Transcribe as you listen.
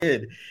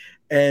kid,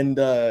 and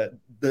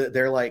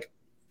they're like,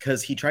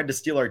 because he tried to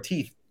steal our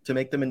teeth to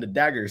make them into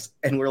daggers,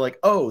 and we're like,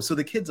 oh, so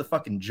the kid's a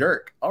fucking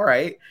jerk. All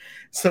right,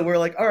 so we're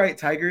like, all right,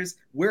 tigers,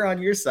 we're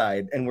on your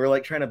side, and we're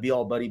like trying to be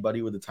all buddy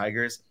buddy with the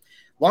tigers.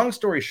 Long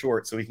story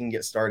short, so we can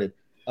get started.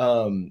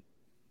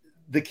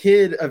 The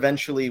kid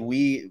eventually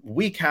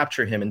we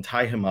capture him and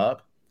tie him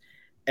up,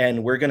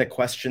 and we're gonna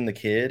question the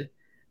kid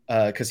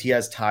because he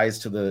has ties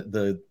to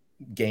the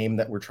game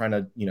that we're trying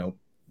to,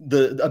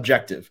 the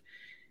objective.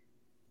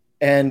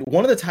 And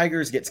one of the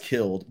tigers gets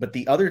killed, but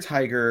the other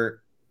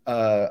tiger,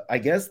 I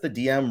guess the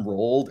DM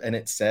rolled and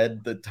it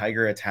said the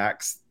tiger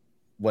attacks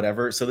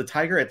whatever. So the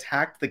tiger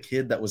attacked the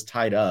kid that was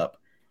tied up.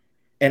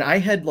 And I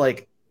had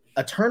like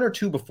a turn or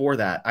two before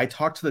that, I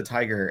talked to the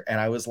tiger and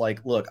I was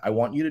like, look, I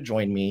want you to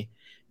join me.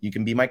 You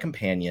can be my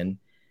companion.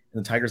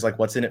 And the tiger's like,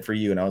 what's in it for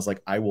you? And I was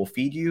like, I will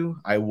feed you.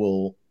 I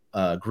will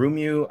groom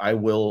you. I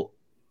was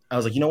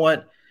like, you know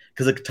what?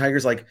 Because the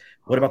tiger's like,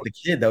 what about the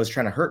kid that was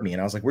trying to hurt me?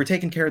 And I was like, we're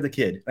taking care of the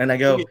kid. And I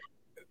go,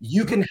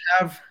 you can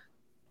have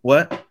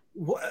what?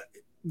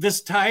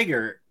 This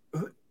tiger,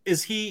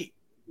 is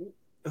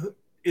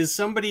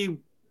somebody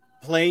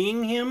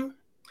playing him?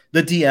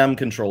 The DM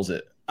controls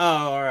it. Oh,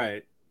 all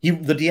right.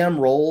 The DM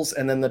rolls,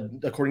 and then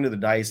according to the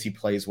dice, he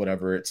plays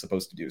whatever it's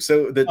supposed to do.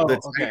 So the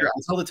tiger,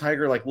 I tell the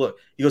tiger, like, look,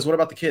 he goes, what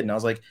about the kid? And I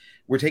was like,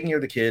 we're taking care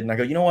of the kid. And I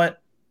go, you know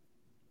what?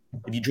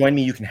 If you join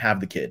me, you can have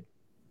the kid.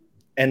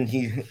 And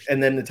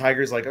then the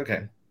tiger's like,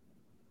 okay,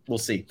 we'll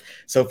see.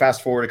 So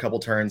fast forward a couple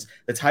turns,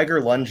 the tiger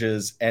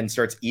lunges and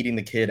starts eating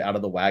the kid out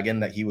of the wagon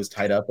that he was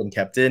tied up and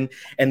kept in.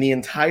 And the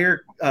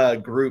entire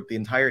group, the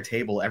entire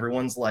table,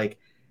 everyone's like,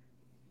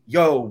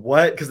 yo,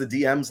 what? Because the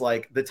DM's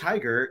like, the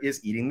tiger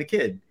is eating the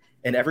kid.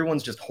 And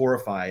everyone's just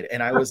horrified.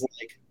 And I was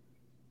like,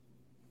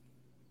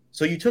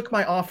 so you took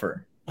my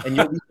offer and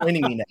you're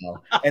joining me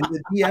now. And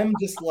the DM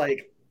just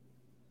like,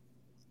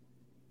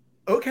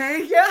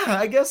 okay, yeah,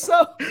 I guess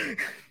so.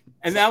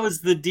 And that was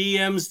the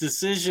DM's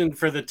decision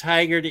for the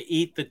tiger to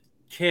eat the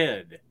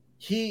kid.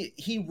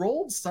 He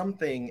rolled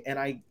something, and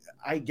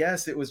I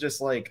guess it was just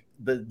like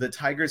the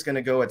tiger's going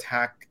to go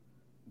attack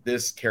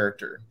this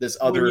character, this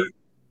other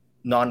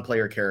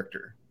non-player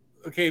character.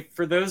 Okay,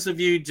 for those of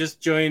you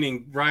just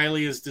joining,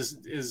 Ryley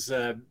is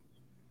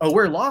oh,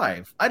 we're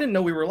live. I didn't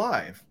know we were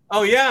live.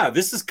 Oh yeah,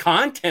 this is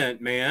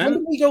content, man. When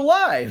did we go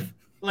live?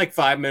 Like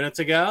 5 minutes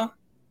ago.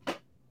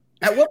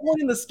 At what point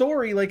in the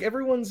story, like,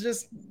 everyone's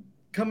just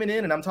coming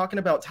in and I'm talking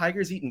about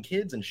tigers eating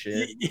kids and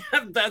shit?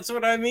 Yeah, that's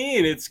what I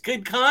mean. It's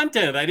good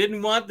content. I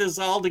didn't want this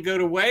all to go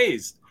to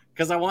waste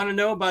because I want to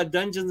know about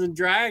Dungeons and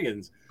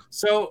Dragons.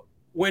 So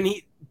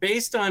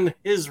based on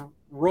his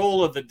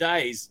roll of the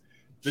dice,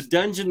 the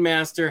dungeon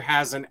master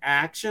has an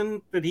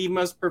action that he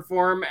must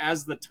perform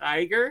as the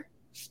tiger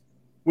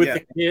with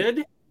the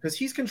kid. Because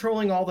he's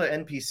controlling all the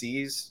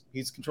NPCs.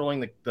 He's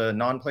controlling the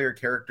non-player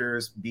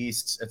characters,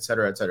 beasts,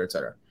 etc., etc.,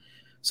 etc.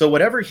 So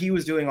whatever he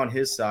was doing on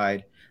his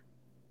side,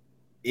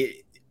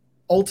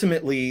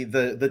 ultimately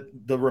the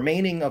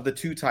remaining of the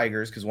two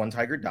tigers, because one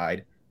tiger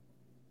died,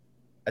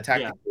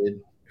 attacked the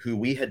kid who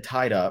we had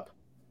tied up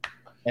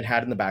and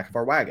had in the back of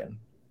our wagon.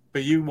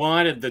 But you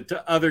wanted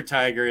the other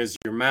tiger as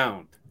your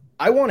mount.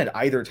 I wanted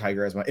either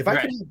tiger as my. If I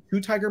could have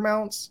two tiger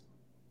mounts,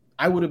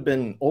 I would have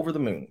been over the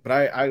moon. But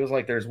I was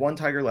like, there's one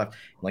tiger left.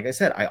 Like I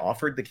said, I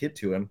offered the kid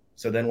to him.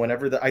 So then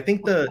whenever I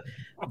think the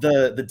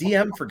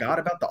DM forgot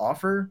about the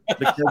offer,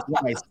 because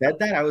when I said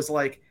that, I was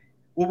like,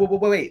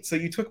 wait. So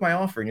you took my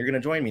offer and you're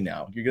going to join me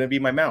now. You're going to be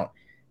my mount.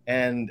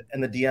 And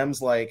the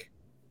DM's like,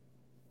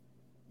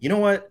 you know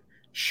what?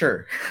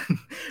 Sure.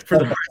 For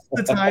the rest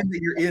of the time that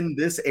you're in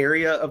this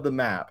area of the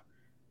map,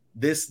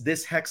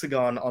 this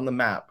hexagon on the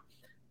map,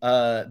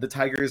 the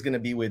tiger is going to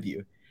be with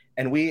you.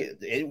 And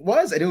it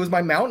was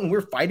my mount, and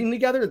we're fighting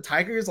together. The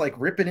tiger is like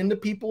ripping into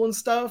people and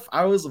stuff.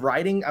 I'm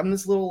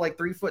this little like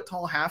 3 foot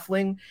tall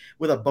halfling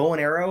with a bow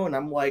and arrow, and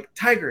I'm like,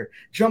 tiger,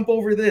 jump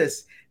over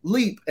this,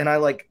 leap. And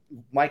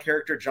my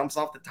character jumps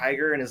off the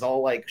tiger and is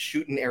all like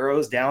shooting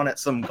arrows down at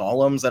some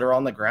golems that are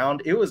on the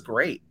ground. It was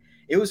great.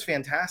 It was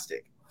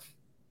fantastic.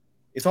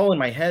 It's all in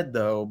my head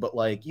though, but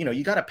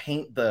you got to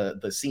paint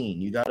the scene.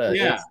 You got to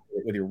illustrate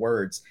it with your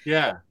words.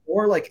 Yeah. The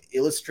more like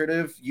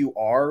illustrative you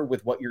are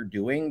with what you're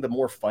doing, the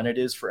more fun it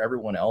is for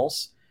everyone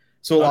else.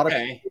 So a lot of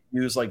people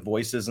use like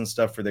voices and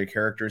stuff for their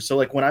characters. So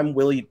like when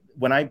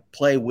I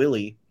play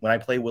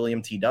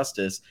William T.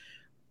 Dustis,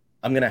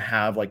 I'm going to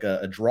have like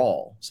a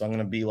drawl. So I'm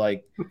going to be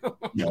like,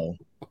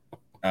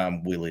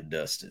 I'm Willie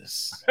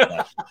Dustis.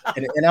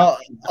 and I'll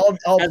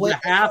as play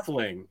a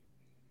halfling.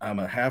 I'm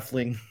a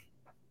halfling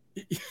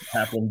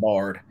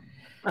bard.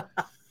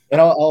 And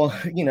I'll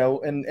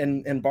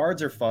and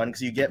bards are fun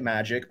because you get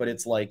magic, but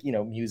it's like,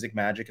 music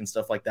magic and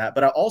stuff like that.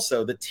 But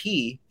also the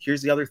T,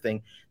 here's the other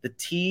thing. The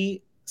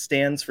T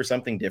stands for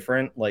something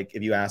different. Like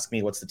if you ask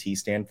me what's the T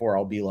stand for,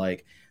 I'll be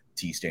like,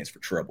 T stands for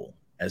trouble,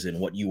 as in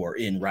what you are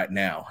in right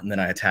now. And then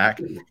I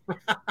attack.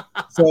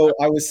 So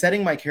I was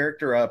setting my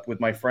character up with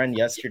my friend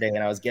yesterday,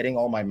 and I was getting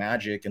all my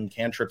magic and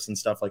cantrips and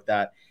stuff like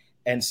that.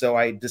 And so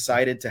I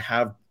decided to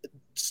have,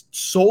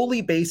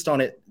 solely based on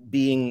it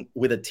being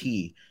with a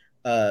T,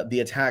 the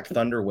attack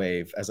Thunder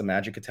Wave as a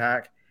magic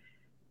attack,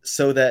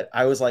 so that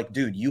I was like,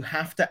 dude, you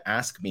have to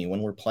ask me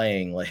when we're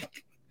playing.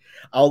 Like,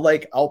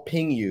 I'll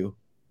ping you,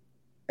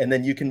 and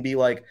then you can be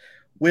like,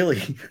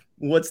 Willie,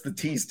 what's the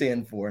T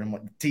stand for? And I'm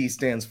like, T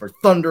stands for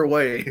Thunder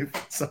Wave.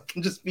 So I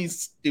can just be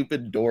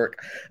stupid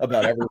dork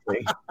about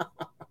everything.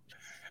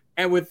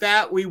 And with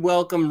that, we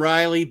welcome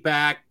Ryley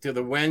back to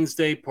the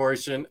Wednesday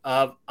portion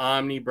of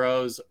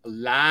OmniBros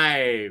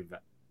Live.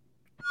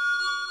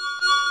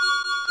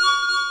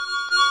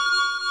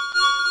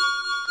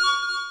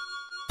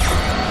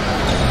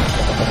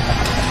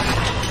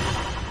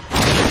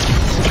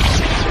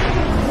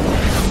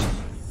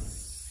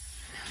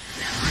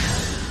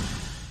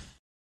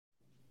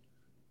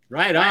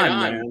 Right on,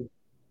 man.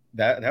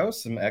 That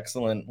was some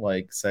excellent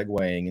like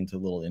segueing into a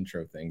little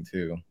intro thing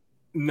too.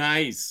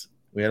 Nice.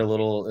 We had it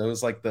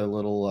was like the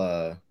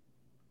little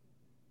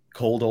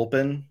cold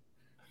open.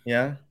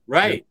 Yeah.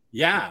 Right.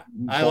 Yeah.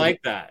 I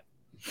like that.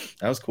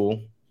 That was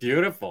cool.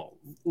 Beautiful.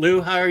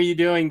 Lou, how are you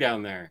doing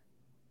down there?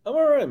 I'm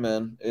all right,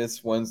 man.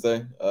 It's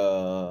Wednesday.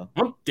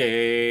 Hump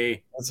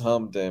day. It's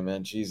hump day,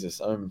 man. Jesus,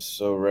 I'm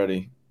so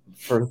ready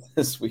for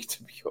this week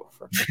to be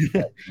over.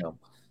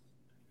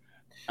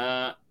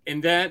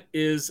 And that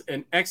is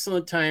an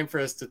excellent time for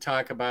us to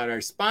talk about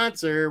our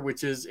sponsor,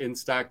 which is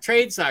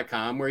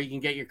InStockTrades.com, where you can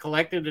get your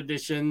collected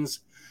editions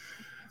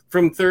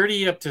from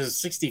 30 up to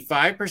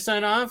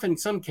 65% off in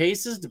some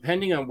cases,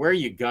 depending on where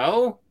you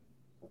go.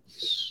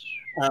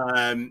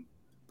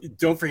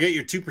 Don't forget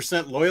your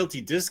 2% loyalty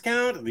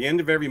discount. At the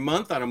end of every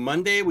month on a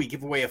Monday, we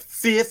give away a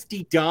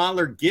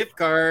 $50 gift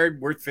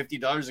card worth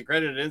 $50 of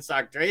credit at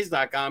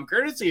InStockTrades.com,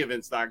 courtesy of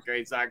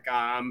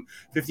InStockTrades.com.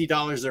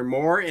 $50 or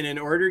more in an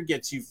order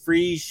gets you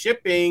free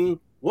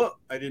shipping. Whoa,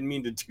 I didn't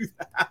mean to do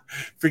that.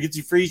 Gets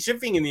you free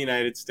shipping in the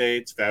United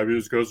States.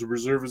 Fabulous customer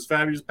service,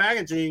 fabulous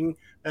packaging.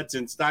 That's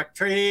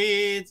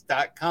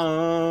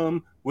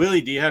InStockTrades.com.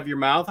 Willie, do you have your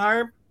mouth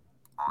harp?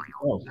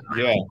 Oh,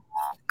 yeah.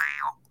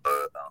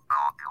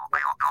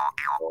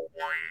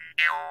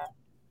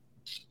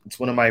 It's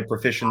one of my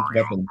proficient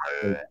weapons.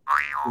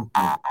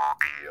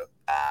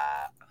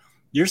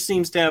 Yours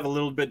seems to have a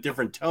little bit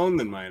different tone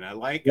than mine. I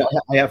like it.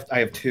 I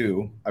have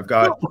two. I've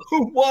got.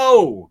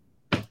 Whoa!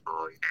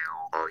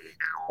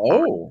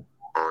 Oh,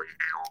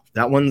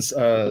 that one's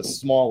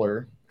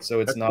smaller, so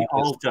it's not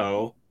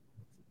alto.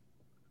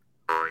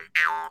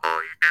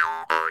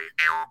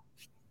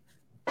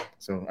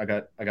 So I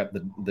got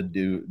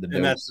the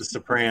and that's the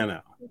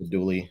soprano, the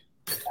dually.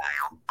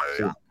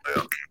 So,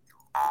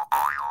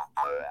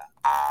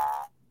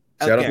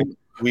 I don't think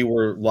we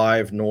were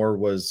live, nor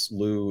was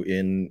Lou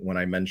in when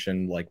I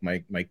mentioned like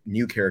my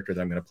new character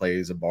that I'm going to play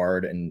is a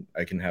bard, and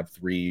I can have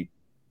 3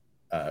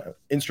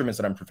 instruments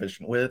that I'm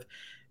proficient with,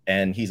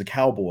 and he's a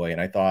cowboy, and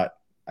I thought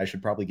I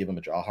should probably give him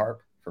a jaw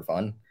harp for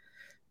fun.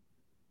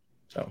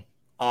 So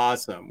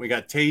awesome! We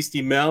got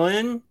Tasty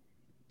Melon,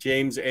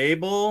 James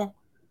Abel.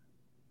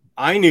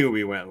 I knew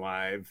we went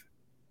live.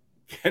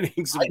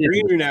 Getting some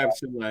green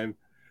reaction live.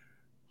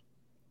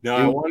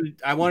 No,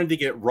 I wanted to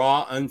get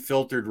raw,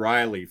 unfiltered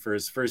Ryley for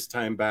his first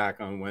time back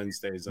on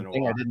Wednesdays in a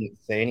while. I didn't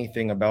say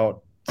anything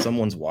about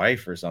someone's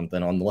wife or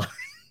something on the line.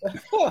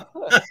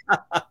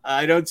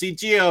 I don't see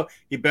Gio.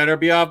 He better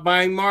be off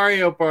buying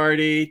Mario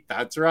Party.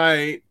 That's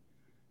right.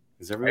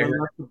 Is everyone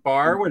at the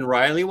bar when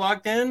Ryley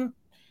walked in?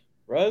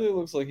 Ryley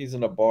looks like he's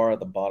in a bar at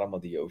the bottom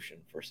of the ocean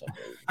for some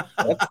reason.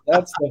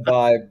 That's the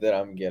vibe that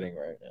I'm getting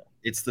right now.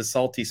 It's the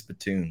salty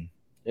spittoon.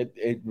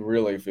 It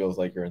really feels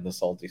like you're in the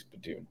salty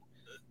spittoon.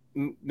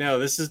 No,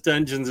 this is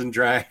Dungeons and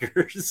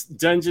Dragons.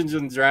 Dungeons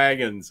and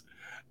Dragons.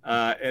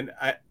 And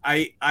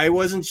I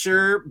wasn't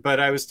sure,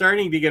 but I was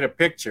starting to get a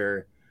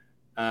picture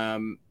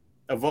of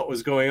what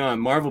was going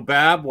on. Marvel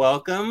Bab,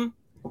 welcome.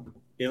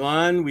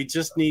 Elon, we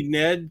just need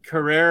Ned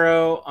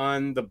Carrero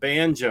on the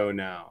banjo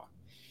now.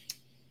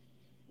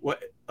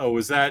 What? Oh,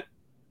 was that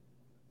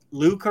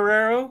Lou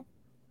Carrero?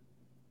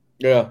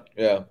 Yeah.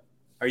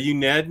 Are you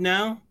Ned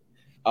now?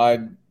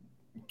 I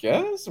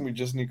guess we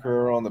just need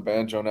Carrero on the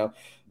banjo now.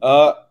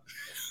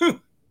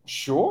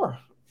 Sure.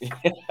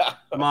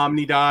 I'm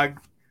Omni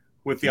Dog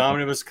with the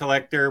Omnibus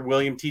Collector,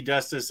 William T.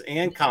 Justice,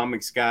 and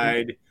Comics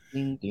Guide.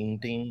 Ding, ding,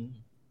 ding.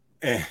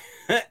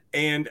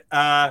 And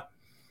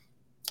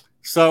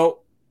so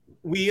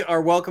we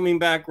are welcoming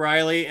back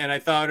Ryley, and I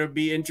thought it would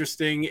be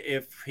interesting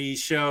if he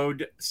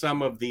showed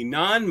some of the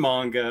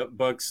non-manga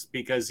books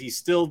because he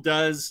still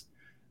does.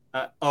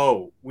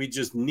 We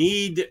just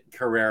need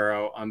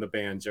Carrero on the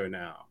banjo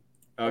now.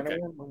 Okay.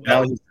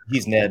 Now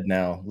he's Ned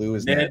now. Lou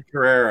is Ned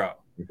Carrero.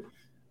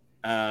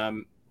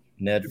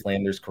 Ned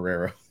Flanders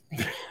Carrero.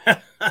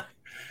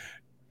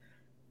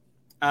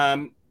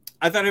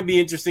 I thought it'd be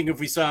interesting if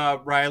we saw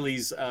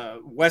Ryley's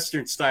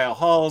Western style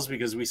hauls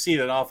because we see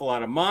an awful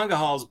lot of manga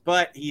hauls,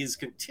 but he is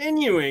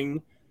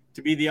continuing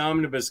to be the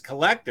omnibus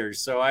collector.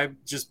 So I've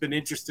just been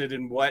interested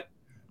in what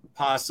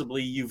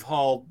possibly you've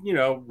hauled,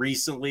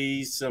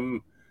 recently,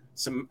 some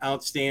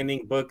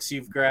outstanding books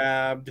you've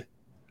grabbed,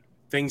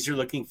 things you're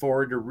looking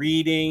forward to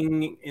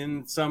reading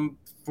in some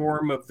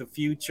form of the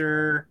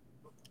future.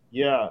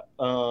 Yeah.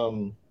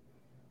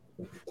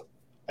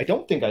 I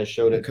don't think I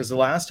showed it because the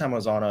last time I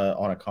was on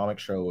a comic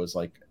show was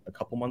like a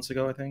couple months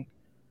ago, I think.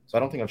 So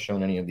I don't think I've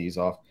shown any of these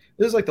off.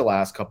 This is like the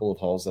last couple of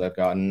hauls that I've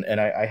gotten,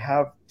 and I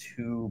have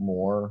two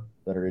more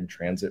that are in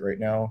transit right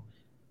now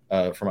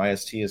from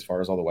IST as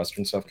far as all the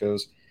Western stuff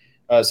goes.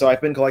 So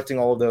I've been collecting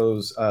all of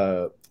those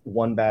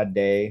One Bad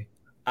Day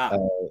uh,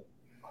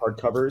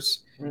 hardcovers.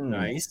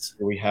 Nice.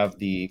 We have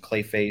the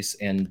Clayface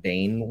and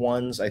Bane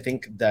ones. I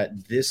think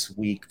that this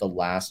week the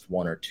last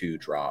one or two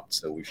dropped,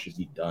 so we should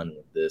be done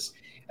with this.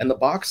 And the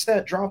box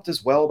set dropped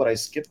as well, but I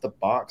skipped the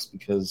box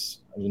because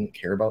I didn't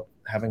care about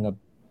having a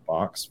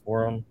box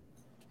for them.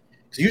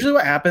 Because usually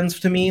what happens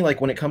to me,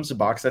 like when it comes to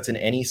box sets in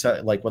any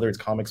set, like whether it's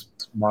comics,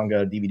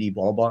 manga, DVD,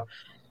 blah, blah,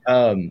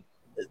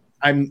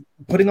 I'm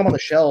putting them on the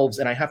shelves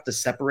and I have to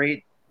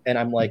separate, and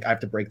I'm like, I have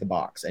to break the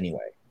box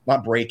anyway.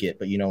 Not break it,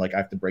 but like I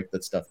have to break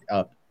that stuff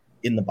up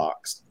in the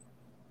box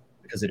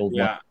because it'll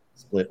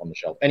split on the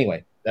shelf.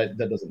 Anyway, that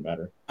doesn't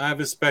matter. I have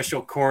a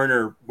special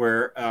corner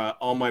where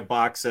all my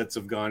box sets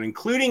have gone,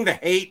 including the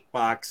Hate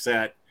box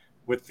set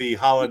with the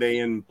Holiday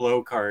and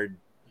Blow card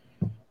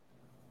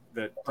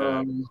that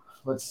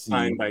let's see,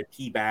 signed by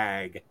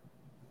T-Bag.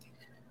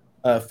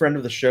 A friend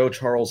of the show,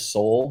 Charles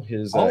Soule,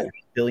 his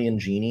Billion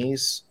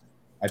Genies.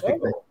 I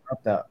picked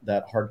up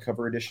that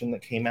hardcover edition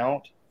that came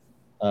out.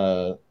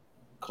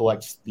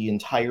 Collects the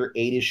entire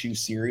 8-issue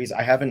series.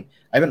 I haven't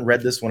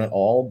read this one at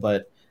all,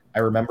 but I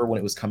remember when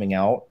it was coming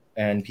out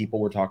and people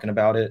were talking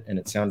about it and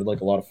it sounded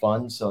like a lot of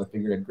fun, so I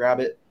figured I'd grab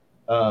it.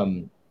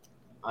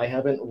 I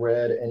haven't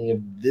read any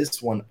of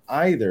this one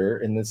either,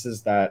 and this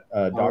is that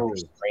Doctor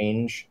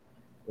Strange,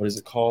 what is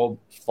it called?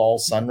 Fall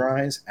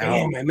Sunrise.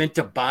 Damn, I meant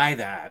to buy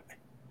that.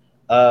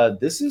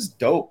 This is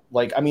dope.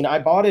 Like, I mean, I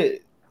bought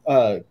it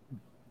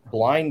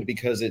blind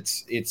because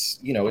it's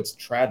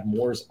Trad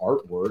Moore's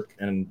artwork,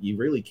 and you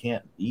really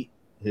can't beat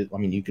his. I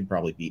mean, you could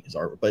probably beat his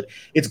artwork, but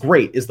it's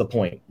great. Is the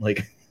point?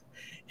 Like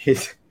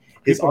his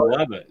art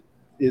love it.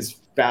 Is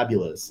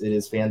fabulous. It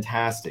is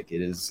fantastic.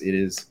 It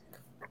is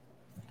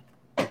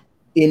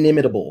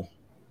inimitable.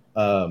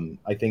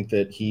 I think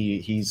that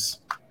he's.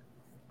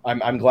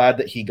 I'm glad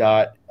that he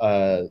got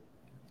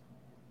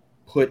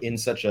put in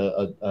such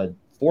a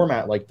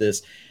format like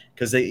this,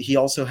 because he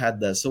also had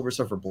the Silver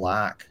Surfer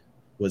Black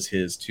was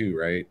his too,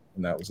 right?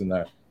 And that was in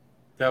that.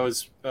 That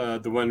was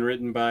the one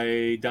written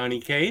by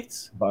Donny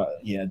Cates. But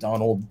yeah,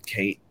 Donald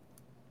Kate.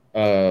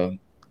 Then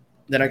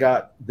I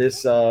got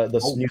this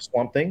new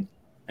Swamp Thing.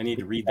 I need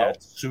to read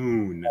that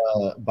soon.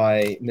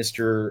 By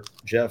Mr.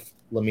 Jeff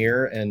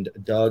Lemire and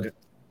Doug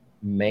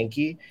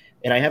Mankey.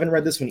 And I haven't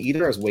read this one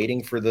either. I was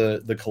waiting for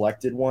the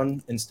collected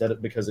one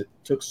because it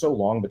took so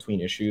long between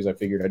issues. I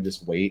figured I'd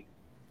just wait.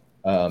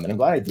 And I'm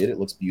glad I did. It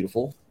looks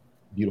beautiful.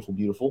 Beautiful,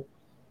 beautiful.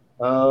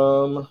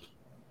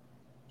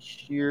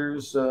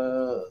 Here's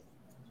a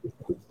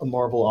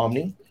Marvel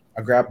Omni.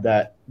 I grabbed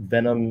that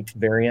Venom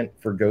variant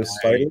for Ghost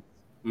Spider.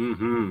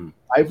 Mm-hmm.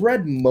 I've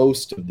read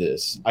most of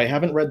this. I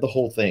haven't read the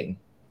whole thing.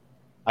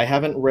 I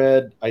haven't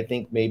read, I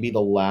think, maybe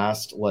the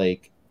last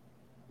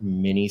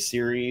mini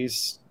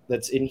series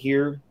that's in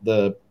here,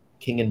 the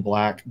King in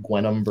Black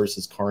Gwenom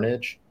versus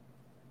Carnage.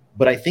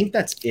 But I think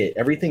that's it.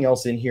 Everything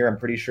else in here, I'm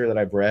pretty sure that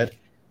I've read.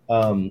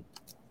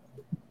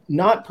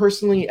 Not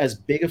personally as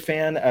big a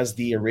fan as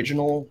the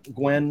original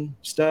Gwen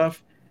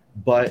stuff,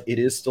 but it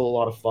is still a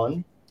lot of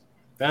fun.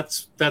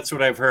 That's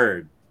what I've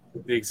heard.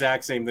 The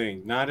exact same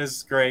thing. Not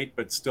as great,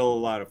 but still a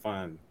lot of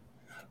fun.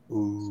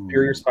 Ooh.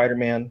 Superior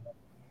Spider-Man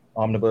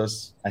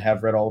Omnibus. I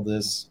have read all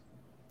this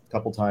a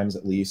couple times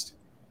at least.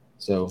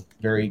 So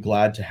very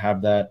glad to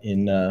have that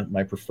in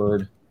my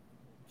preferred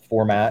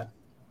format.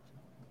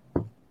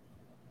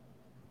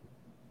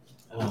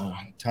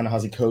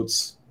 Ta-Nehisi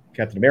Coates,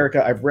 Captain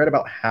America. I've read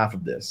about half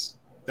of this.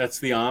 That's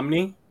the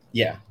Omni?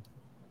 Yeah.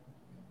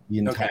 The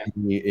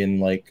entirety in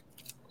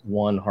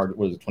one hard,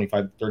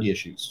 25, 30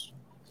 issues.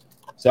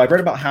 So I've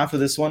read about half of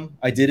this one.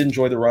 I did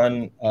enjoy the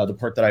run. The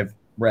part that I've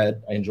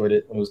read, I enjoyed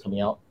it when it was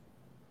coming out.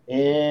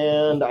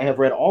 And I have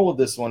read all of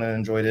this one and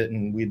enjoyed it,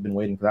 and we'd been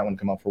waiting for that one to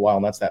come out for a while,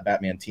 and that's that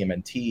Batman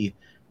TMNT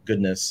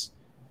goodness.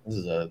 This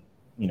is a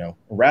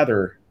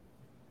rather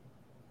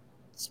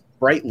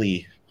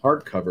sprightly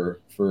hardcover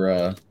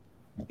for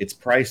its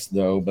price,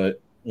 though,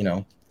 but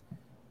it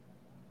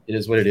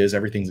is what it is.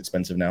 Everything's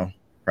expensive now.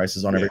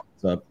 Prices on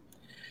everything's up.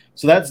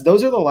 So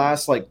those are the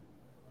last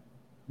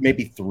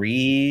maybe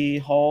 3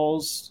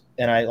 hauls,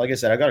 and I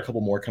got a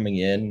couple more coming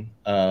in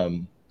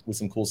with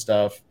some cool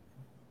stuff.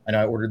 And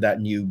I ordered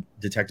that new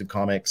Detective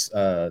Comics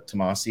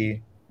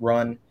Tomasi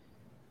run,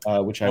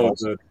 which I've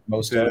also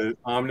most of.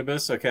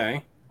 Omnibus,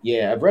 okay.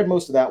 Yeah, I've read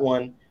most of that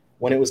one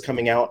when it was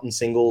coming out in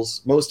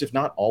singles, most if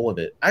not all of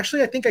it.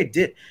 Actually, I think I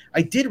did.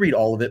 I did read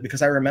all of it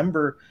because I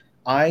remember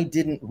I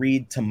didn't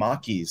read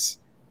Tamaki's.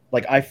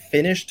 I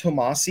finished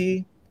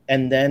Tomasi,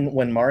 and then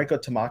when Mariko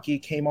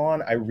Tamaki came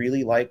on, I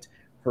really liked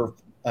her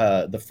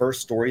the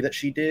first story that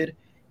she did,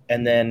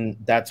 and then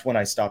that's when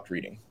I stopped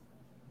reading.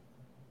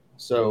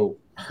 So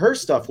her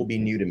stuff will be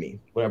new to me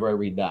whenever I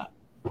read that.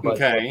 But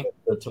okay.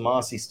 The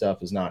Tomasi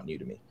stuff is not new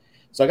to me.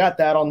 So I got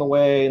that on the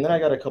way, and then I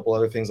got a couple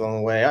other things on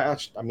the way. I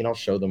mean, I'll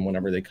show them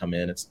whenever they come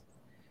in. It's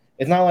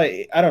not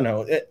like, I don't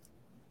know.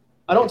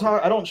 I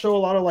don't show a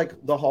lot of like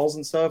the hauls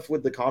and stuff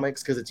with the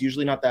comics because it's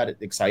usually not that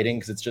exciting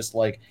because it's just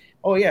like,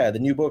 oh yeah, the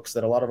new books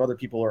that a lot of other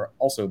people are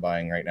also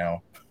buying right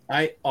now.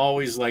 I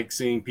always like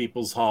seeing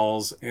people's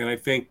hauls, and I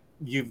think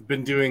you've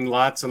been doing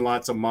lots and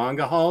lots of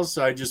manga hauls,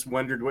 so I just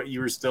wondered what you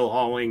were still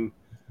hauling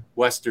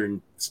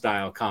Western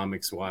style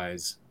comics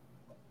wise.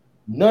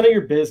 None of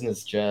your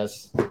business,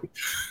 Jess.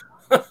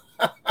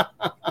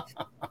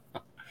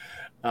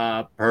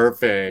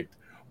 Perfect.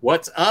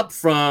 What's up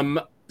from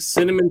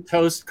Cinnamon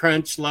Toast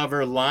Crunch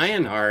lover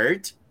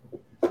Lionheart?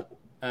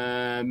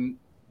 The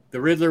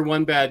Riddler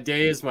One Bad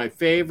Day is my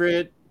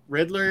favorite.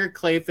 Riddler,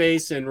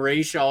 Clayface, and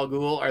Ra's al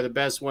Ghul are the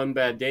best One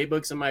Bad Day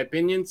books in my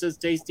opinion, says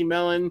Tasty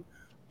Melon.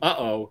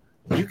 Uh-oh.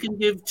 You can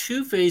give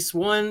Two-Face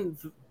one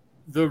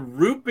the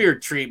root beer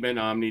treatment,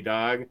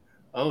 OmniDog.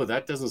 Oh,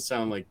 that doesn't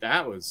sound like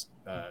that was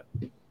a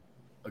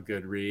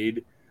good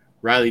read.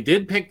 Ryley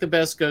did pick the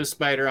best Ghost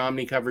Spider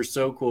Omni cover.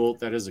 So cool.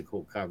 That is a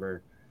cool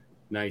cover.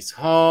 Nice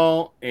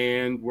haul.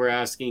 And we're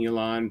asking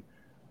Elon,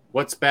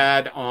 what's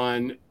bad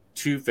on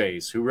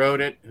Two-Face? Who wrote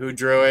it? Who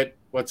drew it?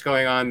 What's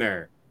going on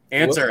there?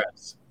 Answer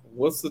us.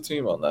 What's the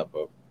team on that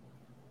book?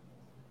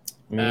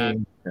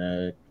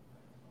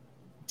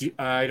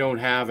 I don't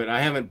have it. I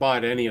haven't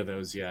bought any of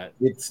those yet.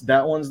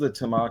 That one's the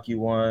Tamaki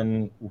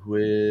one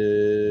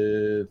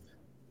with,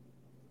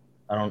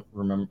 I don't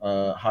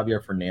remember,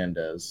 Javier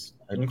Fernandez.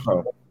 I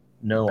don't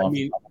know off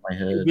the top of my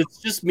head. If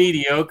it's just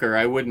mediocre,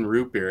 I wouldn't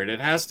root beer it.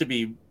 It has to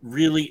be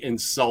really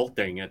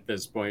insulting at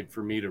this point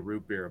for me to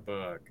root beer a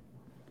book.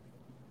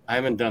 I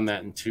haven't done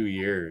that in 2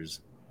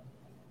 years.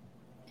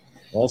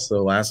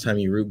 Also, last time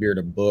you root beered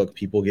a book,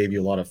 people gave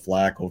you a lot of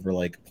flack over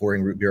like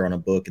pouring root beer on a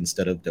book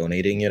instead of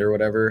donating it or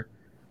whatever.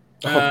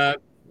 Yeah,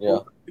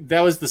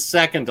 that was the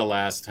second to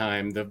last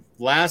time. The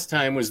last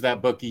time was that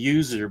book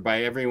User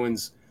by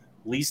everyone's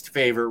least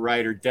favorite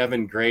writer,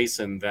 Devin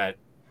Grayson, that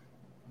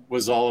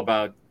was all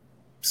about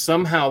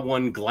somehow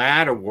won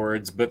GLAAD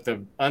awards, but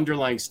the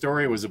underlying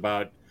story was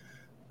about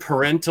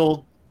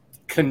parental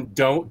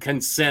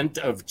consent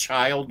of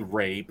child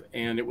rape,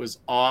 and it was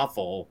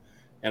awful.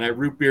 And I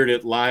root beered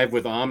it live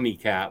with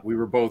OmniCat. We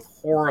were both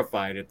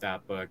horrified at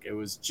that book. It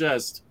was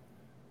just,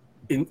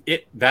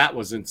 that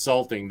was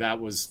insulting. That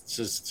was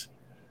just,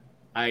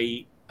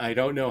 I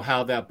don't know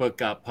how that book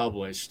got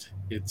published.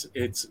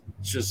 It's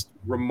just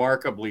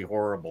remarkably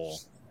horrible.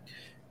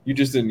 You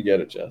just didn't get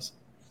it, Jess.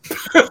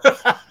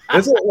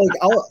 That's what,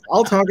 like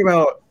I'll talk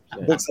about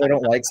books that I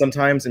don't like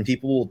sometimes, and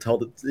people will tell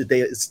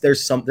that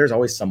there's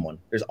always someone.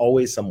 There's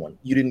always someone.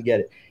 You didn't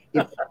get it.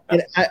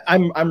 And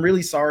I'm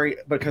really sorry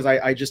because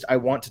I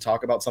want to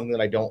talk about something that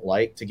I don't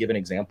like to give an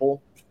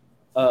example.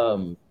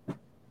 Hold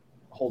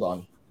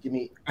on. Give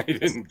me. I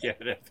didn't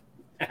get it.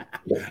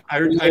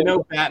 I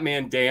know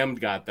Batman Damned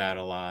got that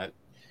a lot.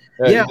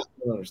 Yeah, I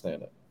don't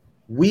understand it.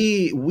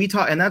 We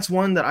talk, and that's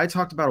one that I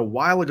talked about a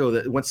while ago.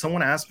 That when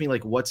someone asked me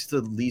like, "What's the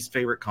least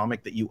favorite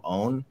comic that you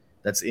own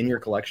that's in your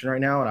collection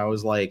right now?" and I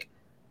was like,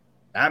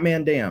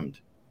 "Batman Damned."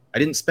 I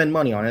didn't spend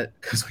money on it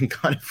because we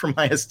got it from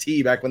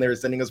IST back when they were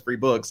sending us free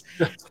books.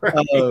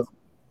 Right.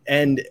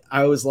 And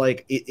I was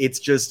like,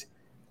 it's just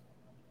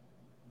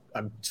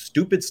a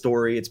stupid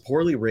story. It's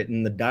poorly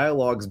written. The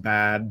dialogue's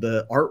bad.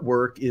 The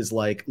artwork is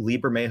like Lee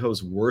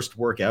Bermejo's worst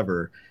work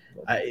ever.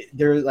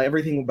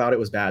 Everything about it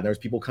was bad. There was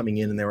people coming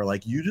in and they were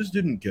like, you just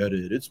didn't get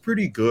it. It's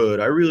pretty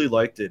good. I really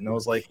liked it. And I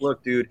was like,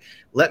 look, dude,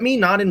 let me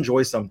not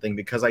enjoy something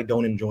because I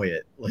don't enjoy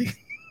it. Like,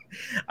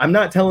 I'm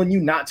not telling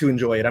you not to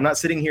enjoy it. I'm not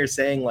sitting here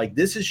saying like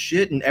this is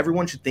shit and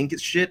everyone should think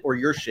it's shit or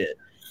you're shit.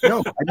 No,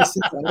 I just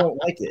said I don't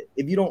like it.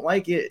 If you don't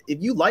like it, if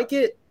you like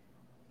it,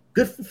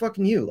 good for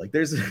fucking you. Like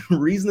there's a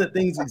reason that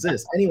things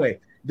exist.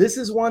 Anyway, this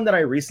is one that I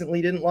recently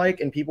didn't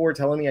like and people were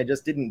telling me I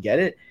just didn't get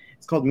it.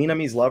 It's called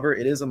Minami's Lover.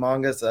 It is a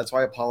manga, so that's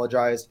why I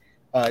apologized.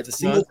 It's a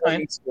single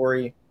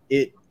story.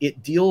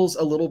 It deals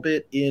a little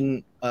bit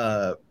in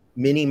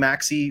mini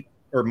maxi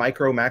or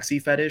micro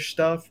maxi fetish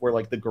stuff where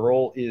like the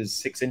girl is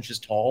 6 inches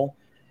tall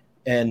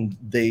and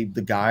the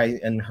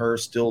guy and her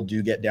still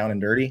do get down and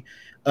dirty.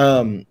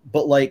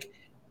 But like,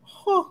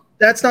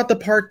 that's not the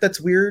part that's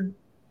weird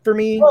for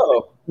me.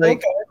 Oh,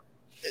 like,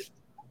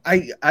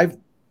 okay.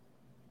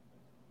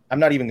 I'm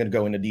not even going to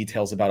go into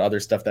details about other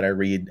stuff that I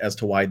read as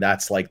to why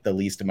that's like the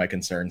least of my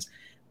concerns.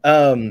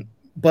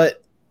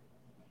 But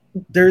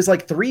there's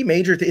like three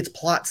major, it's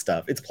plot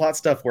stuff. It's plot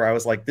stuff where I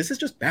was like, this is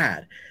just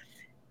bad.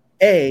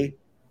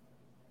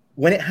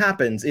 When it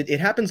happens, it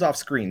happens off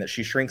screen that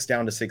she shrinks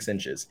down to 6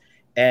 inches.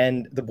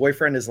 And the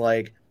boyfriend is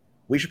like,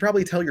 we should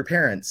probably tell your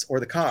parents or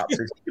the cops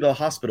or take you to the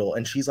hospital.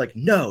 And she's like,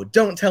 no,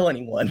 don't tell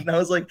anyone. And I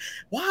was like,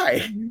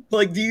 why?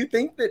 Like, do you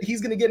think that he's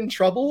going to get in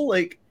trouble?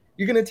 Like,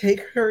 you're going to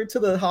take her to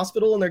the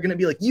hospital and they're going to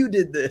be like, you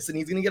did this. And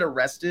he's going to get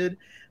arrested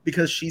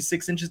because she's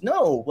 6 inches.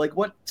 No, like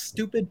what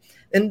stupid.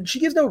 And she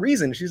gives no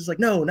reason. She's just like,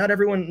 no, not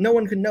everyone. No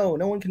one can know.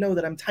 No one can know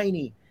that I'm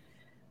tiny.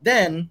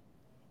 Then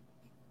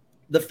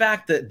the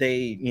fact that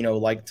they,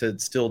 like to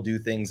still do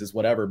things is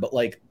whatever. But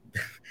like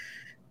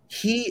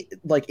he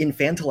like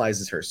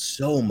infantilizes her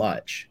so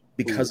much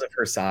because of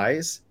her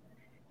size.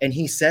 And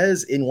he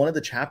says in one of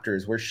the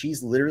chapters where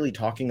she's literally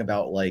talking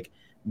about like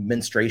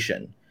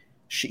menstruation,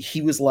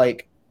 he was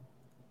like,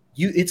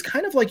 it's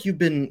kind of like you've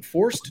been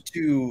forced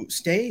to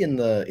stay in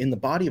the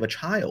body of a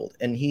child.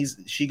 And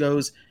she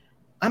goes,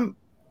 I'm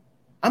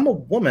a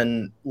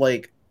woman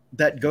like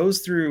that goes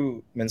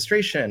through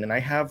menstruation, and I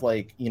have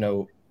like, you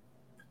know,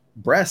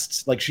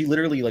 breasts. Like she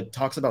literally like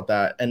talks about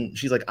that, and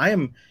she's like, I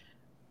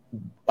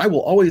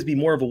will always be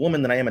more of a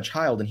woman than I am a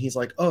child. And he's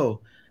like,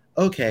 oh,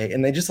 okay.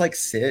 And they just like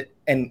sit,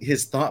 and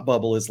his thought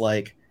bubble is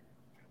like,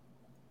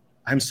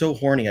 I'm so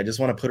horny, I just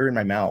want to put her in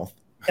my mouth.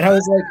 And I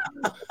was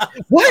like,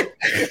 what?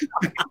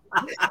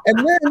 And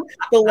then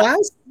the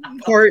last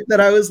part that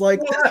I was like,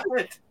 this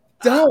is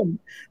dumb.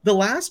 The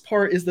last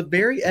part is the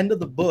very end of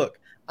the book.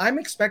 I'm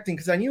expecting,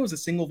 because I knew it was a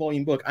single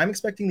volume book, I'm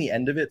expecting the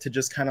end of it to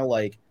just kind of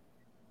like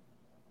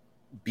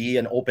be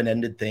an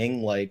open-ended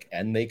thing, like,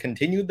 and they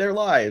continued their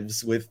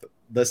lives with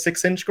the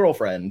 6-inch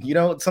girlfriend, you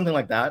know, something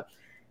like that.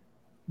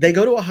 They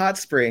go to a hot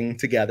spring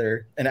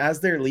together, and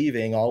as they're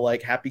leaving, all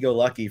like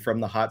happy-go-lucky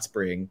from the hot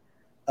spring,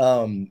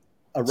 choosing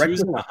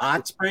a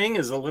hot spring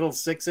is a little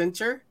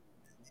 6-incher.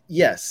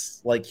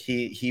 Yes, like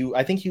he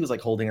I think he was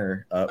like holding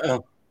her up.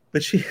 Oh.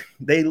 But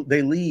they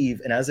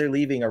leave, and as they're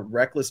leaving, a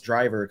reckless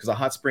driver, because a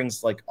hot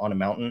spring's like on a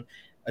mountain,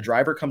 a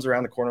driver comes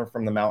around the corner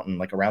from the mountain,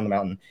 like around the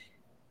mountain,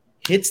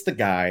 hits the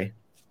guy.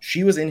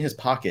 She was in his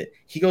pocket.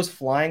 He goes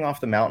flying off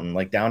the mountain,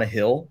 like down a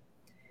hill,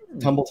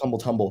 tumble, tumble,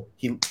 tumble.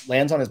 He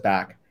lands on his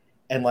back,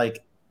 and like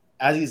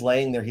as he's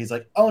laying there, he's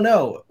like, "Oh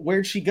no,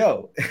 where'd she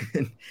go?"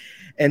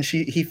 And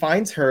he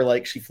finds her,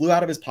 like she flew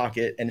out of his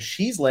pocket, and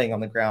she's laying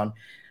on the ground.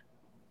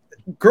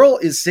 Girl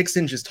is 6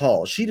 inches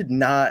tall. She did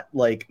not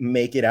like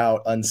make it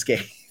out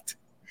unscathed.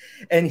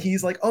 And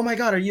he's like, "Oh my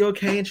God, are you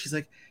okay?" And she's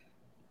like,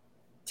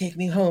 "Take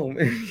me home."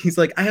 And he's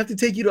like, "I have to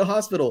take you to a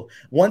hospital."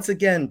 Once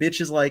again,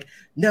 bitch is like,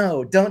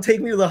 "No, don't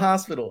take me to the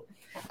hospital.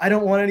 I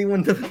don't want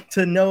anyone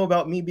to know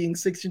about me being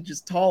 6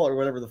 inches tall or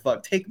whatever the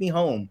fuck. Take me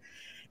home."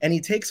 And he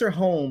takes her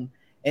home,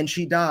 and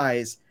she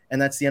dies.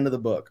 And that's the end of the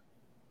book.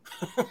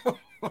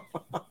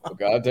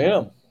 God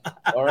damn.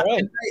 All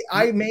right.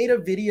 I made a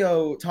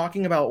video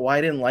talking about why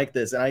I didn't like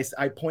this, and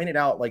I pointed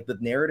out like the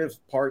narrative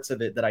parts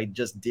of it that I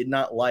just did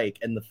not like,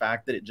 and the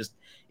fact that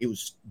it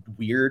was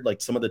weird, like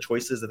some of the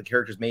choices that the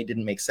characters made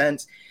didn't make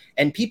sense.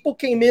 And people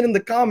came in the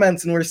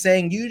comments and were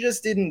saying, "You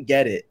just didn't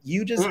get it.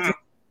 You just,"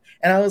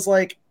 and I was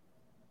like,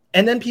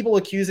 and then people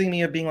accusing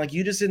me of being like,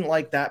 "You just didn't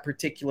like that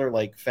particular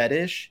like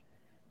fetish,"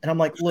 and I'm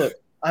like, look.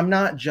 I'm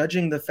not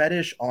judging the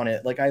fetish on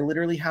it. Like I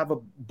literally have a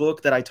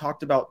book that I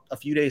talked about a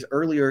few days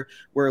earlier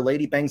where a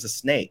lady bangs a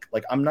snake.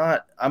 Like I'm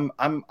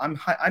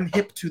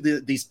hip to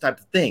these type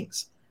of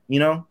things, you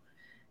know?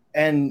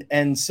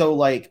 And so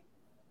like,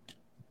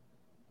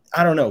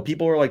 I don't know.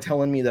 People were like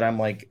telling me that I'm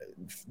like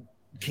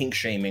kink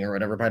shaming or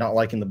whatever by not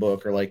liking the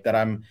book, or like that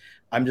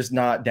I'm just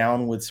not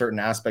down with certain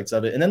aspects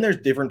of it. And then there's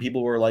different people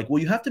who are like, well,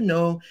 you have to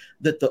know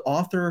that the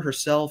author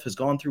herself has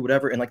gone through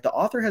whatever. And like the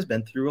author has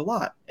been through a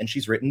lot, and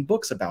she's written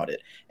books about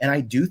it. And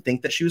I do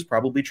think that she was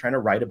probably trying to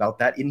write about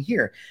that in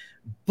here.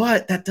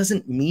 But that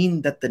doesn't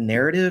mean that the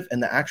narrative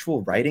and the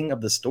actual writing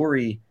of the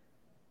story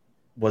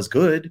was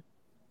good.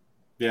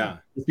 Yeah.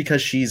 It's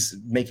because she's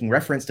making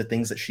reference to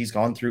things that she's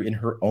gone through in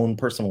her own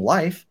personal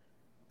life.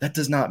 That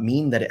does not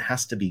mean that it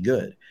has to be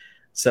good.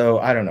 So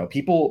I don't know.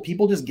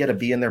 People just get a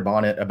bee in their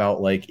bonnet about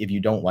like if you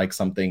don't like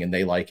something and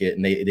they like it,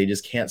 and they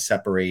just can't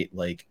separate,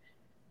 like,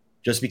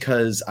 just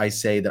because I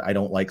say that I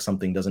don't like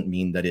something doesn't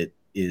mean that it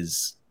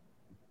is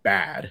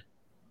bad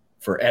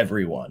for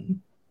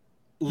everyone.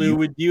 Lou,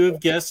 would you have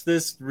guessed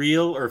this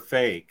real or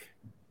fake?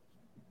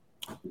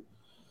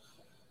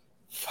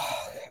 It's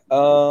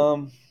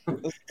a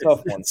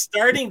tough one. It's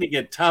starting to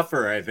get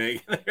tougher, I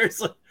think.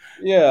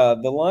 Yeah,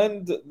 the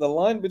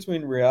line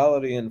between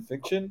reality and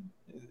fiction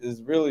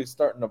is really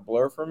starting to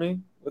blur for me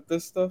with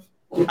this stuff.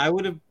 I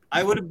would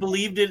have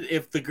believed it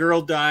if the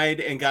girl died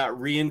and got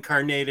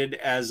reincarnated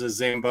as a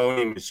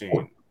Zamboni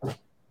machine.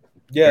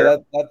 Yeah,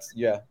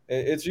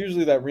 it's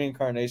usually that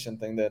reincarnation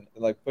thing that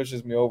like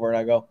pushes me over, and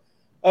I go,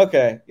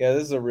 okay, yeah,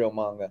 this is a real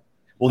manga.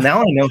 Well,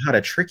 now I know how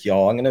to trick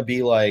y'all. I'm gonna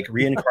be like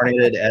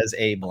reincarnated as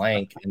a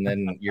blank, and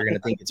then you're gonna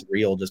think it's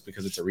real just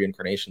because it's a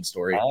reincarnation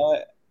story.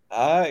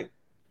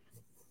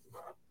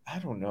 I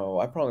don't know.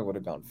 I probably would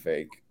have gone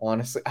fake.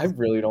 Honestly, I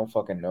really don't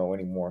fucking know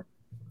anymore.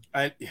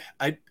 I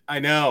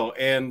know,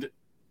 and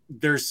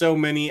there's so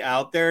many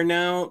out there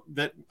now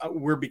that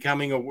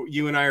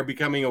you and I are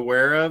becoming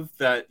aware of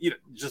that. You know,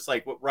 just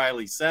like what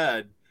Ryley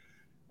said.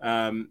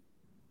 I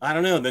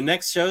don't know. The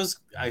next shows,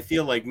 I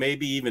feel like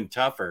maybe even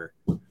tougher.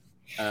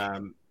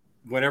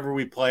 Whenever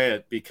we play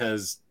it,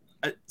 because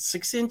a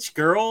 6-inch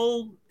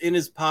girl in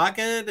his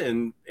pocket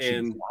and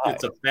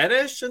it's a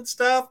fetish and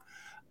stuff.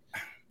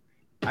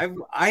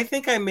 I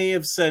think I may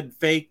have said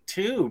fake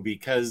too,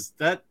 because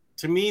that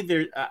to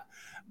me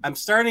I'm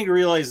starting to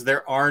realize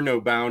there are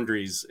no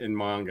boundaries in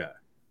manga.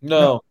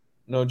 No,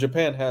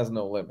 Japan has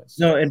no limits.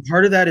 No, and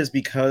part of that is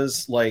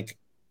because like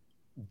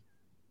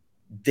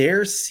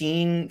their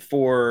scene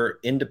for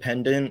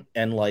independent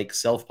and like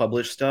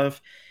self-published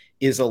stuff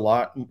is a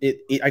lot.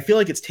 I feel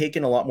like it's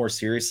taken a lot more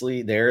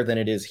seriously there than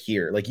it is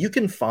here. Like you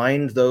can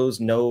find those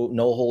no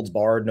holds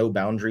barred, no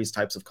boundaries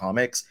types of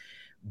comics,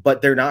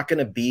 but they're not going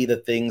to be the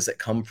things that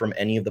come from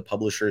any of the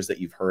publishers that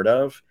you've heard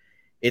of.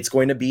 It's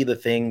going to be the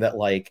thing that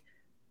like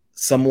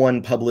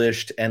someone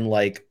published and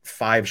like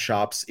 5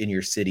 shops in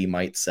your city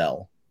might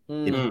sell.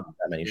 If not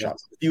that many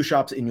shops, a few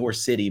shops in your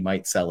city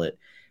might sell it,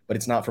 but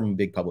it's not from a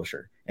big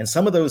publisher. And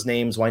some of those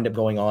names wind up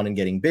going on and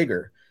getting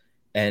bigger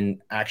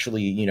and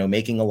actually, you know,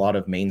 making a lot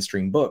of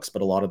mainstream books,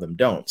 but a lot of them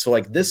don't. So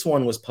like this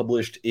one was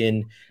published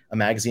in a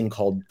magazine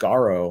called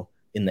Garo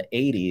in the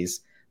 80s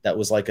that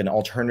was like an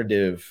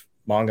alternative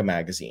manga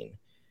magazine.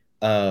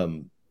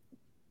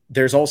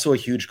 There's also a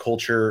huge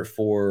culture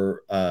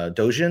for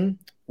doujin,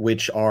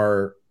 which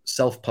are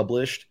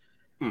self-published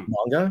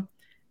manga.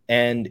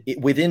 And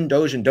within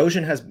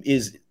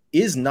doujin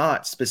is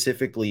not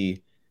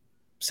specifically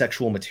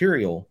sexual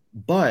material,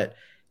 but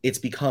it's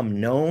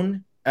become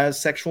known as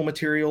sexual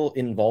material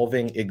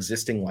involving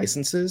existing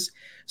licenses.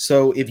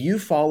 So if you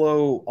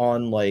follow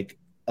on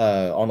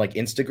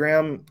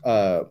Instagram,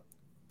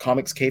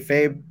 Comics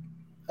Kayfabe,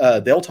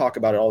 they'll talk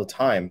about it all the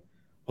time.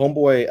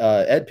 Homeboy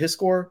Ed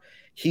Piskor,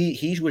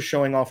 he was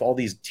showing off all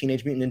these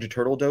Teenage Mutant Ninja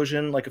Turtle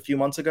doujin like a few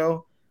months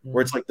ago,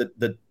 where it's like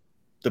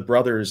the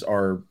brothers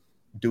are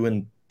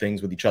doing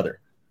things with each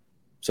other.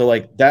 So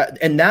like that,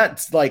 and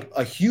that's like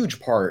a huge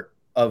part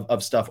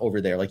of stuff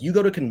over there. Like you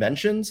go to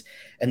conventions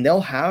and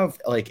they'll have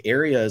like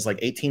areas, like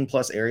 18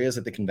 plus areas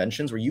at the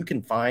conventions where you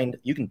can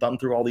thumb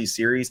through all these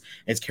series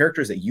and it's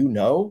characters that you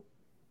know,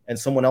 and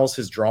someone else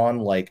has drawn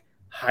like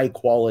high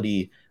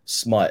quality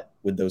smut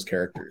with those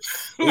characters.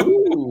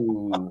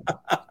 Ooh,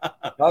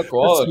 high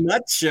quality.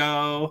 Smut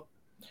show.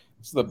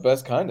 It's the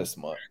best kind of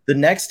smut. The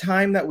next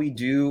time that we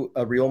do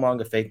a real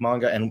manga, fake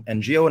manga, and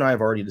Gio and I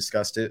have already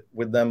discussed it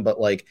with them, but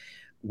like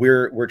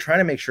we're trying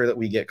to make sure that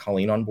we get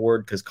Colleen on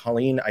board, because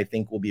Colleen, I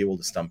think, will be able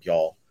to stump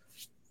y'all.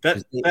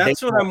 That's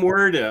what I'm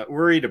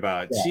worried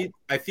about. Yeah.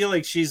 I feel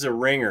like she's a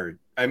ringer.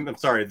 I'm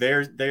sorry,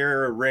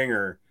 they're a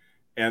ringer,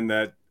 and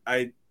that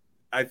I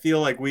feel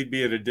like we'd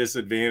be at a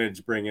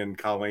disadvantage bringing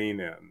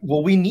Colleen in.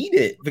 Well, we need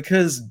it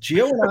because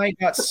Gio and I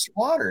got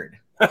slaughtered.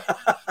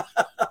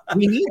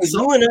 We need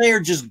you and I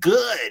are just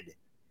good.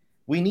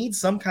 We need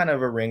some kind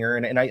of a ringer,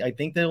 and I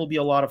think that it'll be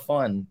a lot of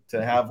fun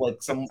to have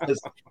like some,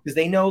 because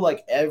they know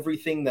like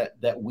everything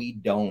that we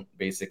don't,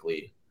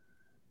 basically.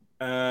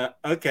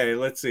 Okay,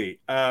 let's see.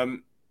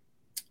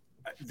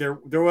 There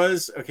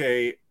was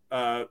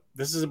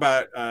this is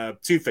about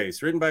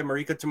Two-Face, written by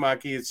Mariko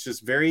Tamaki. It's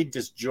just very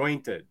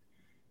disjointed.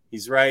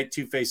 He's right.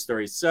 Two-Face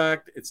story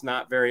sucked. It's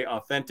not very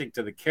authentic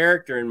to the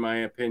character, in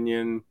my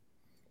opinion.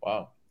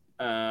 Wow.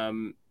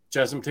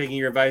 Just I'm taking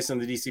your advice on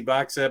the DC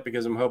box set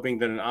because I'm hoping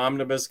that an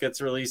omnibus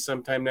gets released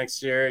sometime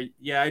next year.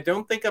 Yeah, I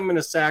don't think I'm going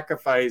to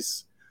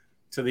sacrifice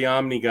to the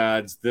Omni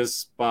Gods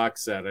this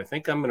box set. I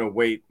think I'm going to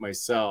wait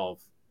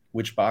myself.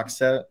 Which box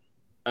set?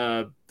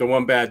 The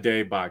One Bad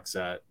Day box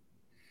set.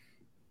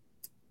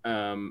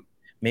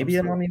 Maybe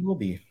an Omni will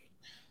be.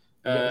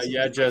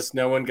 Yeah, just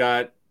no one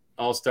got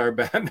All-Star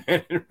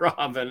Batman and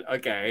Robin.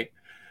 Okay.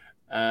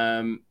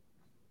 Mariko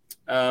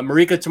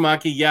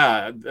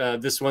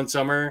Tamaki, this one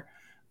summer.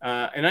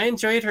 And I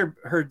enjoyed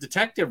her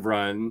detective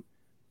run,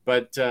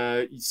 but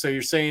so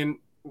you're saying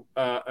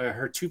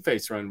her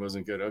Two-Face run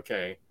wasn't good.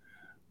 Okay.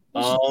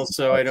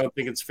 Also, I don't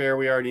think it's fair.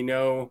 We already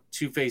know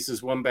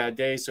Two-Face's One Bad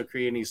Day, so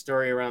creating a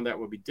story around that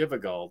would be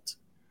difficult.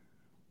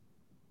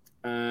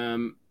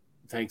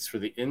 Thanks for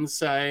the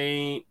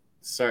insight.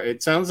 Sorry,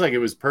 it sounds like it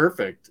was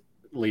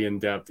perfectly in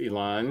depth,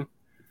 Elon.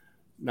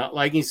 Not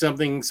liking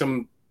something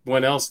someone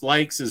else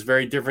likes is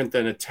very different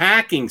than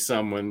attacking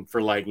someone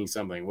for liking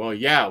something. Well,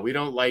 yeah, we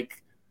don't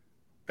like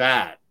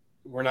that.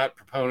 We're not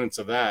proponents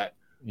of that.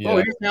 Yeah. Oh,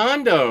 here's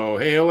Nando.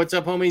 Hey, what's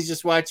up, homies?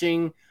 Just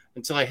watching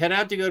until I head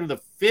out to go to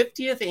the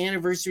 50th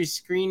anniversary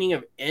screening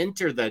of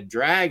Enter the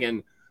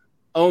Dragon.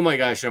 Oh my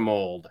gosh, I'm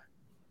old.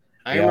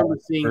 I remember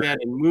seeing that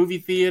in movie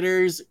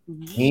theaters.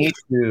 Me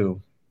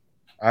too.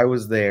 I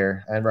was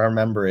there. I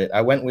remember it.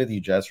 I went with you,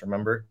 Jess,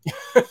 remember?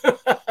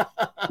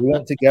 We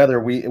went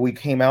together. We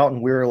came out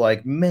and we were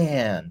like,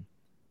 man,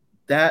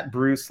 that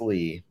Bruce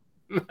Lee.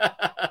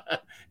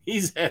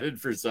 He's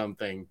headed for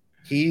something.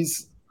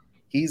 He's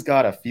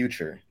got a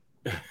future.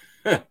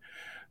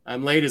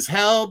 I'm late as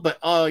hell, but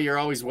you're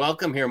always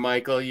welcome here,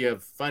 Michael. You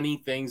have funny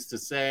things to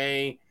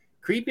say.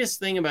 Creepiest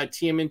thing about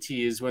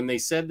TMNT is when they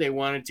said they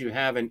wanted to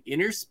have an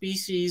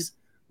interspecies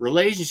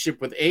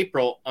relationship with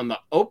April on the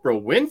Oprah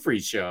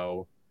Winfrey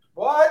Show.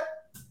 What?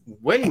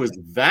 When was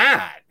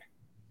that?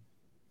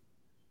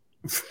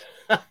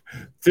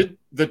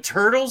 The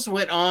Turtles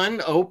went on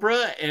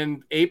Oprah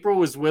and April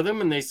was with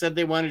them and they said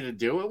they wanted to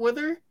do it with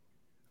her?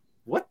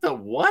 What the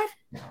what?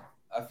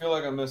 I feel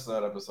like I missed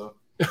that episode.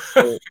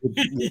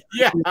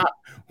 Yeah.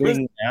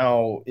 Thing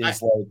now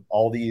is like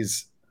all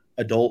these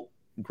adult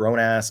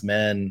grown-ass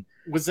men.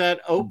 Was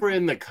that Oprah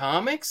in the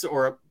comics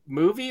or a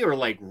movie or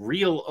like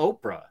real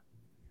Oprah?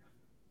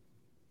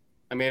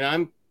 I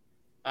mean,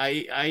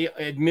 I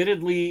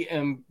admittedly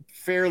am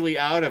fairly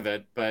out of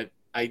it, but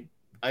I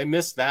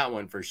missed that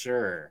one for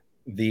sure.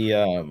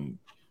 The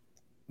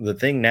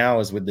thing now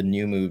is with the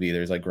new movie,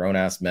 there's like grown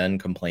ass men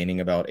complaining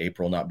about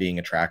April not being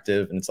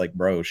attractive, and it's like,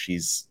 bro,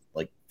 she's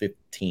like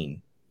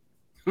 15.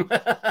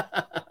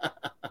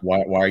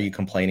 Why are you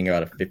complaining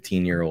about a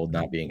 15-year-old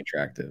not being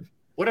attractive?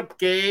 What up,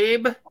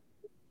 Gabe?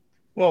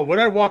 Well, what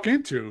did I walk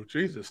into?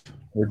 Jesus.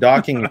 We're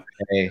docking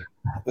pay.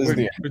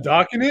 We're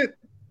docking it?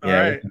 All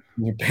Yeah, right.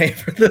 you pay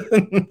for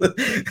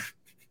the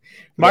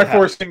My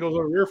foreskin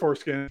over your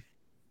foreskin.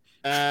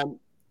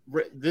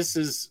 This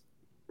is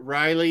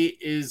Ryley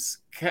is.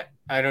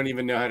 I don't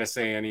even know how to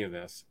say any of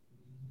this.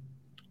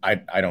 I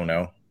don't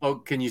know. Oh,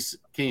 can you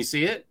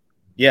see it?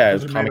 Yeah,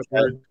 it's comic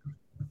head.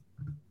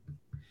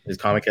 Is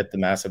Comic at the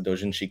massive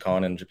doujinshi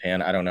con in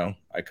Japan? I don't know.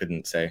 I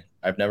couldn't say.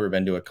 I've never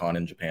been to a con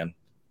in Japan.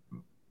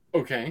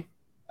 Okay.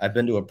 I've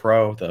been to a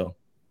pro, though.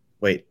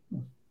 Wait.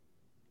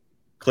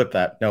 Clip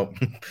that. No.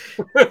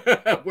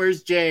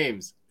 Where's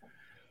James?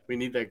 We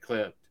need that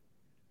clip.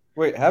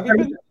 Wait, have you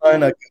been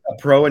on a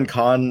pro and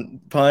con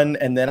pun,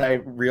 and then I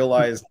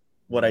realized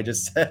what I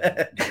just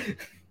said.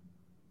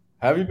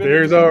 Have you been?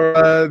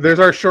 There's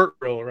our short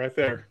reel right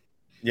there.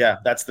 Yeah,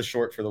 that's the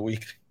short for the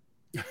week.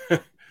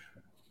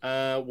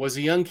 Was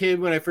a young kid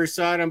when I first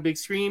saw it on big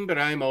screen, but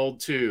I'm old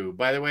too.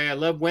 By the way, I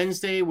love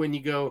Wednesday when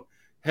you go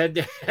head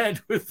to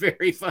head with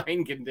very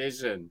fine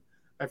condition.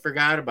 I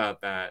forgot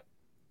about that.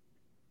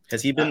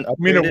 Has he been? I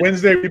mean, a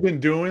Wednesday we've been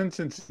doing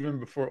since even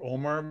before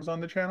Omar was on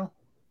the channel.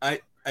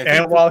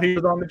 While he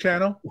was on the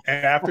channel,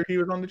 and after he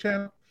was on the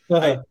channel.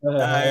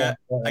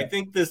 I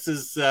think this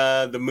is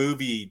the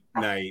movie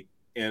night,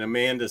 and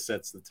Amanda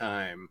sets the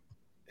time.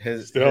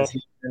 Has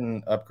he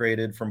been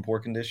upgraded from poor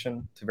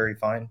condition to very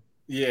fine?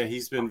 Yeah,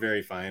 he's been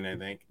very fine, I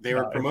think. They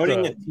were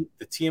promoting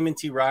the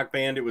TMNT rock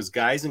band. It was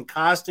guys in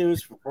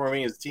costumes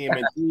performing as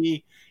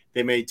TMNT.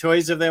 They made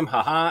toys of them,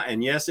 haha.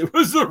 And yes, it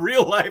was a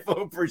real life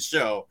Oprah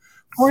show.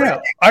 Oh,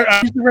 yeah.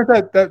 I used to rent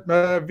that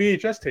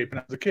VHS tape when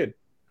I was a kid.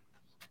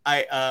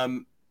 I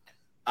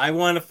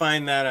want to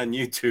find that on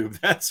YouTube.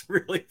 That's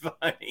really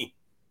funny.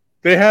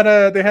 They had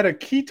a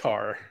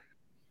keytar.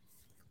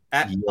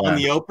 On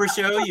the Oprah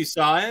show, you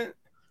saw it?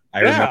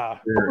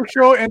 Oprah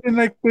show, and then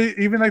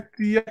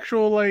the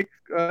actual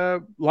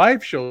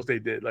live shows they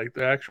did, like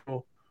the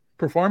actual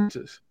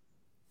performances.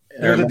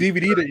 There's a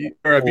DVD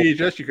or a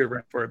VHS you could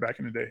rent for it back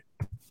in the day.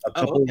 A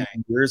couple of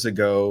years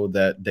ago,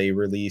 that they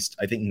released,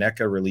 I think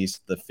NECA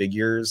released the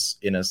figures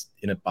in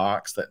a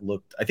box that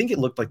looked, I think it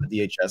looked like the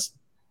VHS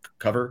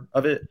cover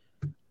of it.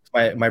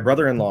 My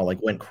brother-in-law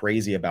went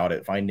crazy about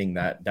it, finding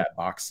that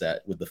box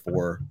set with the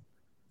 4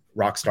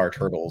 Rockstar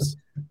Turtles.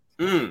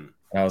 And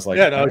I was like,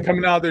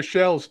 coming out of their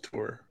shells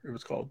tour, it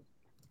was called.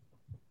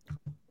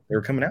 They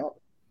were coming out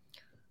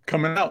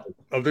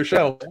of their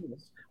shells.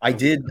 I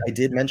did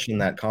mention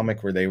that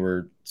comic where they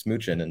were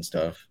smooching and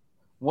stuff.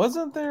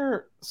 Wasn't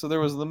there? So there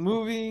was the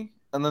movie,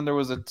 and then there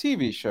was a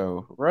TV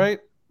show,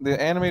 right?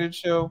 The animated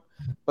show,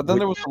 but then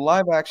there was a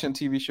live action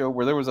TV show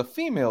where there was a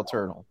female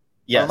turtle.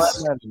 Yes, I'm not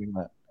imagining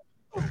that.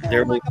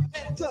 There was.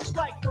 Just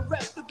like the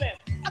rest of them.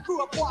 I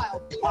grew up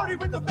wild, party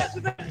with the best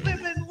of them,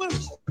 living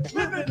loose,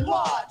 living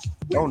large.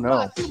 Oh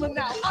no!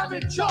 Now I'm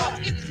in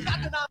charge. It's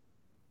not that I'm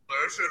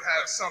should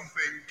have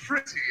something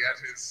pretty at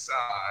his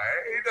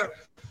side.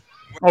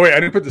 Oh wait, I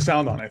didn't put the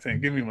sound on. I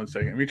think. Give me 1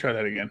 second. Let me try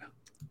that again.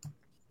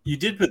 You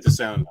did put the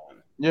sound on.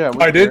 Yeah,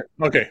 I did.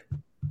 Okay.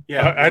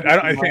 Yeah,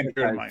 I can't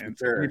hear my end.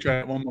 Let me try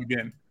it one more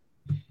again.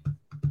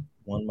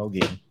 One more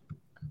again.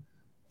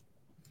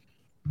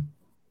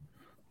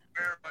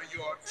 Where are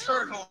your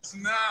turtles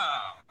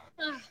now?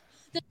 What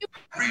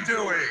are we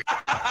doing?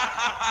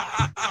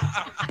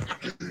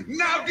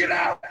 Now get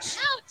out!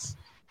 Ouch!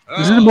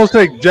 This is the most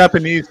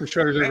Japanese the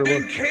Shredder's ever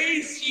In looked.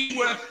 case you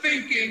were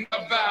thinking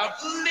about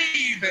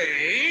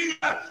leaving,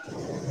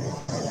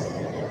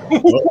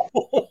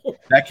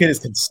 That kid is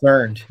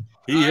concerned.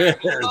 He is.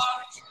 I've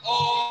locked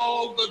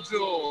all the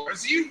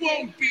doors. You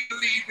won't be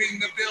leaving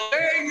the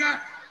building.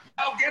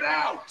 Now get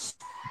out!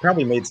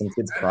 Probably made some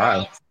kids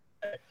cry.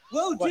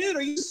 Whoa, dude,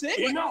 are you sick?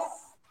 Enough!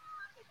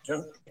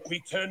 Don't let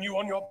me turn you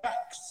on your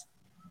backs.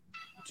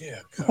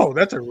 Dear God. Oh,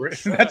 that's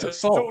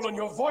assault. Stolen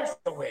your voice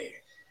away.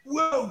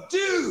 Whoa,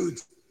 dude!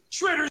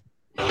 Shredder!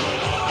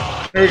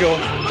 There we go.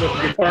 The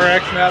guitar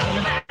action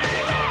happening.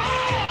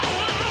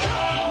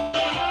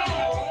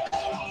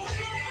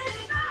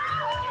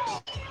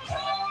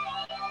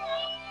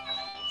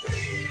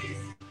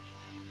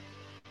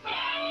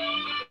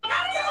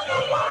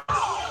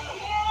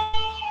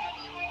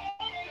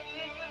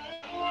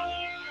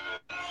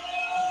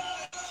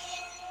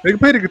 They can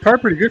play the guitar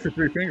pretty good for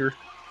 3 fingers.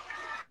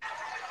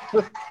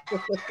 Are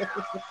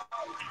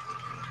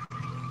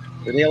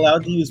they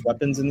allowed to use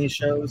weapons in these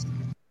shows?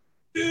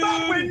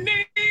 But we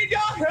need your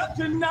help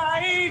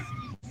tonight.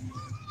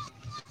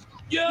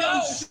 Yo,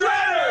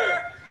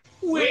 Shredder!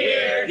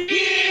 We're here!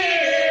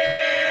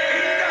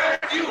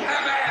 You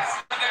have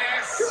asked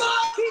this! Come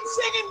on, keep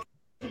singing!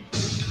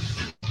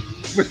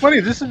 What's funny,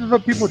 this is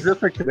what people dress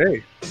like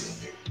today.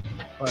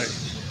 Like,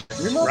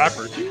 You're not,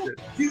 Rappers.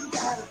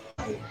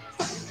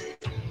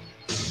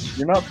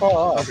 you're not far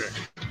off. Okay.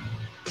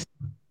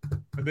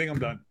 I think I'm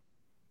done.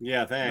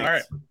 Yeah, thanks. All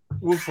right.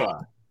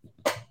 Woofa.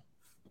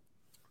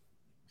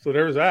 So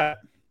there was that.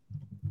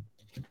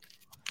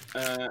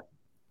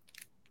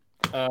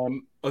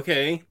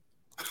 Okay.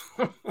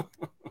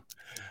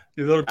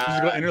 Your little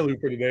musical interlude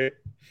for today.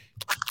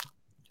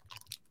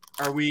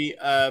 Are we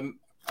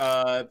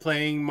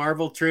playing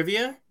Marvel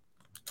trivia?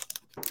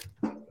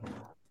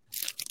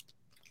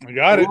 I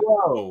got it.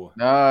 Whoa.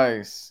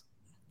 Nice.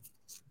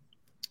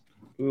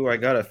 Ooh, I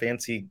got a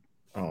fancy.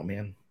 Oh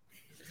man,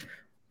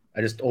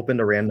 I just opened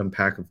a random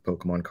pack of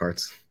Pokemon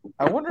cards.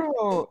 I wonder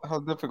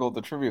how difficult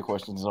the trivia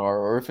questions are,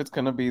 or if it's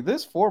going to be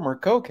this former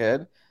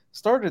cokehead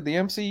started the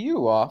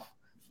MCU off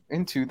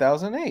in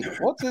 2008.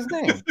 What's his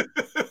name?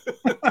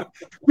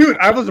 Dude,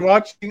 I was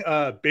watching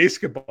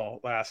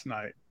basketball last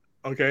night.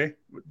 Okay,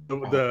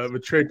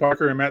 with Trey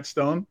Parker and Matt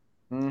Stone,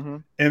 Mm-hmm.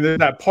 and then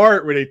that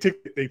part where they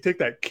take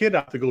that kid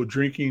out to go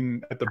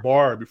drinking at the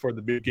bar before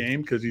the big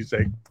game because he's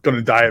like going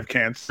to die of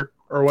cancer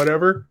or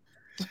whatever,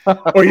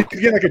 or he's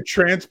getting like a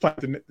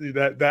transplant. And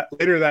that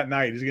later that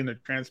night he's getting a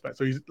transplant.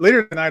 So he's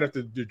later that night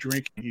after the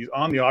drinking, he's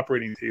on the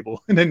operating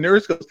table, and then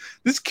nurse goes,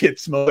 "This kid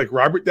smells like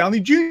Robert Downey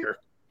Jr."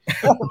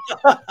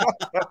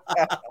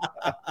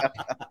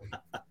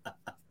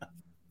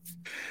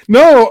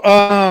 No,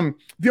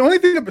 the only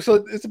thing,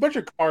 so it's a bunch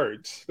of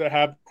cards that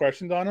have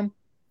questions on them.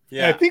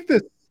 Yeah. And I think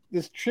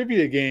this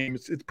trivia game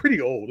it's pretty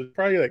old. It's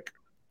probably like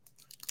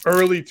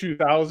early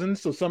 2000s,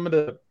 so some of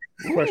the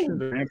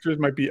questions and answers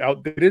might be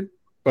outdated.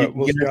 But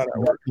we'll see how that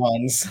works.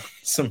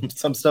 Retcons.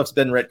 Some stuff's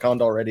been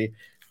retconned already.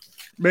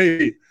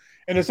 Maybe,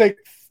 and it's like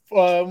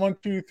 1,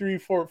 2, 3,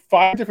 4,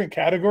 5 different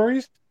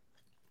categories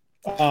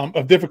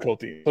of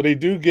difficulty. So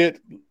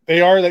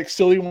they are like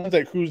silly ones,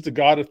 like who's the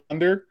god of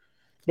thunder,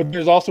 but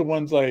there's also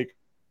ones like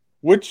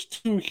which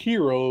 2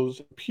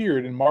 heroes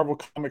appeared in Marvel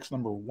Comics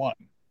 #1.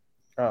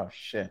 Oh,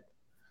 shit.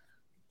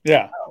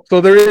 Yeah.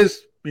 So there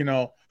is,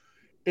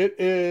 it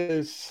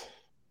is.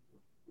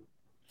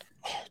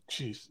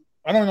 Jeez,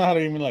 I don't know how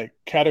to even like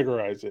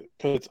categorize it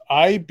because it's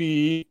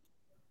IB,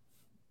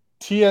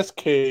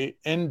 TSK,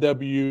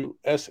 NW,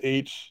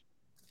 SH,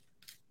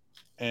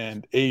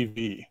 and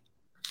AV.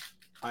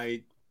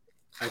 I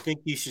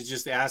think you should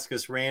just ask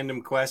us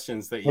random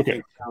questions that you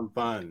think sound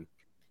fun.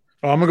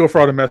 Oh, I'm gonna go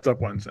for all the messed up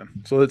ones then.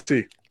 So let's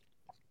see.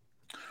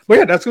 Well,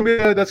 yeah, that's gonna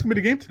be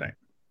the game tonight.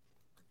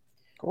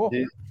 Cool.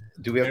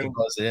 Do we have to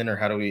buzz in, or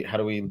how do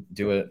we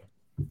do it?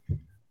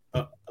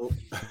 Are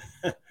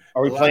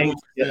we Allow playing?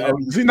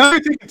 See, now you're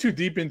taking too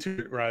deep into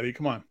it, Riley.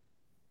 Come on.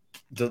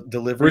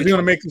 Delivery. Where's he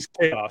gonna make this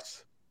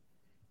chaos?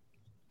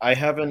 I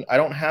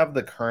don't have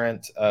the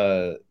current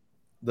the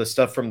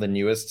stuff from the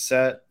newest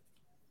set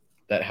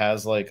that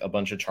has like a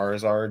bunch of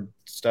Charizard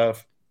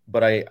stuff,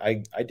 but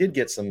I did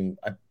get some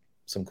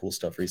cool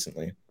stuff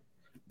recently.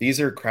 These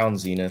are Crown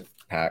Zenith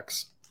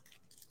packs.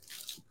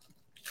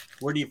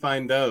 Where do you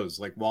find those?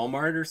 Like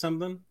Walmart or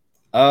something?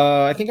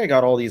 I think I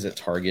got all these at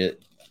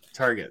Target.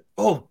 Target.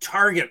 Oh,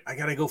 Target. I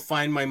gotta go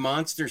find my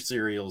monster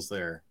cereals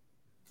there.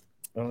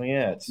 Oh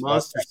yeah, it's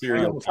Monster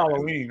cereal. It's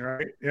Halloween,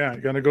 right? Yeah, you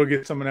gotta go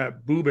get some of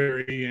that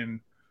Blueberry and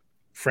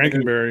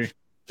Frankenberry.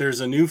 There's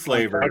a new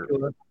flavor.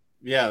 Spectacular.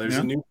 Yeah, there's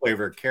a new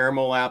flavor.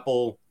 Caramel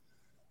apple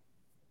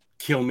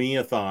Kill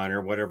Me-a-thon or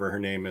whatever her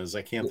name is.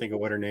 I can't think of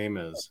what her name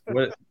is.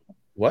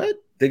 What?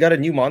 They got a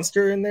new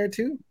monster in there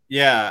too?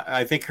 Yeah,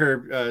 I think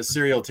her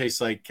cereal tastes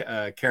like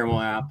caramel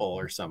apple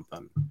or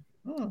something.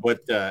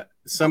 But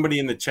somebody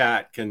in the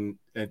chat can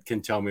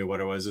tell me what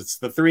it was. It's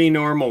the 3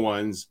 normal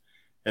ones,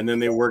 and then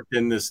they worked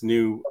in this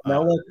new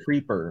Carmella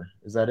Creeper.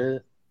 Is that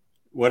it?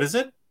 What is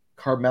it?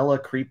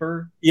 Carmella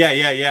Creeper?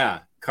 Yeah.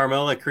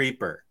 Carmella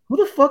Creeper. Who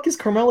the fuck is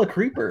Carmella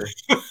Creeper?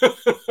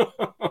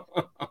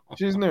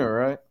 She's new,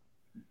 right?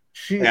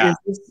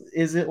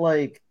 Is it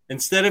like,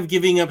 instead of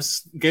giving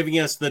us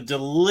the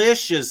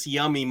delicious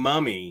yummy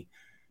mummy,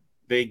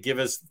 they give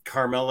us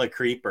Carmella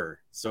Creeper.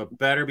 So it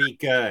better be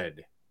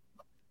good.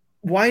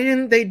 why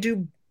didn't they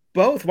do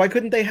both? Why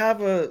couldn't they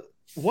have a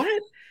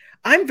what?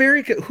 I'm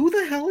very who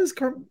the hell is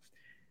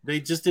They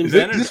just Is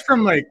invented this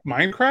from like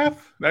Minecraft?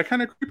 That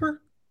kind of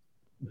creeper?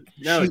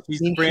 No,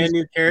 she's a brand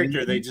new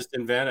character they just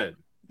invented.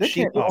 They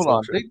can't hold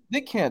on.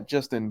 They can't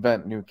just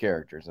invent new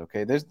characters,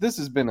 okay? This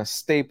has been a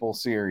staple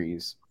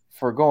series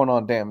for going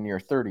on damn near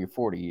 30 or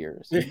 40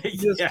 years. You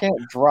just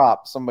can't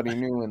drop somebody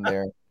new in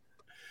there.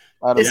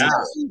 I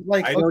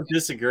don't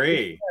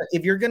disagree.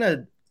 If you're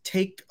gonna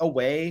take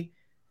away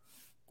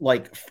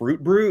like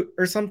Fruit Brute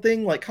or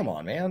something, like come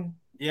on, man.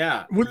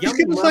 Yeah. Would you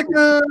give us like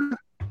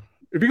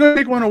if you're gonna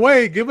take one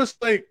away, give us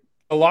like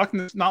a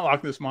not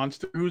Loch Ness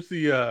monster. Who's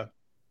the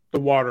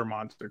water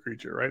monster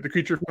creature, right? The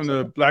creature from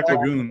the Black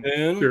Lagoon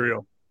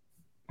cereal.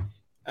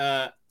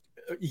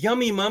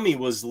 Yummy Mummy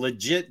was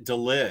legit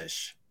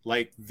delish.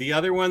 Like the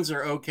other ones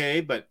are okay,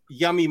 but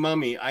Yummy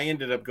Mummy, I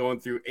ended up going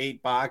through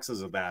 8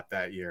 boxes of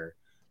that year.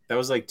 That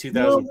was like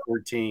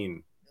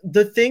 2014.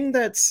 The thing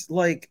that's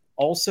like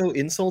also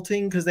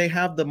insulting because they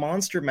have the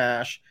Monster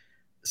Mash,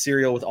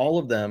 cereal with all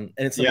of them,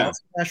 and it's a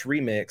Monster Mash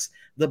remix.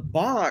 The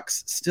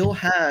box still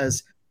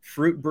has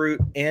Fruit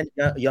Brute and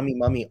Yummy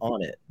Mummy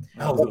on it.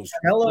 Oh, those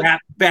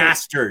rat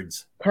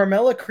bastards!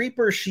 Carmela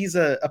Creeper, she's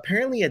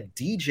apparently a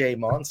DJ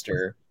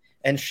monster,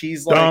 and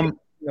she's like Dumb.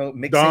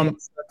 Mixing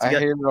stuff I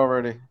hate it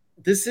already.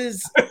 This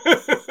is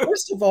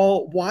first of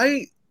all,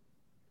 why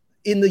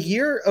in the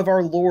year of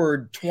our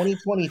Lord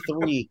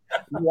 2023,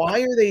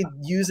 why are they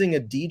using a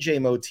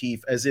DJ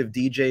motif as if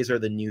DJs are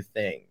the new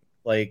thing?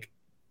 Like,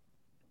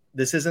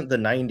 this isn't the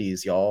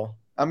 90s, y'all.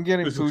 I'm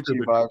getting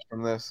Poochie vibes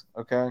from this,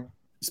 okay?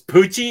 It's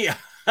Poochie?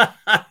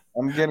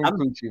 I'm getting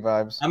Poochie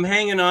vibes. I'm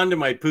hanging on to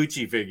my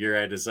Poochie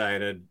figure, I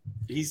decided.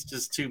 He's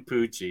just too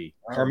Poochie.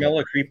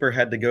 Carmela Creeper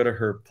had to go to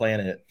her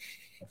planet.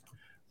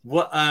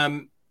 What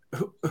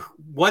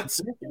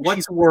what's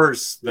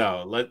worse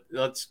though?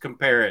 Let's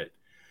compare it.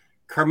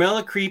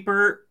 Carmela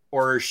Creeper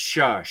or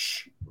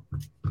Shush?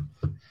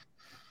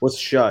 What's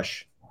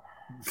Shush?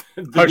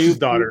 Hush's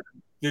daughter.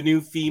 The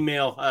new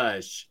female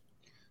Hush.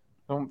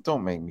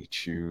 Don't make me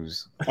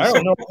choose. I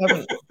don't know.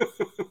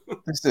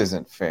 This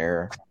isn't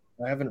fair.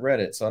 I haven't read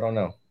it, so I don't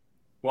know.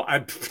 Well,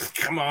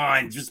 come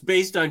on, just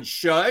based on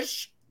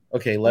Shush.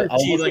 Okay,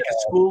 Is she like a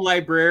school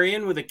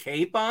librarian with a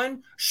cape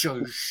on?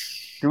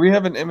 Shush. Do we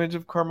have an image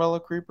of Carmela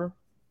Creeper?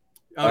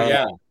 Oh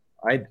yeah.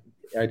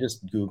 I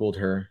just Googled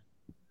her.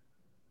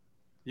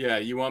 Yeah,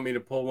 you want me to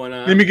pull one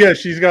up? Let me guess.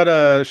 She's got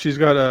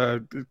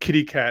a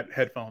kitty cat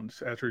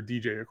headphones as her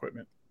DJ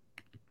equipment.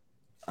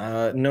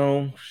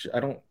 No, I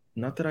don't.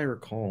 Not that I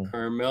recall.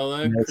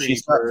 Carmela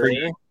Creeper.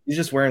 She's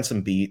just wearing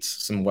some beats,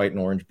 some white and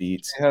orange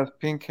beats. She has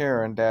pink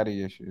hair and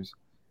daddy issues.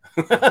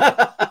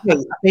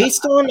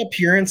 Based on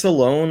appearance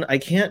alone, I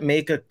can't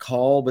make a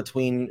call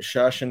between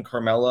Shush and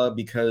Carmela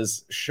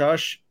because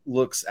Shush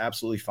looks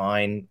absolutely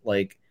fine.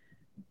 Like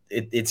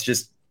it's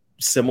just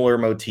similar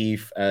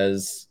motif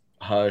as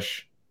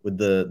Hush with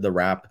the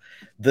rap.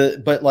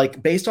 But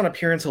like based on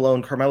appearance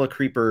alone, Carmela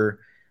Creeper,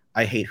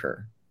 I hate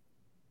her.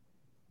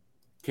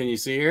 Can you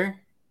see her?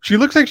 She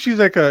looks like she has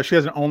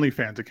an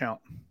OnlyFans account.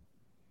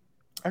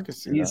 I can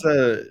see She's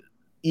that.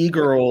 a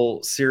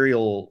e-girl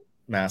cereal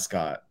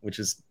mascot, which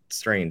is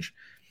strange.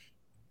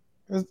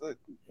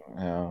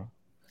 Yeah.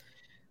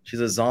 She's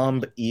a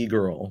zombie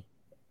e-girl.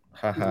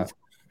 Haha.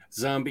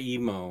 Zombie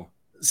emo.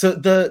 So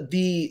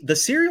the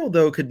cereal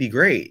though could be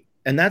great,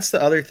 and that's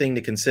the other thing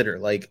to consider.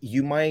 Like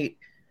you might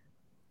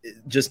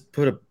just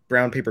put a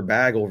brown paper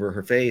bag over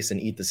her face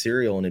and eat the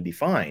cereal, and it'd be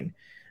fine.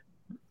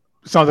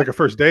 Sounds like a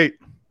first date.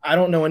 I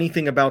don't know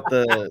anything about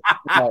so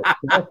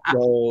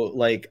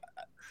like,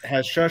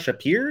 has Shush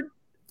appeared?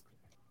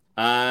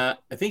 I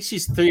think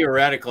she's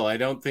theoretical. I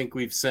don't think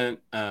we've sent.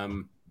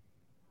 I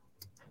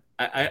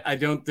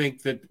don't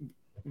think that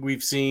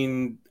we've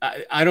seen.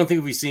 I don't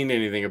think we've seen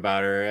anything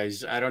about her.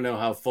 I don't know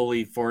how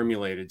fully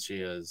formulated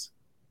she is.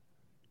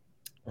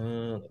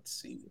 Let's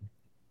see.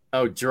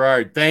 Oh,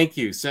 Gerard, thank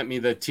you. Sent me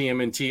the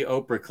TMNT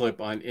Oprah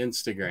clip on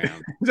Instagram.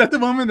 Is that the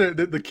moment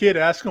that the kid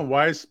asked him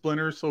why is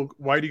Splinter so?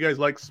 Why do you guys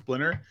like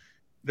Splinter?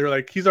 They're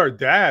like, he's our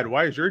dad.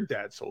 Why is your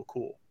dad so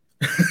cool?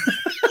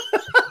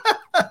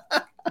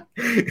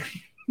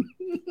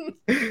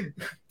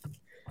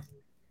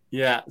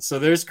 Yeah, so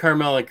there's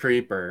Carmela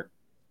Creeper.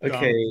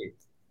 Okay,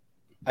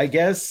 I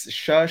guess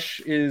Shush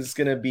is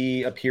gonna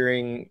be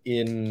appearing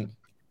in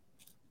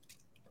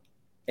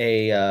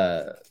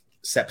a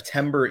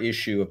September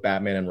issue of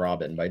Batman and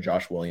Robin by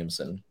Josh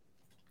Williamson.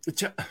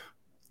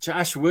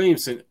 Josh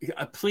Williamson,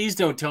 please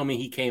don't tell me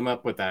he came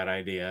up with that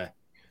idea.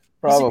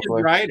 Probably. He's a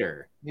good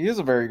writer. He is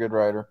a very good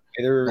writer.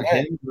 Either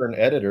him or an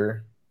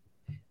editor.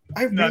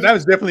 No, that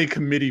was definitely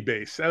committee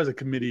based. That was a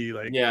committee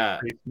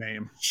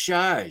name.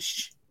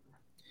 Shush.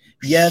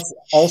 Yes,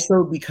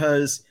 also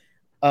because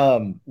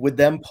with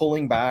them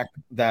pulling back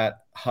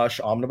that Hush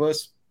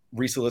omnibus,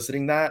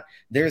 resoliciting that,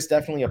 there's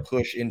definitely a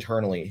push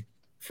internally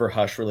for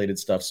Hush related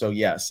stuff. So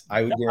yes,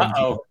 I would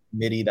guarantee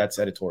committee that's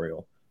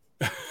editorial.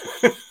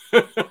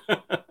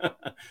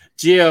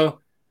 Gio,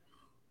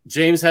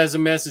 James has a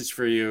message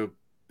for you,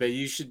 but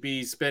you should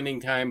be spending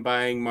time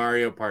buying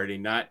Mario Party,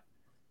 not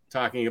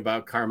talking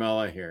about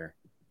Carmela here.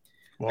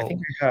 Well, I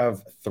think I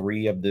have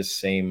 3 of this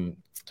same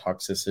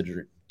toxic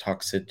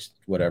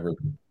whatever.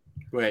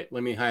 Wait,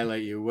 let me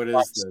highlight you. What is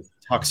this?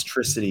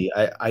 Toxicity.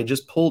 I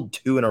just pulled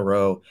 2 in a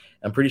row.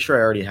 I'm pretty sure I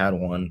already had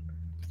one.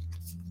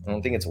 I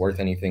don't think it's worth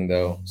anything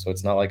though, so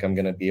it's not like I'm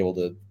gonna be able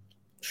to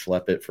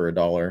schlep it for $1.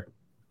 Well,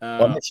 I'm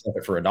gonna schlep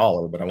it for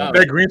 $1, but I won't.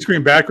 That green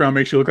screen background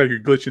makes you look like you're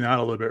glitching out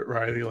a little bit,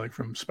 Ryley, like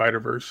from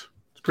Spider-Verse.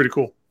 It's pretty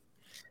cool.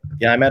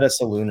 Yeah, I'm at a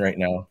saloon right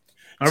now.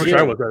 I wish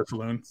I was at a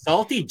saloon.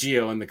 Salty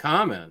Gio in the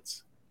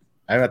comments.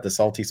 I'm at the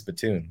Salty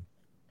Spittoon.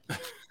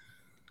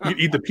 You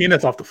eat the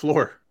peanuts off the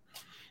floor.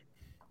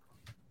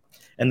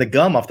 And the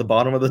gum off the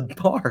bottom of the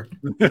bar.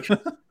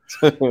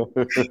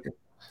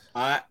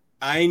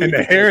 And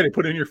the hair they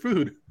put in your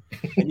food.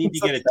 I need to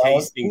get a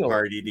tasting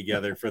party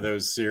together for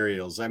those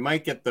cereals. I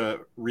might get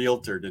the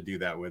realtor to do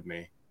that with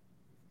me.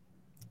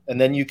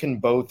 And then you can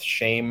both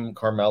shame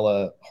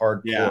Carmela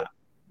hardcore. Yeah.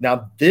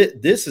 Now,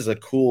 this is a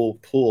cool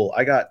pull.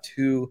 I got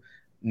 2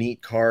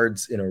 neat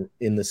cards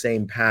in the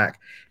same pack.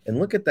 And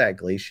look at that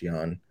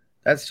Glaceon.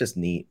 That's just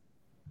neat.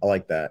 I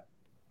like that.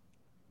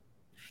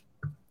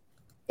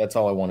 That's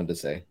all I wanted to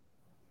say.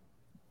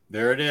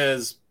 There it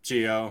is,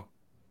 Gio.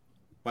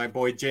 My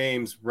boy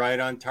James, right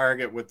on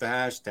target with the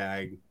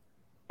hashtag.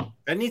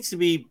 That needs to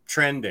be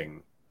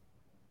trending.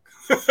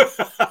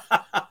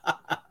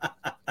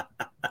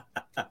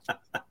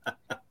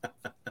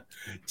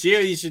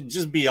 Gio, you should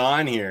just be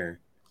on here.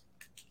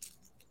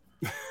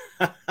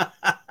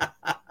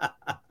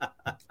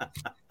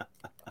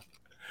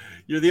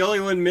 You're the only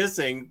one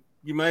missing.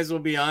 You might as well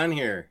be on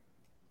here.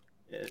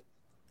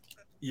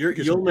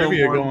 You'll know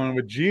more, going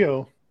with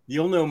Gio.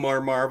 You'll know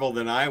more Marvel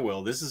than I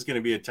will. This is going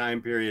to be a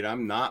time period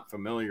I'm not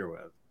familiar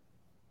with.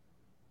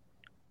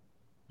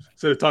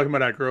 Instead of talking about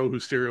that girl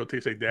whose cereal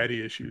tastes like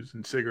daddy issues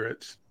and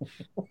cigarettes.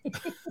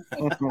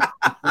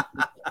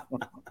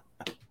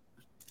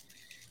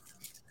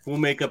 We'll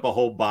make up a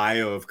whole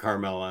bio of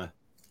Carmella.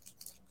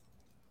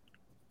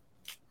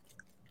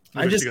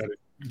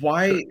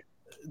 Why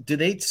did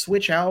they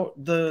switch out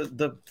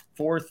the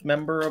fourth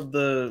member of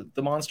the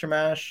Monster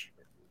Mash?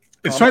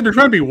 They're trying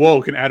to be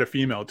woke and add a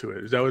female to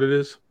it. Is that what it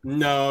is?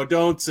 No,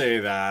 don't say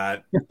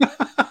that.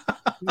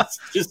 It's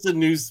just a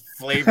new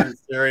flavored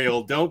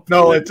cereal. Don't.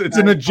 No, it's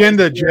an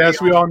agenda,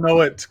 Jess. We all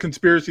know it. It's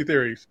conspiracy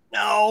theories.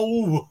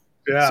 No.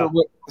 Yeah.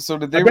 So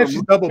did they? I bet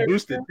she's double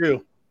boosted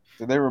too.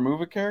 Did they remove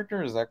a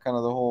character? Is that kind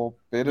of the whole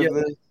bit of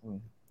this?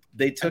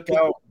 They took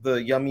out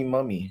the Yummy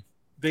Mummy.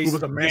 Who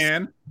was a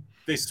man.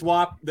 They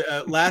swapped.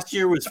 Last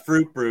year was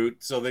Fruit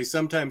Brute, so they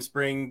sometimes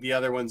bring the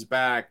other ones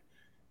back.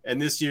 And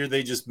this year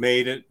they just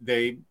made it.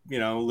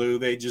 Lou,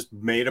 they just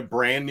made a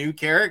brand new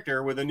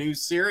character with a new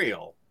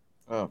cereal.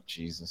 Oh,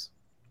 Jesus.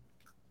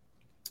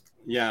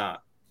 Yeah.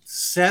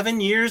 7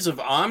 years of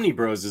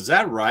OmniBros. Is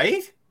that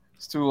right?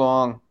 It's too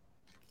long.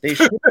 They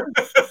should.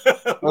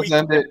 Let's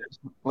end it.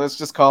 Let's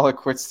just call it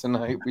quits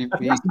tonight.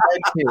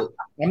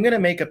 I'm gonna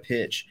make a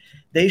pitch.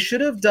 They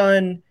should have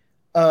done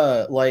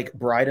like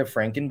Bride of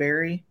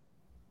Frankenberry,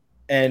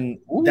 and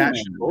that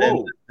should have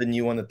been the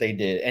new one that they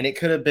did. And it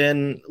could have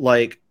been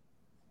like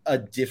a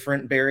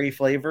different berry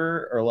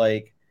flavor, or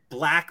like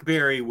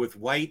blackberry with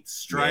white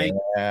stripe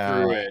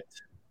through it,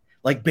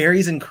 like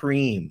berries and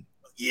cream.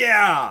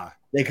 Yeah,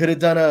 they could have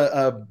done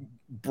a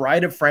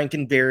Bride of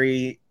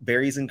Frankenberry,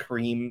 berries and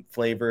cream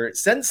flavor.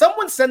 Send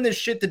this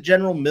shit to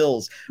General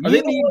Mills.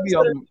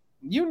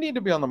 You need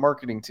to be on the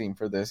marketing team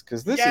for this,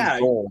 because this is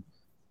gold.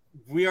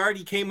 We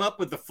already came up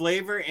with the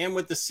flavor and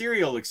what the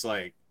cereal looks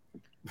like.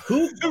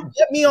 Who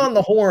get me on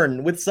the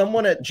horn with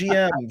someone at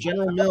GM,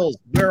 General Mills?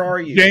 Where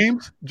are you,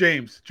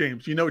 James?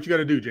 You know what you got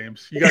to do,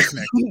 James. You got to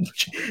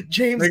connect.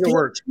 James, make it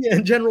work.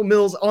 General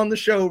Mills on the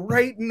show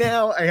right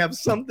now. I have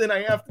something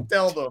I have to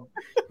tell them.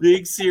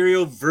 Big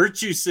cereal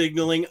virtue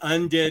signaling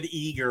undead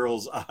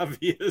e-girls,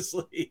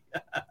 obviously.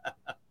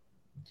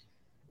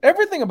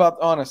 Everything about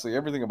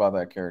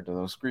that character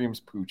though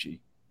screams Poochie.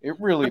 It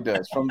really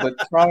does. From the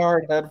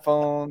tryhard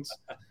headphones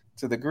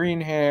to the green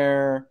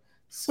hair.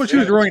 Well, she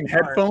was wearing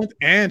headphones,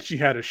 and she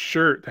had a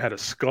shirt that had a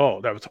skull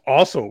that was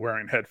also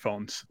wearing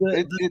headphones.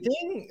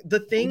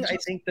 The thing I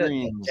think that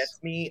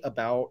gets me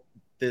about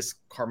this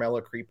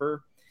Carmella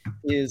Creeper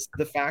is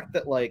the fact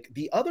that like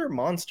the other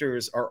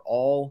monsters are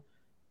all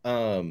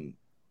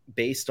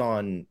based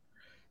on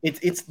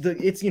it's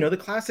the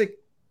classic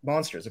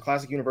monsters, the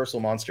classic Universal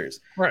monsters.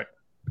 Right.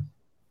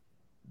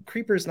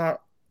 Creeper's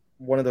not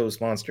one of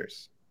those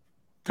monsters.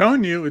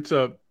 Telling you, it's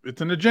an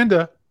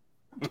agenda.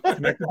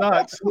 Connect the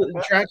dots.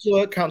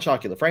 Dracula, Count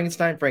Chocula,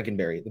 Frankenstein,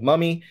 Frankenberry, the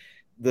Mummy,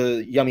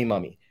 the Yummy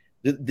Mummy.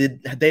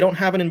 They don't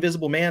have an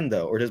Invisible Man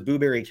though, or does Boo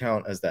Berry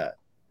count as that?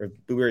 Or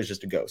Boo Berry is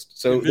just a ghost?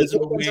 So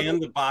Invisible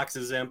Man, the box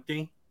is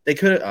empty. They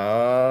could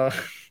have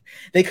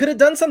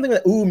done something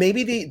that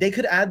maybe they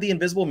could add the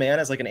Invisible Man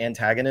as like an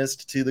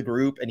antagonist to the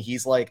group, and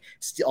he's like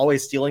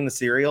always stealing the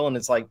cereal, and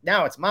it's like,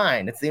 now it's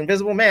mine. It's the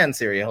Invisible Man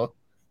cereal.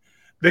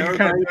 They could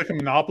kind of do like a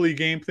Monopoly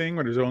game thing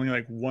where there's only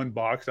like one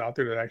box out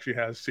there that actually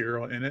has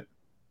cereal in it.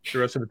 The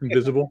rest of it's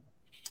invisible.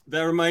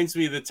 That reminds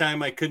me of the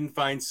time I couldn't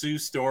find Sue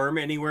Storm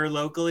anywhere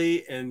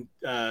locally, and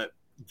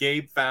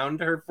Gabe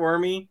found her for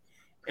me.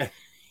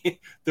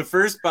 The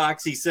first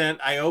box he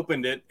sent, I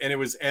opened it, and it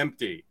was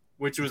empty,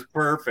 which was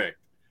perfect.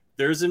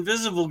 There's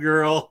Invisible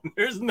Girl.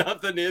 There's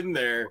nothing in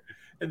there.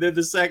 And then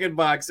the second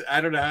box,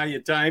 I don't know how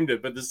you timed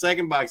it, but the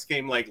second box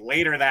came like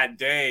later that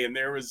day, and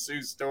there was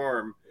Sue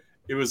Storm.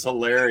 It was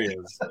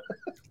hilarious.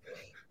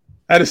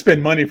 I had to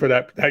spend money for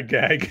that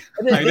gag.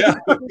 I know.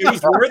 It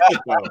was worth it,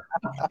 though.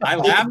 I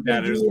laughed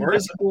at it. It was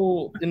worth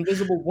it.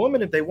 Invisible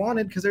Woman if they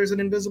wanted, because there's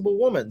an Invisible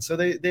Woman. So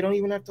they don't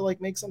even have to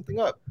like make something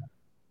up.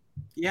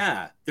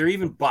 Yeah. They're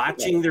even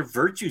botching their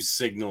virtue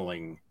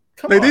signaling.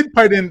 They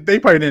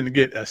probably didn't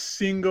get a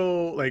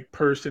single like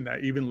person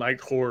that even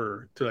liked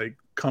horror to like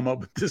come up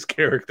with this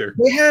character.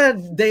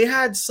 They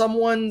had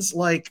someone's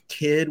like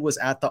kid was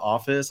at the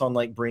office on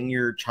like Bring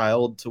Your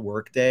Child to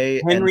Work Day.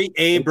 Henry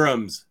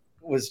Abrams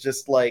was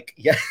just like,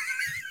 yeah.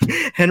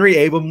 Henry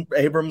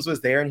Abrams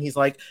was there, and he's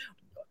like,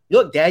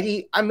 look,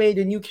 Daddy, I made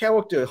a new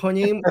character. Her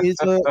name is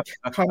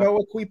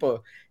Carmela Creeper,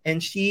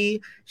 and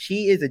she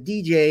is a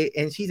DJ,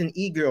 and she's an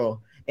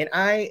e-girl. And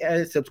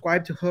I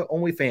subscribe to her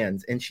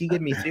OnlyFans, and she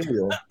give me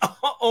cereal.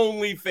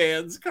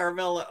 OnlyFans,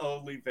 Carmela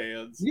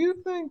OnlyFans.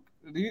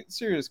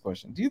 Serious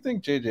question. Do you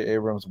think J.J.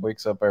 Abrams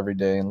wakes up every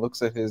day and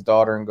looks at his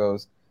daughter and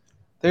goes,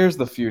 there's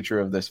the future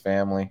of this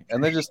family,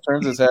 and then just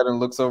turns his head and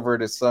looks over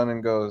at his son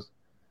and goes,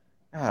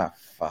 ah,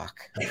 fuck.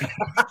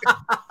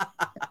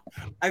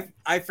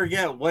 I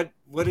forget what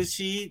is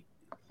she?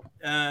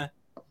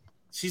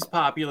 She's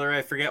popular.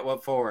 I forget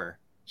what for.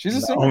 She's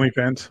a singer.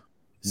 OnlyFans.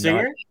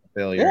 Singer?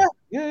 Failure.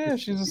 Yeah.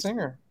 She's a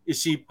singer.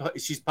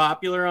 She's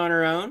popular on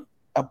her own?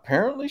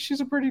 Apparently, she's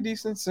a pretty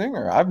decent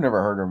singer. I've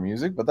never heard her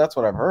music, but that's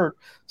what I've heard.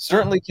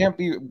 Certainly can't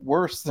be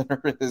worse than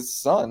his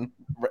son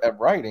at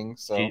writing.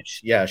 So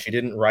she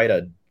didn't write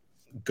a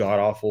god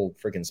awful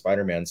freaking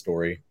Spider-Man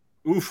story.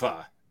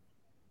 Oofa.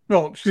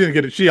 Well, she didn't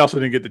get it. She also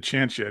didn't get the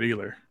chance yet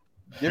either.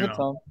 Give it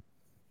time.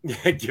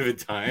 Yeah, give it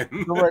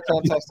time. We'll write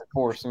Fantastic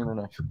Four soon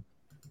enough.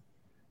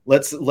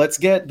 Let's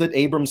get the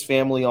Abrams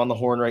family on the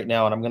horn right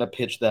now, and I'm gonna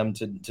pitch them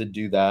to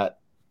do that,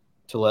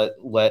 to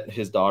let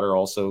his daughter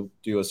also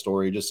do a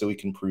story, just so we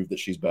can prove that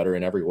she's better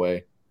in every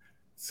way.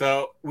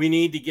 So we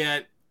need to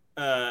get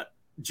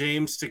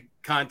James to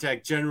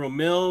contact General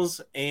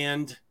Mills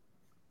and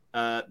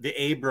the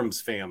Abrams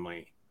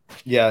family.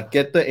 Yeah,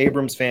 get the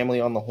Abrams family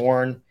on the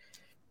horn.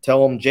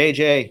 Tell them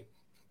JJ,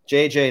 the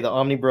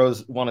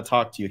OmniBros want to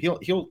talk to you.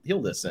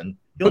 He'll listen.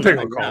 He'll take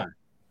a call.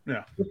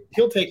 Yeah,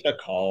 he'll take a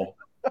call.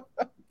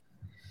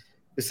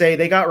 Say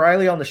they got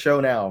Ryley on the show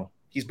now.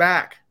 He's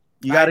back.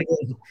 You gotta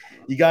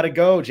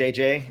go,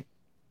 JJ.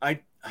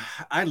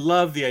 I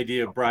love the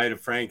idea of Bride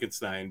of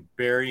Frankenstein,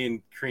 berry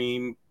and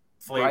cream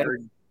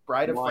flavored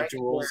Bride of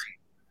modules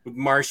with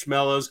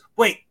marshmallows.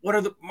 Wait, what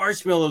are the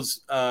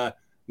marshmallows?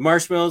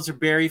 Marshmallows are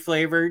berry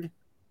flavored.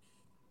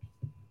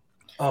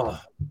 Oh,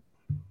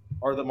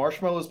 are the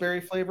marshmallows berry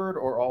flavored,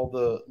 or all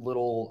the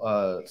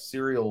little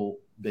cereal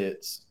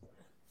bits?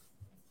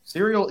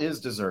 Cereal is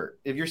dessert.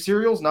 If your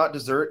cereal's not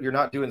dessert, you're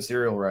not doing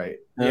cereal right.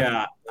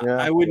 Yeah.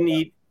 I wouldn't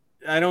eat.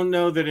 I don't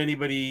know that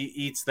anybody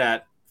eats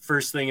that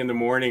first thing in the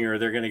morning, or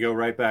they're going to go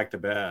right back to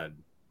bed.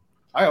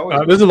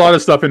 There's a lot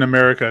of stuff in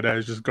America that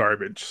is just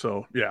garbage.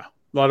 So yeah,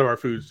 a lot of our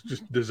food's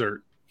just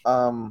dessert.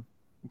 Count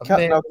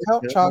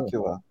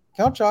Chocula.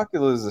 Count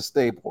Chocula is a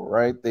staple,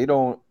 right? They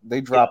drop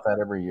that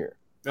every year.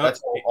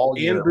 That's all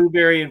year. And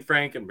Blueberry and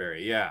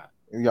Frankenberry. Yeah.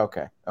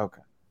 Okay.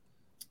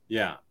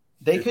 Yeah.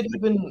 They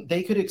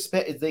could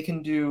expect, they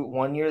can do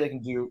 1 year, they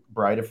can do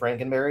Bride of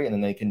Frankenberry, and then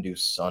they can do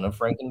Son of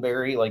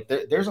Frankenberry. Like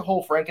there's a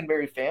whole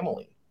Frankenberry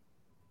family.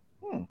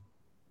 What?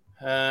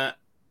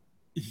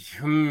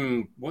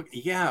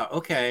 Yeah.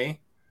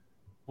 Okay.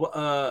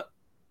 Well,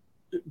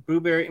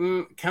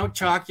 Blueberry, Count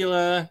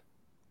Chocula.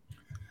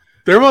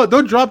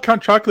 They'll drop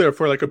Count Chocula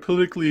for like a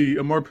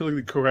more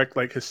politically correct,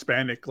 like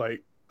Hispanic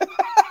like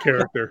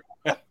character.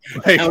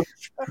 Like,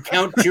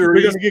 Count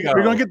Jury.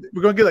 We're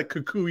gonna get like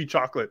Kukui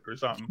chocolate or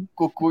something.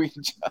 Kukui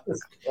chocolate.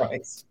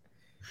 Christ.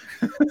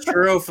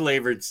 Churro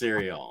flavored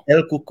cereal.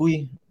 El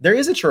Kukui. There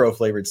is a churro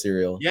flavored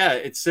cereal. Yeah,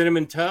 it's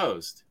cinnamon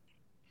toast.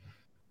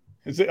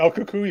 It's the El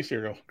Kukui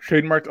cereal,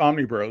 trademarked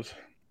OmniBros.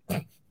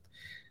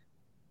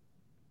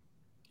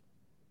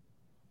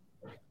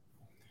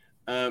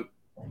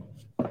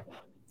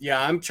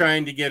 Yeah, I'm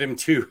trying to get him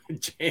to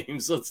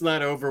James. Let's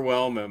not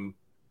overwhelm him.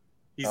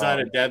 He's on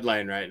a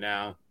deadline right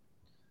now.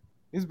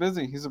 He's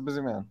busy. He's a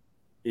busy man.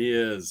 He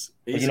is.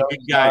 He's a good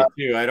guy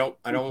too. I don't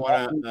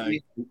want to.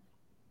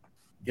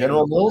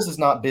 General Mills is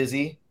not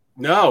busy.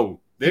 No,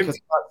 because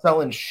he's not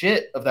selling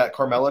shit of that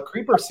Carmela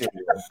Creeper cereal.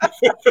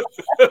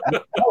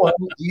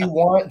 Do you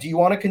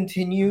want to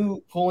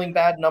continue pulling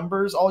bad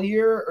numbers all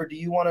year, or do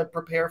you want to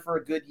prepare for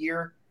a good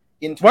year?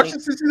 Watch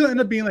this season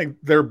end up being like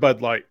their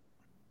Bud Light.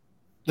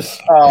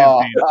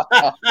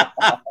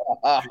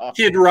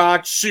 Kid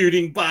Rock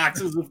shooting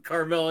boxes of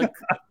Carmela.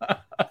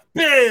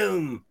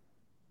 Boom.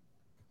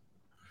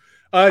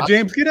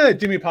 James, get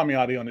Jimmy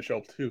Palmiotti on the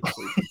show too,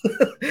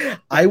 please.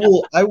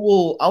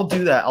 I'll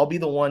do that. I'll be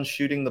the one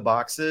shooting the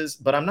boxes,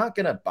 but I'm not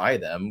gonna buy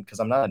them because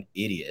I'm not an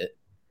idiot.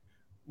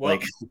 Well,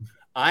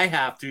 I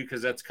have to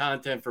because that's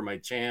content for my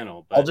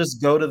channel. But... I'll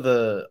go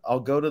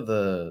to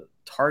the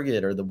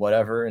Target or the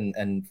whatever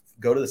and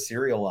go to the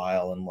cereal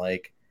aisle and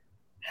like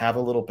have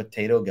a little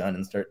potato gun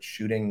and start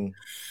shooting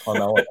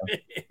Carmela.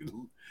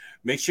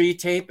 Make sure you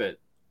tape it.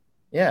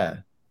 Yeah,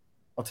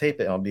 I'll tape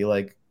it. I'll be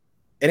like,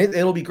 and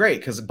it'll be great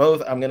because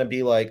both I'm gonna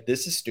be like,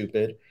 this is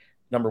stupid.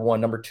 Number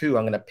one, number two,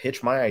 I'm gonna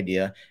pitch my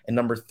idea, and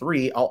number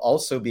three, I'll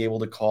also be able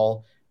to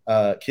call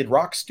Kid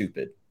Rock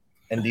stupid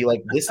and be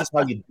like, this is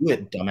how you do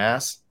it,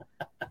 dumbass.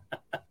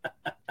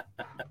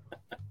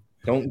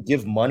 Don't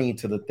give money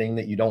to the thing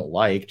that you don't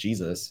like,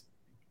 Jesus.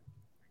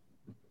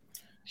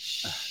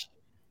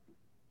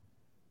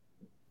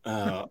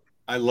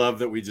 I love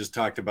that we just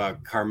talked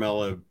about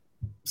Carmela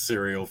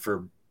cereal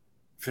for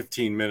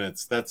 15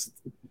 minutes. That's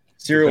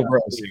Cereal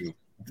Bros.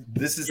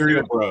 This is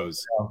Cereal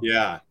Bros.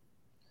 Yeah.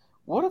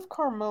 What if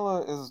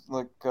Carmela is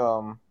like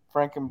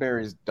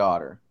Frankenberry's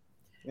daughter?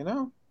 You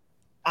know,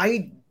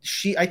 I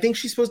think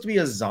she's supposed to be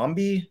a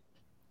zombie.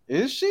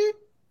 is she?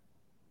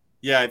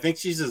 Yeah, I think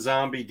she's a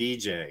zombie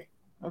DJ.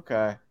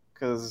 Okay,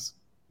 because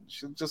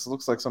she just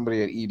looks like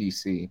somebody at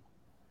EDC.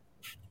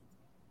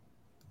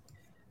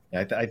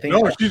 Yeah, I think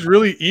No, she's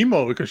really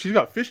emo because she's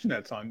got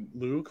fishnets on.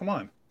 Lou, come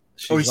on.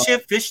 Oh, does she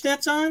have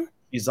fishnets on?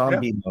 She's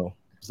zombie emo.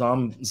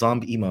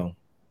 Zombie emo.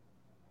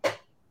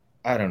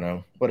 I don't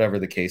know. Whatever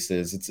the case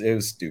is, it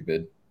was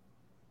stupid.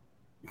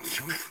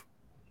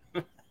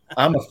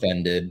 I'm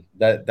offended.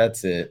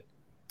 That's it.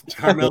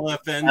 Carmella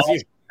offends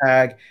you.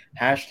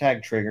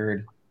 Hashtag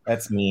triggered.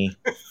 That's me.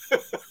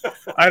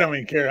 I don't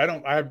even care.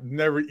 I've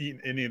never eaten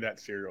any of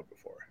that cereal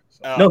before.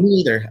 So. No, me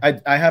either.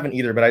 I haven't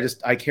either, but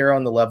I care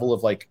on the level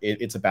of like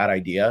it's a bad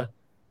idea.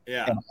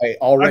 Yeah. And I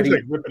already I'm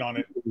just like whipping on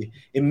it.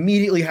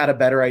 Immediately had a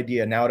better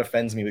idea. Now it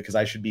offends me because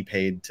I should be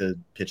paid to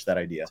pitch that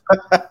idea.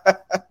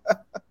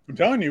 I'm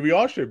telling you, we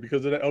all should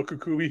because of the El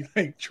Cucuy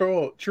like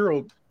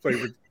churro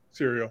flavored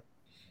cereal.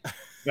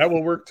 That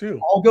will work too.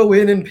 I'll go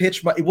in and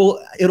pitch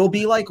it'll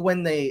be like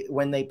when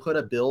they put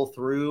a bill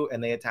through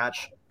and they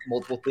attach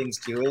multiple things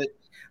to it.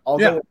 I'll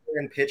go in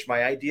there and pitch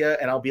my idea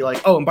and I'll be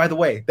like, oh, and by the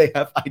way, they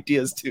have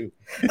ideas too.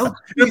 It'll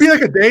be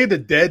like a Day of the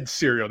Dead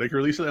cereal. They could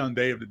release it on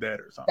Day of the Dead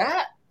or something.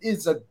 That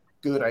is a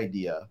good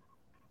idea.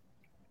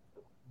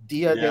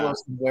 Dia de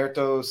los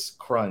Muertos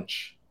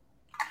Crunch.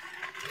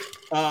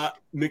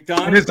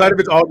 McDonald's. And inside of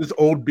it's all just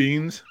old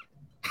beans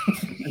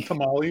and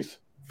tamales.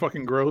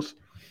 Fucking gross.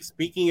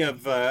 Speaking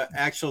of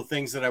actual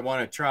things that I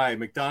want to try,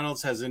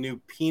 McDonald's has a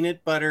new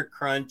peanut butter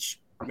crunch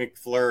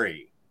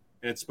McFlurry,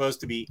 and it's supposed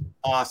to be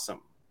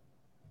awesome.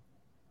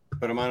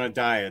 But I'm on a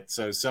diet,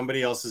 so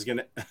somebody else is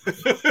gonna have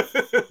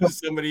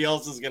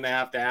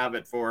to have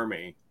it for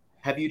me.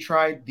 Have you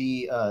tried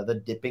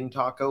the dipping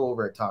taco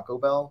over at Taco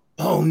Bell?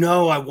 Oh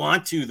no, I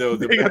want to though.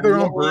 They got their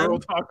own burro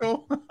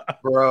taco.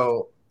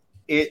 Bro,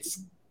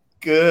 it's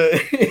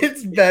good.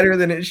 It's better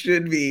than it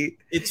should be.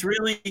 It's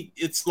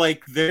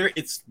like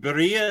it's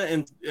birria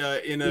and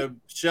in a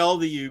shell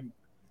that you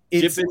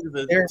dip into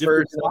the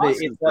different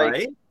sauces, it's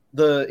right?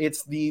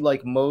 It's the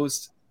like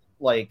most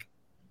like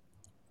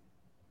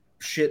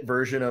shit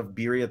version of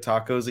birria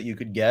tacos that you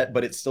could get,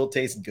 but it still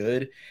tastes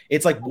good.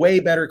 It's like way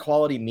better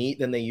quality meat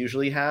than they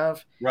usually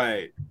have.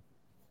 Right.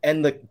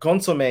 And the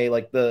consomme,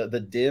 like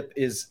the dip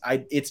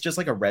it's just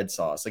like a red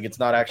sauce. Like it's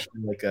not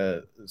actually like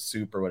a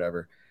soup or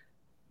whatever.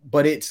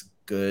 But it's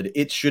good.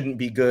 It shouldn't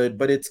be good,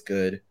 but it's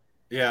good.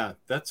 Yeah,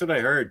 that's what I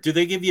heard. Do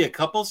they give you a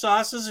couple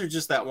sauces or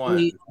just that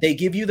one? They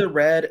give you the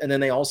red, and then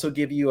they also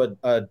give you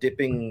a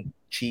dipping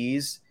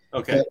cheese.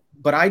 Okay.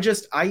 But I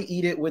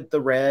eat it with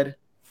the red,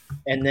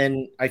 and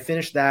then I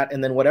finish that,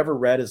 and then whatever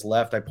red is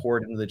left, I pour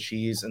it into the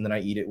cheese, and then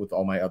I eat it with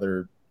all my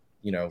other,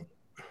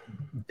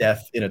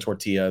 death in a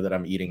tortilla that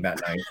I'm eating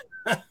that night.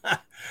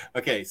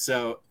 Okay,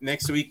 so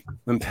next week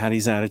when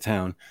Patty's out of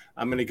town,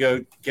 I'm gonna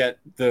go get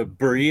the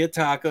burrito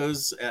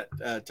tacos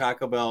at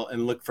Taco Bell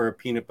and look for a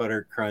peanut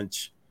butter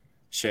crunch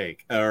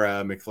shake or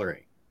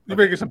McFlurry. You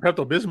better get some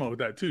Pepto Bismol with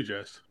that too,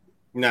 Jess.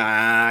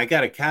 Nah, I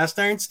got a cast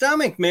iron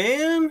stomach,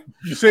 man.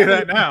 You say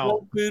that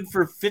now. Food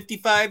for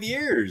 55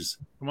 years.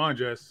 Come on,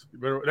 Jess.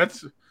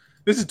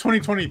 This is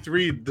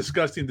 2023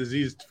 disgusting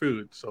diseased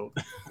food. So.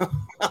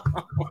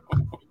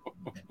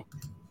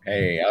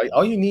 Hey,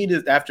 all you need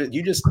is after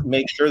you just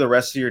make sure the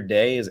rest of your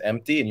day is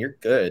empty and you're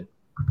good.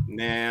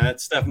 Nah, that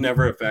stuff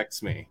never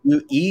affects me.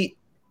 You eat,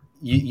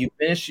 you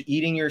finish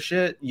eating your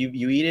shit,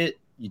 you eat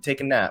it, you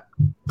take a nap.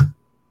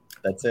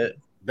 That's it.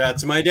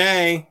 That's my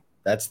day.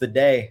 That's the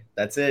day.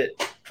 That's it.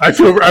 I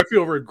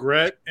feel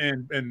regret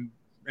and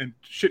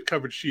shit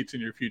covered sheets in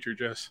your future,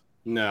 Jess.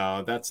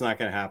 No, that's not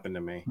gonna happen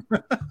to me.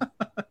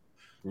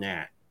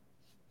 Nah.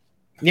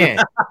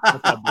 Yeah.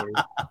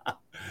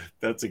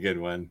 That's a good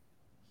one.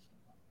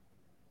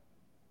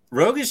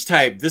 Roguish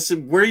type. This is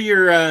we're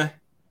your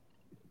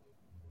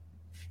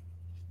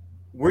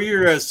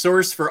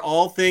source for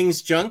all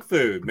things junk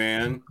food,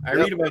 man. I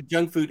read about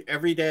junk food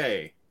every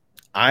day.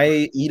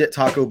 I eat at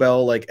Taco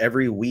Bell like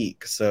every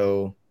week,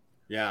 so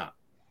yeah.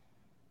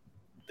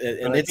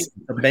 And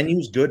the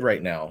menu's good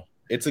right now.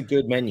 It's a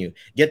good menu.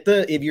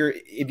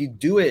 If you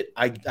do it,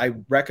 I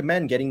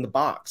recommend getting the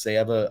box. They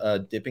have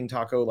a dipping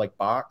taco like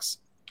box.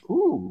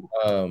 Ooh.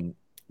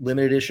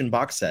 Limited edition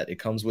box set. It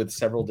comes with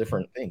several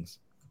different things.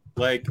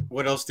 Like,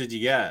 what else did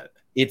you get?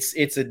 It's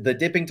the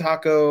dipping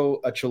taco,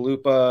 a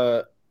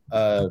chalupa,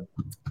 a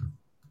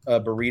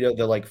burrito,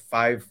 the like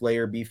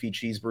 5-layer beefy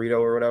cheese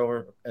burrito or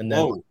whatever, and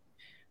then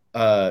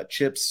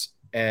chips,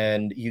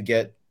 and you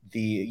get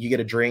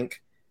a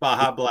drink.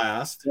 Baja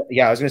Blast.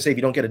 Yeah, I was gonna say if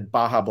you don't get a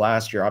Baja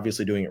Blast, you're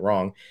obviously doing it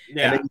wrong.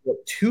 Yeah. And then you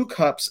get 2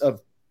 cups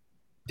of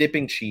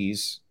dipping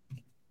cheese,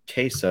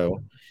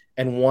 queso,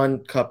 and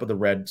 1 cup of the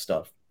red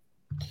stuff.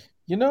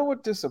 You know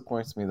what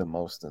disappoints me the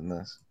most in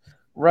this?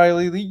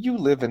 Ryley, you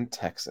live in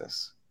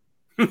Texas.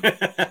 Home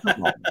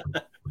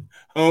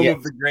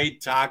of the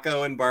great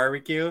taco and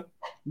barbecue.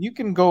 You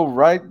can go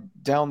right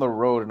down the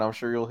road, and I'm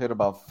sure you'll hit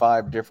about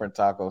 5 different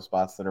taco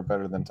spots that are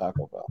better than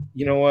Taco Bell.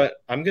 You know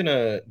what? I'm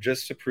gonna,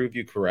 just to prove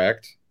you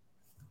correct,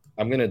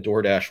 I'm gonna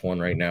DoorDash one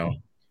right now.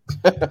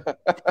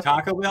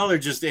 Taco Bell or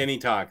just any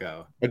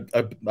taco?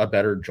 A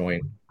better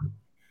joint.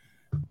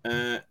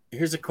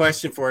 Here's a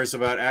question for us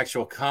about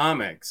actual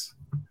comics.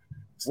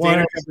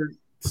 What?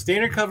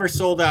 Standard cover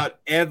sold out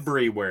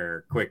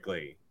everywhere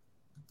quickly.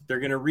 They're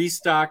going to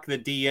restock the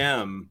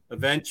DM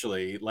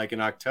eventually, like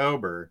in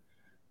October,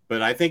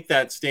 but I think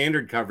that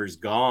standard cover's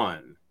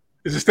gone.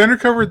 Is the standard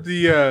cover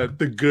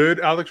the good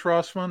Alex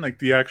Ross one, like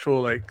the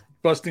actual like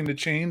busting the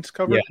chains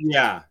cover?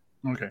 Yeah.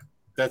 Okay.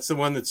 That's the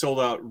one that sold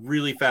out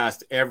really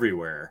fast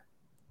everywhere.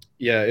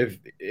 Yeah, if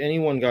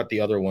anyone got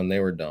the other one, they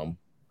were dumb.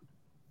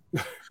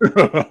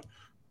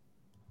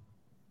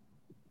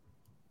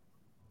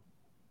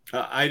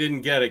 I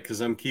didn't get it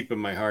because I'm keeping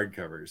my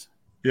hardcovers.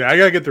 Yeah, I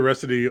gotta get the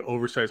rest of the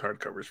oversized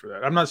hardcovers for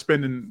that. I'm not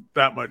spending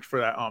that much for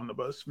that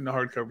omnibus. I mean, the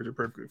hardcovers are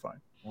perfectly fine.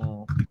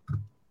 Oh.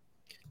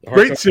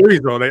 Great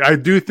series though. I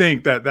do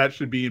think that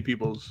should be in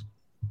people's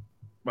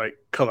like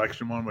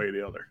collection one way or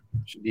the other.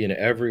 Should be in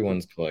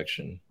everyone's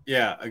collection.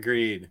 Yeah,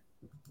 agreed.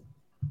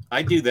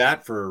 I do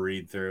that for a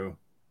read through.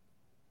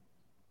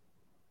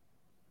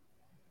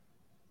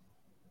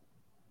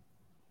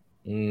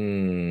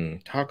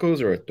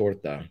 Tacos or a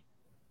torta?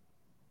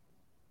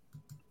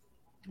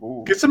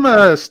 Ooh. Get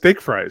some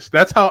steak fries.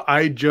 That's how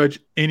I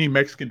judge any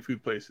Mexican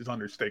food place is on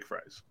their steak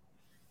fries.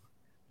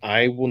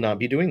 I will not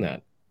be doing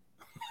that.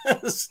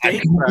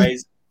 Steak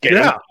fries.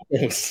 Yeah.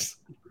 Yes.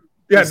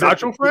 Yeah,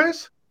 nacho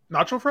fries?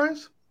 Nacho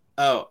fries?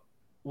 Oh,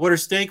 what are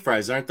steak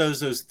fries? Aren't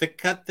those thick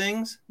cut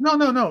things? No.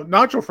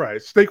 Nacho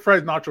fries. Steak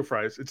fries, nacho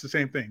fries. It's the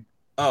same thing.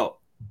 Oh.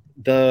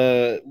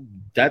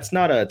 That's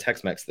not a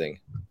Tex-Mex thing.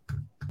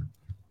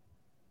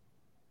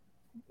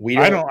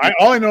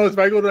 All I know is if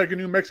I go to like a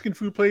new Mexican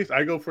food place,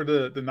 I go for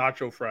the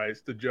nacho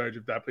fries to judge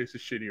if that place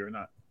is shitty or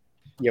not.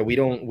 Yeah, we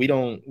don't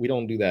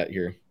do that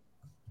here.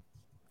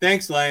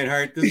 Thanks,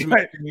 Lionheart. This is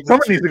someone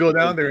needs to go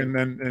down there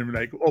and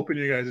like open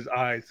your guys'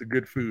 eyes to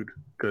good food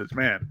because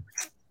man,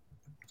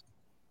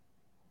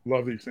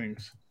 love these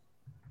things.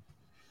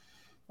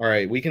 All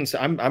right, we can.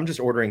 I'm just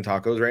ordering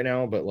tacos right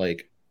now, but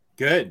like,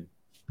 good.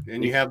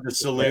 And you have the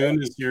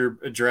saloon as your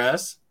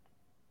address.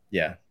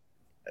 Yeah,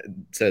 it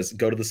says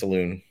go to the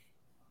saloon.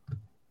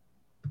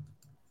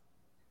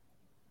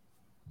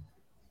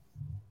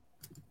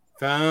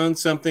 Found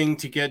something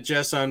to get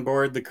Jess on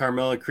board the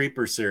Carmela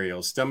Creeper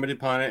cereal. Stumbled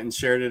upon it and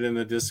shared it in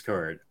the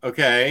Discord.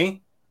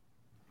 Okay.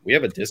 We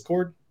have a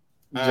Discord?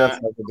 Jess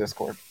has a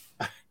Discord.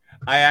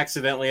 I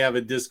accidentally have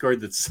a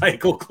Discord that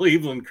Cycle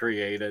Cleveland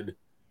created.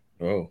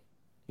 Oh.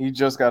 He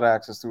just got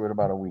access to it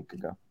about a week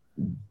ago.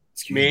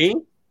 Me?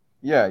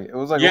 Yeah, it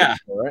was like a week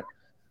ago, right?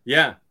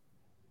 Yeah.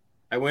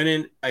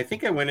 I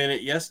think I went in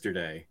it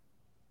yesterday.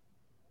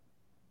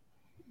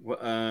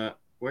 Where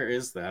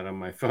is that on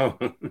my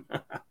phone?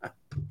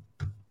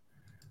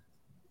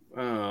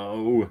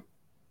 Oh,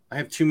 I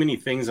have too many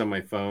things on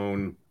my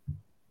phone.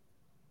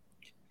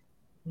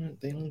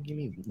 They only give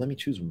me. Let me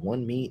choose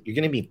one meat. You're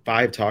gonna be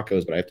 5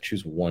 tacos, but I have to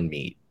choose one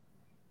meat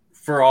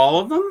for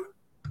all of them.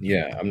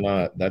 Yeah, I'm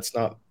not.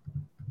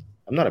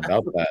 I'm not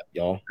about that,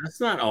 y'all.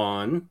 That's not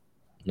on.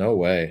 No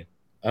way.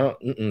 I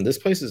don't. This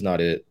place is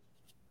not it.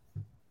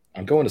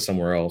 I'm going to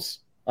somewhere else.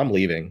 I'm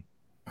leaving.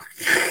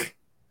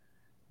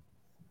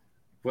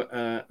 What?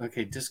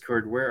 Okay,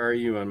 Discord. Where are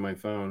you on my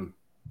phone?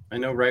 I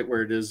know right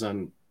where it is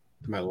on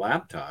my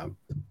laptop.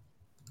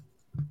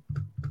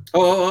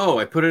 Oh!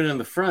 I put it in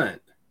the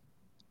front.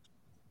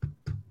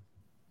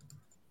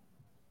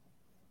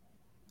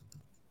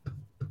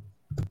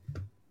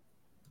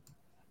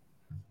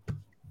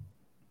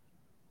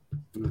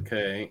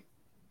 Okay.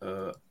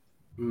 So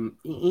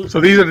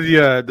these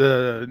are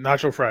the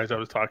nacho fries I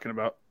was talking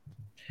about.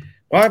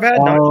 Well, I've had.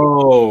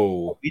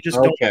 Oh, we just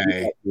don't have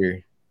that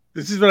here.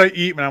 This is what I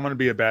eat when I'm going to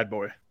be a bad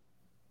boy.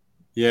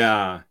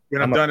 Yeah.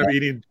 When I'm done of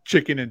eating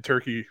chicken and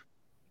turkey.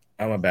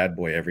 I'm a bad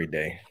boy every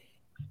day.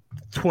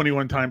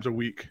 21 times a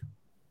week.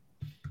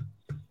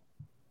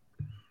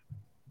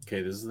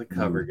 Okay, this is the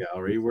cover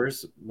gallery.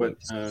 Where's what?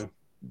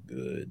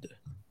 Good.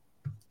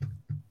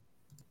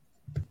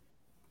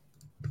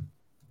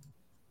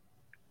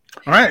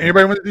 All right.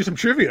 Anybody want to do some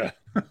trivia?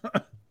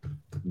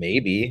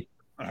 Maybe.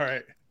 All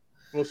right.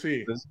 We'll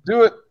see. Let's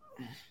do it.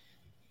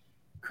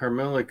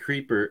 Carmela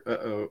Creeper.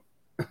 Uh-oh.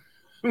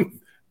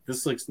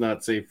 This looks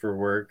not safe for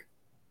work.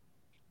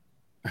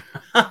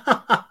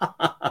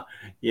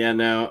 Yeah,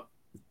 no.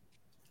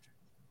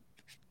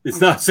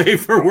 It's not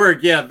safe for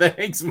work. Yeah,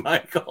 thanks,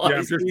 Michael. Yeah,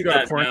 I've just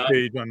got a porn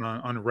page on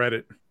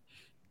Reddit.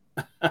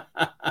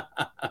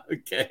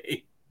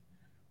 Okay.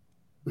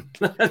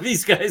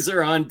 These guys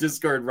are on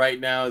Discord right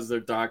now as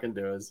they're talking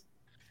to us.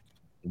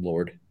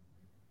 Lord.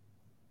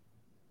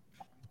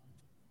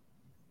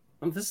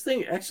 This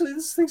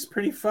thing's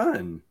pretty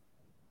fun.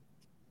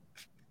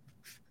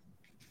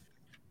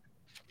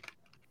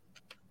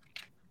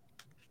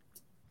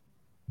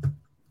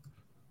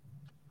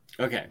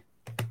 Okay.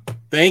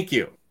 Thank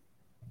you,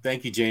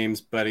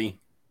 James,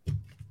 buddy.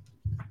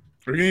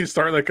 Are you need to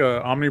start like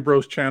a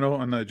OmniBros channel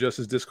on the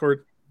Justice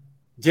Discord?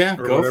 Yeah,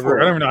 or go whatever. for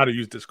it. I don't even know how to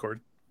use Discord.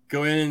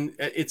 Go in.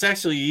 It's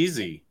actually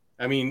easy.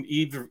 I mean,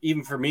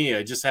 even for me,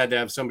 I just had to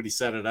have somebody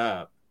set it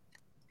up.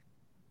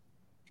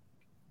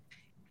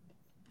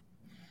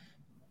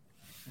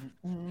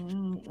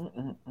 All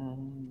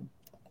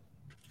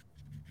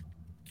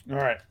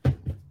right.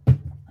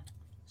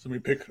 So we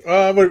pick.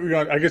 What are we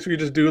going? I guess we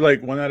could just do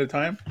like one at a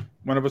time,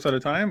 one of us at a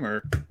time,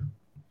 or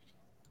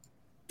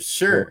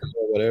Sure. So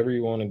whatever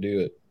you want to do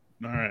it.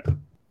 all right.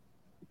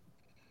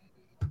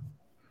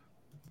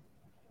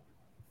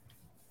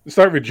 Let's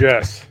start with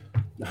Jess.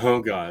 Oh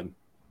God.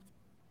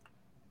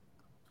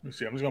 Let's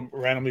see. I'm just gonna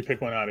randomly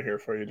pick one out of here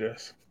for you,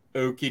 Jess.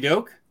 Okie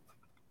doke.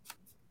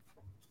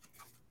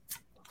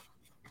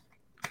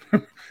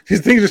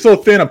 These things are so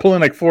thin. I'm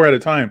pulling like 4 at a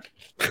time.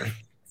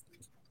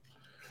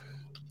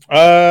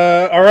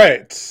 All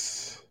right.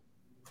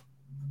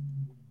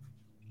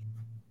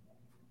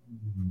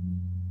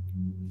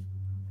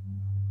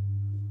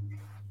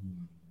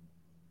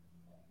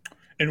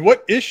 In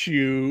what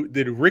issue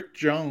did Rick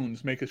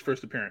Jones make his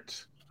first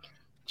appearance?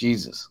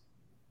 Jesus.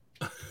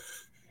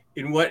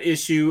 In what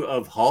issue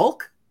of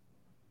Hulk?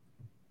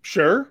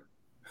 Sure.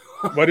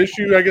 What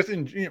issue? I guess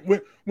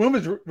when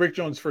was Rick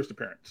Jones' first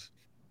appearance?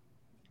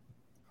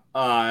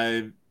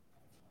 Hulk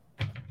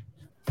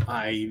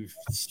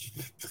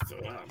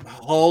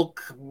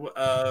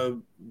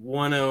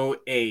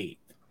 108.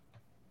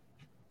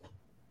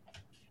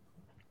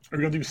 Are we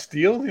gonna do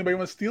Steel? Anybody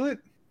want to steal it?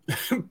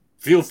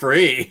 Feel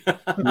free.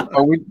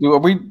 Are we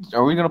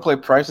gonna play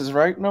Price is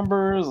Right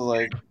numbers?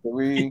 Like, do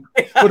we?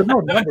 What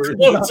about numbers?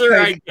 Closer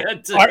I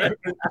get to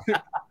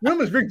it. When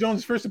was Rick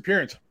Jones' first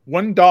appearance?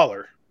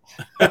 $1.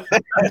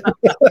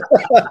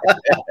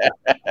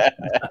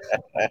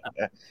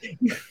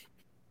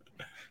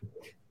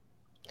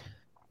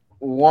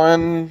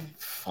 One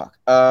fuck.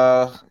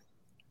 I'm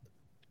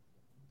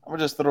gonna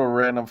just throw a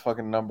random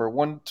fucking number.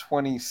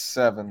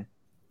 127.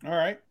 All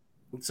right.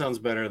 It sounds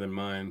better than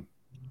mine.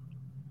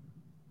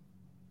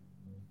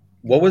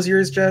 What was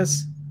yours,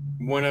 Jess?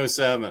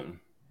 107.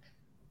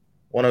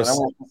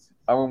 106.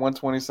 I went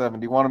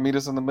 127. Do you want to meet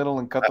us in the middle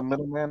and cut the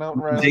middleman out?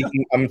 Right?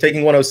 I'm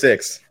taking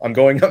 106. I'm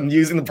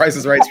using the Price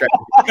is Right strategy.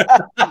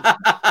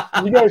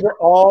 You guys are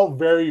all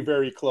very,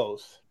 very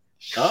close.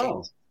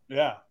 Oh.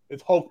 Yeah.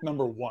 It's Hulk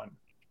number 1.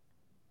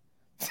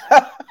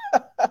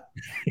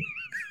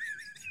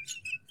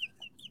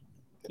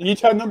 You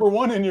each had number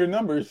 1 in your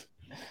numbers.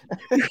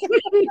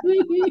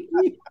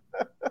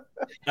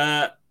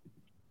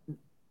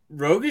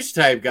 Roguish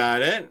type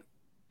got it.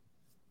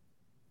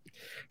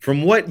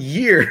 From what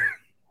year?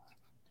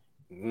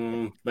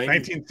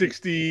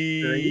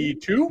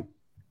 1962?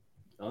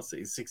 I'll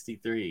say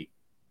 63.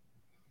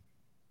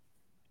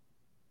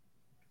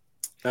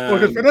 Well,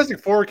 because Fantastic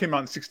Four came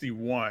out in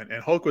 61,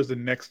 and Hulk was the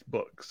next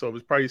book, so it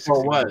was probably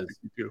 61. Oh, it was.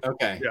 62.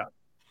 Okay. Yeah.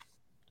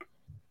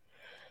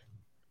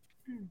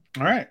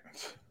 All right.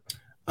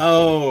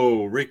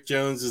 Oh, Rick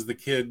Jones is the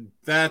kid.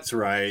 That's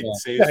right.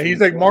 Yeah, he's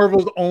like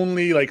Marvel's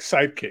only like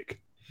sidekick.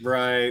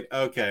 Right.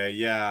 Okay.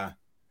 Yeah.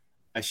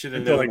 I should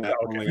have Until, known like, that.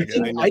 okay. I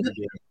never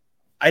did.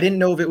 I didn't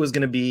know if it was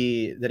going to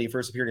be that he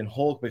first appeared in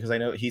Hulk, because I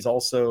know he's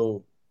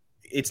also.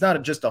 It's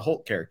not just a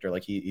Hulk character.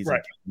 Like he's Right.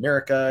 in Captain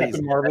America. Captain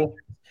He's Marvel.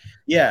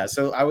 Yeah.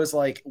 So I was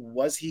like,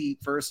 was he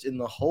first in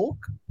the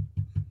Hulk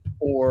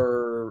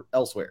or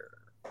elsewhere?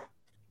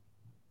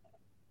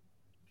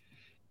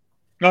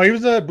 No, he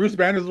was Bruce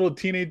Banner's little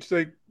teenage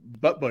like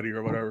butt buddy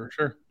or whatever.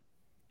 Sure.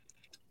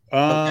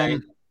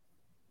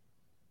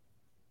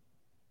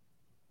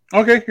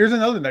 Okay, here's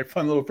another nice,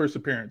 fun little first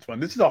appearance one.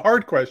 This is a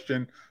hard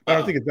question. I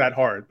don't think it's that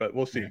hard, but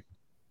we'll see.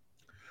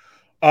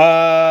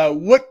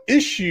 What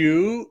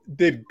issue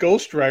did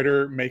Ghost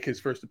Rider make his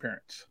first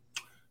appearance?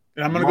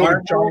 And I'm going to go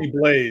with Johnny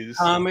Blaze.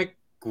 Comic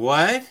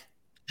what?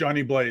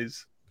 Johnny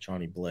Blaze.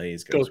 Johnny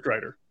Blaze. Ghost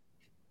Rider.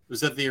 Was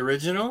that the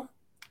original?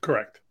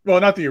 Correct. Well,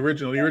 not the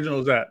original. The original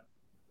is that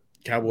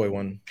Cowboy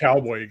one.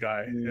 cowboy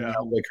guy. Yeah.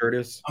 Cowboy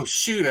Curtis. Oh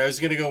shoot! I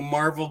was gonna go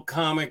Marvel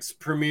Comics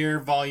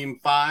Premiere Volume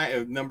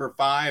 5, number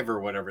 5,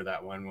 or whatever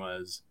that one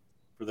was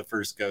for the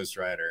first Ghost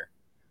Rider.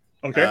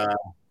 Okay.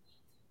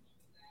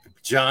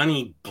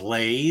 Johnny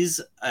Blaze.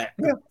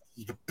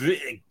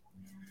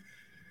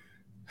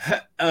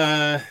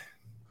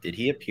 Did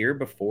he appear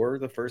before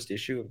the first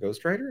issue of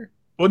Ghost Rider?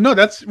 Well, no,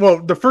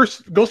 the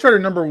first Ghost Rider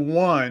number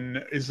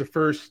 1 is the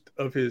first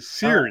of his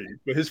series,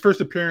 but his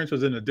first appearance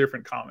was in a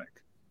different comic.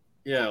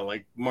 Yeah,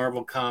 like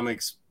Marvel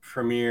Comics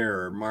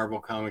Premiere or Marvel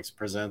Comics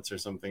Presents or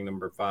something,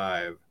 number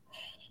 5.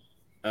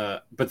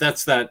 But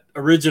that's that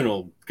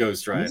original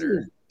Ghost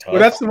Rider. Well,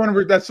 that's the one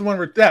where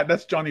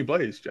that's Johnny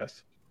Blaze,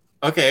 Jess.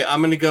 Okay, I'm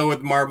gonna go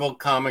with Marvel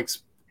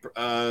Comics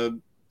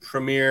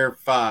Premiere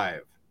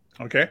 5.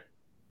 Okay.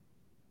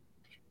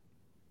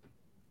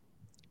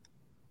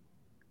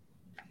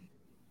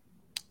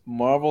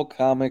 Marvel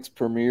Comics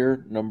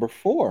Premiere number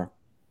 4.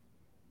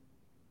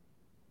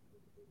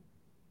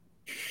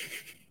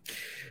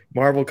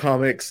 Marvel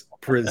Comics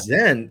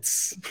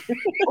presents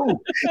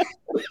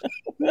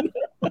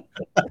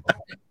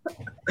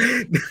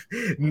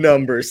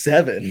number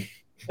 7.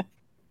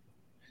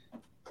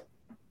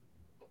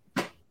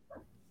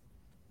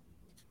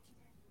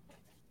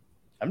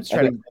 I'm just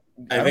trying to.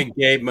 I think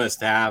Gabe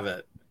must have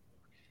it.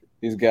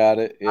 He's got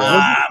it.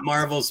 Yeah.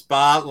 Marvel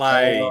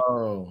Spotlight.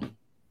 Oh,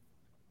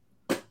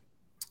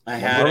 I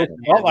had it.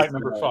 Spotlight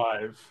number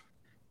 5.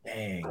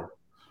 dang.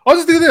 I'll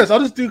just do this.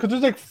 Because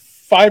there's like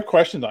 5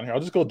 questions on here. I'll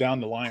just go down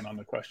the line on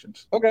the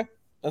questions. Okay.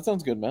 That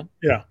sounds good, man.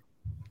 Yeah.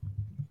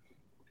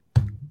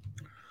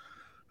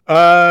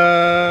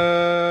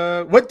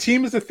 What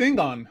team is the Thing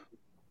on?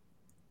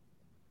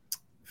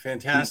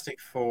 Fantastic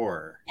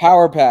Four.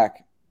 Power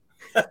Pack.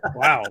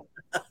 Wow.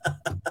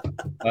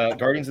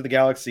 Guardians of the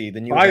Galaxy.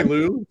 The new. Bye,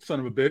 Lou, son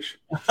of a bitch.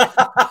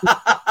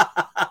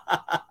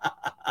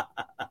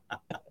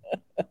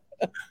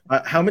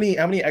 How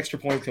many extra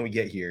points can we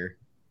get here?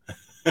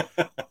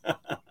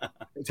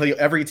 I'll tell you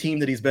every team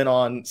that he's been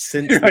on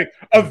since. Like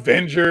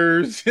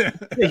Avengers. Yeah,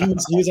 he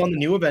was on the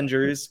New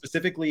Avengers.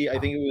 Specifically, I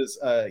think it was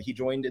he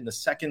joined in the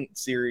second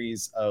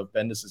series of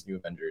Bendis's New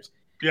Avengers.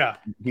 Yeah.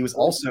 He was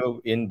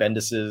also in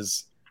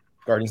Bendis's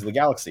Guardians of the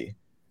Galaxy.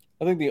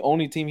 I think the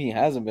only team he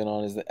hasn't been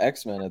on is the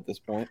X-Men at this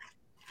point.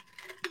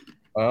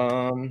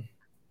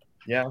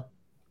 Yeah.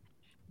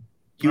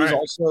 He was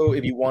also,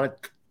 if you want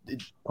to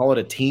call it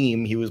a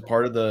team, he was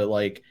part of the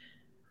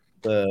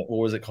what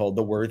was it called?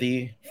 The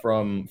Worthy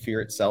from Fear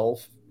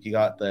Itself. He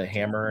got the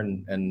hammer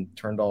and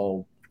turned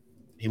all.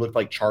 He looked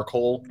like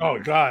charcoal. Oh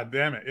God,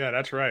 damn it! Yeah,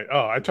 that's right.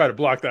 Oh, I try to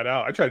block that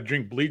out. I try to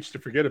drink bleach to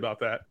forget about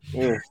that.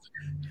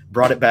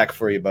 Brought it back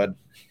for you, bud.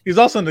 He's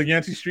also in the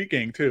Yancey Street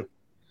Gang too.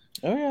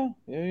 Oh yeah,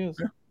 he is.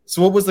 Yeah.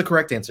 So what was the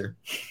correct answer?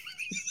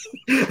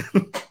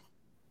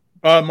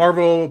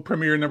 Marvel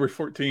Premiere number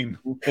 14.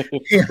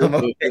 Damn,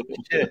 okay,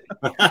 shit.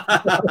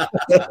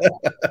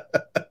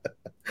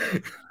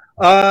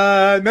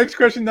 Next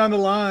question down the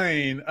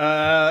line.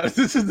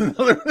 This is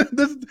another.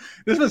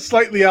 This was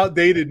slightly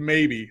outdated,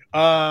 maybe.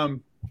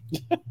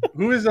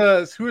 Who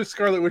is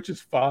Scarlet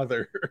Witch's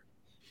father?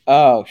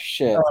 Oh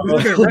shit!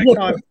 He's been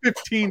retconned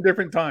 15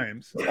 different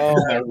times. Oh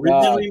my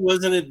Originally,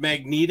 wasn't it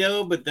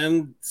Magneto? But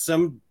then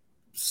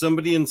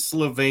somebody in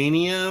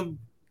Slovenia,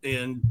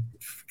 and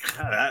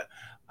God,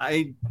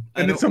 I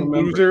and then some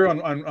remember. loser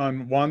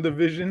on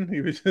WandaVision.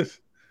 He was just.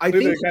 I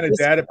think the kind of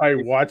dad that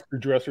probably watched her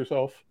dress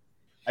herself.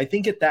 I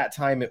think at that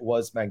time it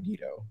was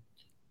Magneto.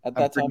 At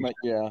that time,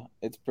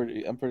 it's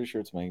pretty. I'm pretty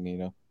sure it's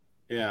Magneto.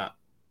 Yeah,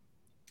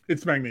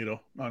 it's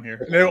Magneto on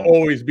here. And it'll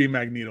always be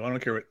Magneto. I don't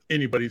care what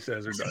anybody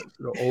says or does.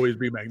 It'll always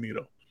be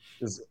Magneto.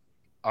 Is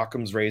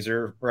Occam's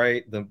razor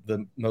right?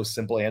 The most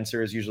simple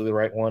answer is usually the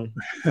right one.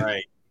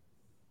 Right.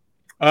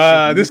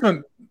 This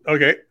one,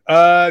 okay.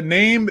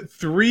 Name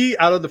 3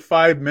 out of the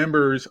 5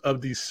 members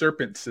of the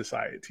Serpent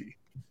Society.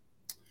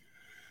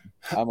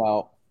 I'm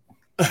out.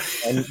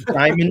 And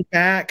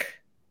Diamondback.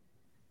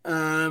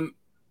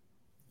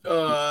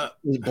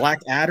 Black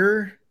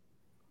Adder.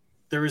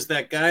 There was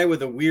that guy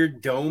with a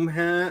weird dome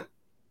hat.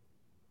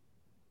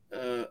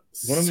 One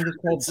of them is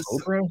called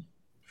Cobra.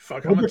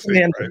 Fuck, Cobra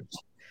Commander. Right.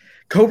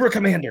 Cobra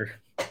Commander.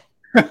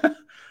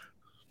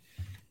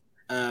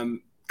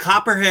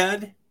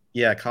 Copperhead.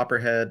 Yeah,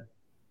 Copperhead,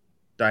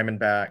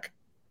 Diamondback,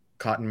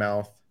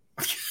 Cottonmouth.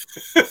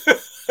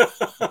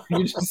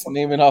 You're just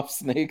naming off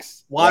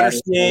snakes. Water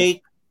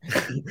snake.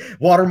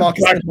 Water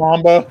moccasin.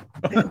 Black Mamba.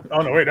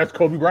 Oh no, wait, that's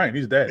Kobe Bryant.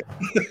 He's dead.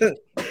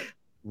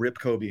 Rip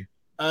Kobe.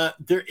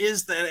 There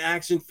is that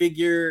action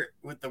figure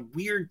with the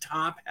weird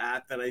top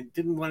hat that I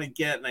didn't want to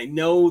get, and I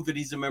know that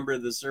he's a member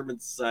of the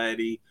Serpent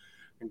Society.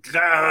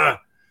 I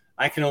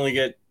can only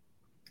get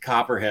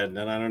Copperhead, and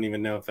I don't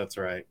even know if that's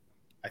right.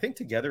 I think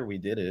together we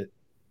did it.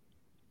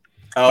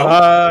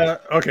 Oh,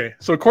 okay.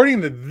 So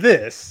according to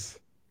this,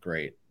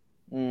 great.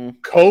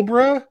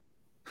 Cobra.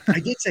 I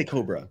did say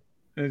Cobra.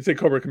 I did say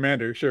Cobra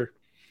Commander. Sure.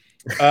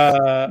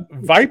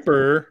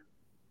 Viper,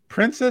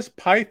 Princess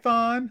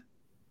Python.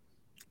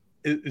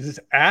 Is this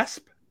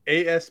Asp?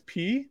 ASP?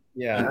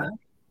 Yeah.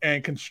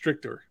 And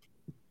Constrictor.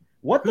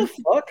 What the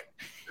fuck?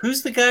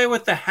 Who's the guy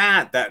with the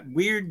hat? That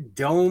weird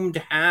domed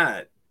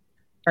hat.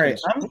 All right,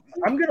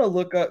 I'm gonna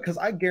look up because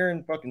I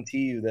guarantee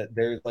you that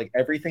there's like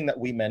everything that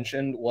we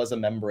mentioned was a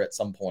member at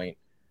some point.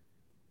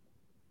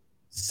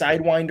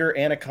 Sidewinder,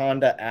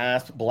 Anaconda,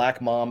 Asp,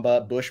 Black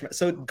Mamba, Bushman.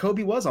 So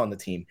Kobe was on the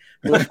team.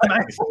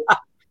 Nice.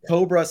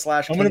 Cobra /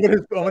 I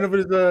wonder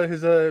what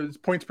his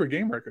points per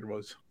game record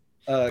was.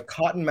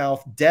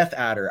 Cottonmouth, Death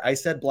Adder. I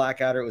said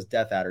Black Adder. It was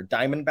Death Adder.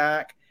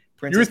 Diamondback.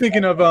 Princess You were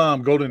thinking of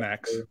Golden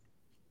Axe.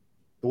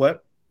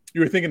 What?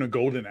 You were thinking of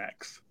Golden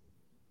Axe.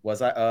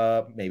 Was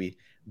I? Maybe.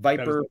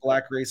 Viper,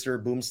 Black Racer,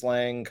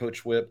 Boomslang,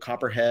 Coach Whip,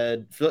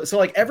 Copperhead. So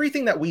like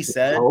everything that we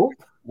said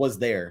was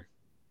there.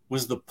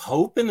 Was the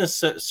Pope in the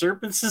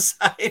Serpent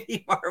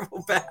Society,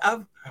 Marvel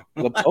Bab?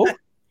 The Pope?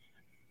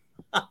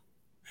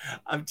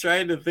 I'm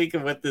trying to think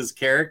of what this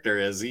character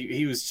is.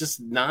 He was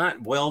just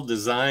not well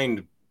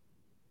designed.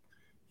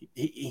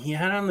 He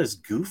had on this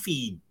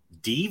goofy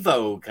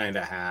Devo kind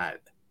of hat.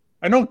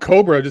 I know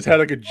Cobra just had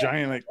like a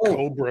giant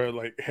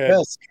Cobra head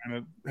kind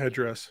of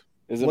headdress.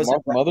 Is it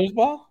Mark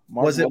Mothersbaugh?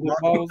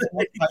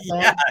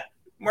 Yeah,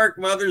 Mark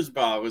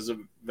Mothersbaugh was a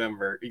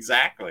member.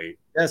 Exactly.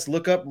 Yes,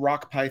 look up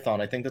Rock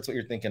Python. I think that's what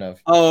you're thinking of.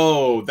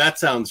 Oh, that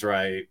sounds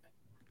right.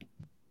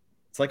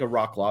 It's like a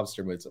rock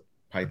lobster, but it's a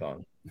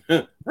python.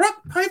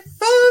 Rock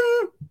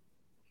python.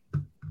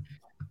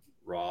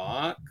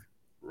 Rock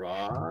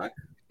python.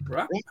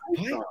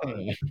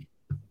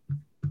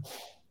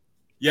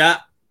 Yeah,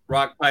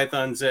 rock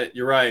python's it.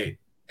 You're right.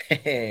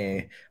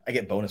 Hey, I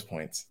get bonus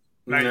points.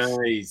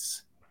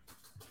 Nice.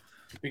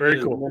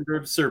 Very cool. Member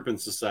of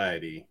Serpent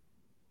Society.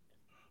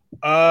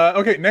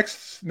 Okay,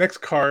 next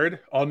card.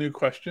 All new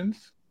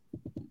questions.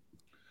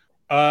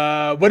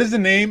 What is the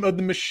name of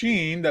the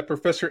machine that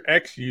Professor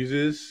X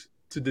uses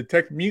to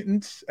detect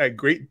mutants at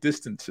great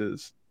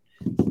distances?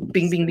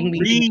 Bing, bing, bing,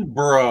 bing, bing.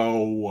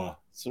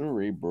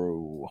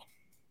 Cerebro.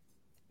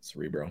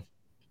 Cerebro.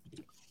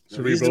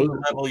 These are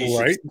the level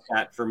you should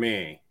set for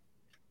me.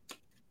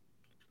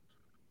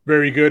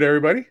 Very good,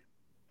 everybody.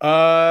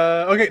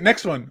 Okay,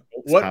 next one.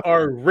 What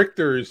are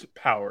Richter's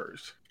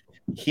powers?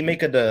 He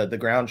make the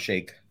ground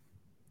shake.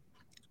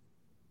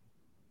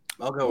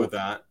 I'll go with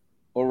that.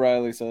 What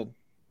Ryley said.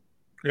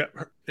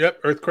 Yep.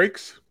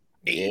 Earthquakes.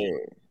 Yeah.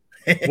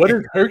 What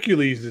is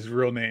Hercules'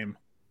 real name?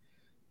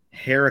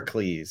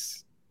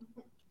 Heracles.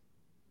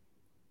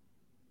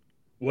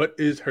 What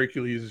is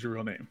Hercules'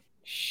 real name?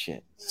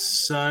 Shit.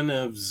 Son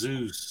of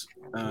Zeus.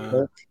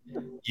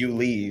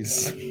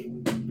 Ulysses.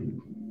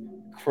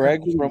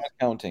 Craig from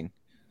accounting.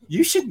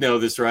 You should know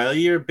this,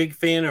 Ryley. You're a big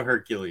fan of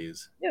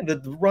Hercules. Yeah,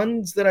 the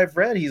runs that I've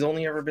read, he's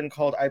only ever been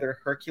called either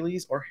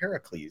Hercules or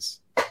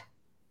Heracles.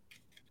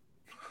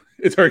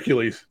 It's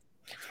Hercules.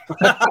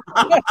 That's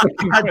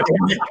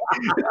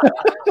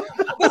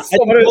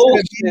some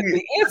bullshit.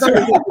 The answer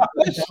is the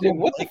question.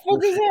 What the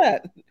fuck is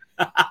that?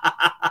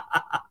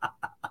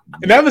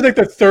 And that was like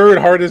the third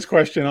hardest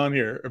question on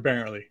here,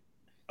 apparently.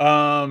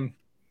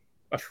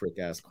 Trick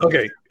ass.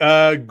 Okay.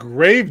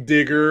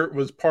 Gravedigger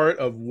was part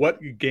of what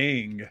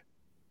gang?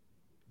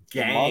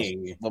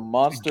 Gang. The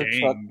Monster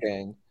Truck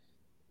Gang.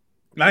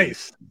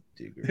 Nice.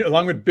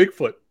 Along with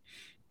Bigfoot.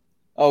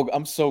 Oh,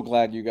 I'm so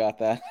glad you got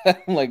that.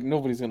 Like,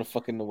 nobody's going to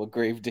fucking know what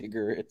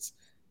Gravedigger is.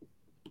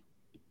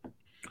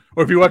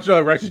 Or if you watch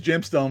Righteous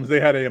Gemstones, they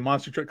had a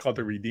monster truck called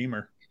the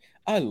Redeemer.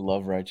 I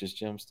love Righteous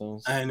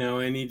Gemstones. I know.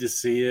 I need to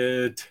see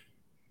it.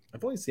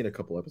 I've only seen a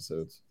couple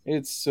episodes.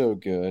 It's so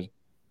good.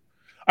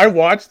 I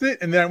watched it,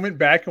 and then I went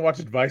back and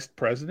watched Vice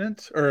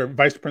Principals.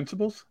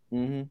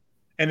 Mm-hmm.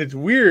 And it's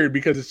weird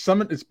because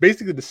it's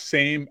basically the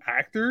same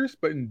actors,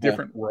 but in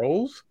different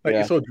roles.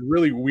 So it's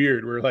really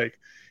weird. Where like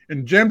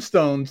in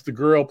Gemstones, the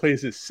girl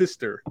plays his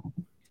sister,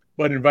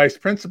 but in Vice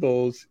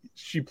Principals,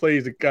 she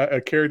plays a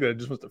character that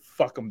just wants to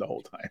fuck him the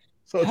whole time.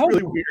 So it's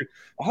really weird.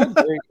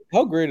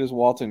 How great is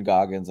Walton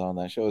Goggins on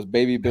that show? Is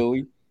Baby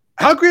Billy?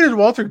 How great is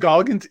Walter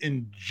Goggins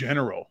in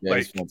general? Yeah,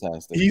 he's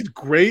fantastic. He's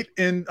great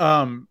in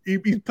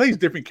he plays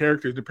different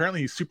characters.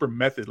 Apparently he's super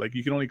method. Like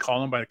you can only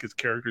call him by like his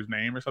character's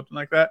name or something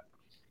like that.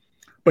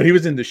 But he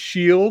was in The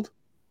Shield,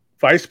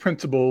 Vice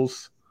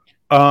Principals,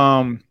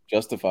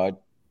 Justified.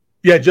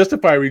 Yeah,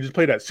 Justified, where he just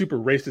played that super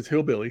racist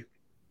hillbilly.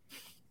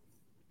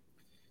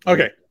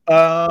 Okay.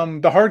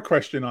 The hard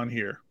question on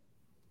here.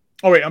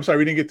 Oh wait, I'm sorry,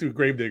 we didn't get through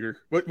Gravedigger.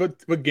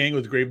 What gang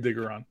was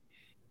Gravedigger on?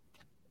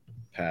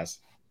 Pass.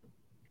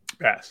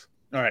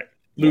 All right.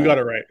 Lou got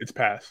it right. It's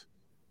pass.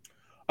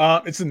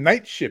 It's a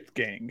night shift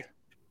gang.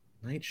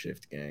 Night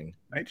shift gang.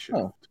 Night shift.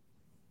 Oh.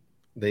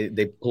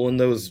 They pull in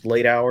those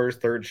late hours,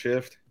 third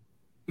shift.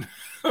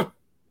 I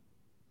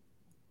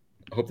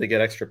hope they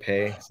get extra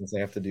pay since they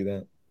have to do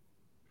that.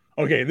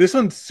 Okay, this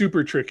one's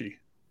super tricky.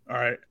 All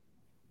right.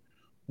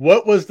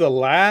 What was the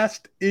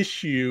last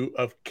issue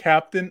of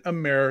Captain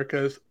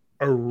America's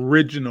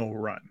original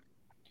run?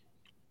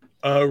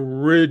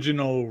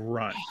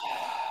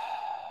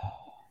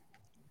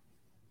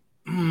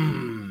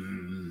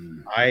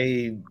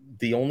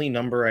 The only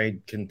number I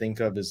can think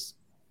of is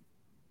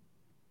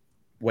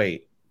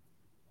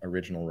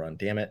original run.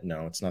 Damn it.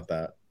 No, it's not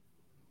that.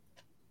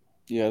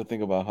 You got to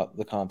think about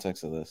the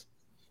context of this.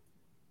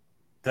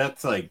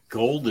 That's like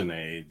Golden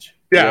Age.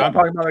 Yeah, I'm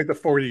talking about like the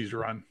 40s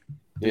run.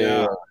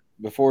 Yeah.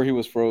 Before he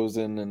was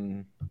frozen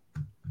and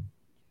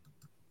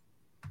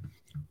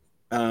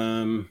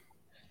I'm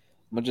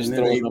gonna just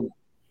throw a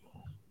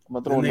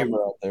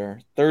number out there.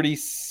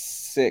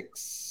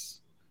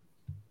 36.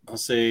 I'll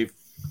say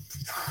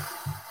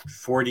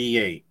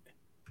 48.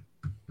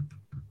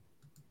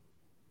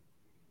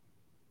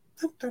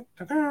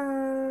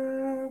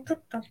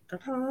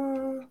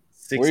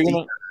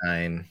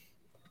 $69.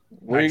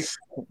 Nice.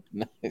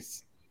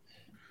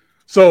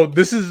 So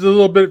this is a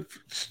little bit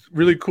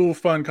really cool,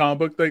 fun comic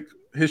book like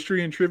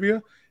history and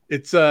trivia.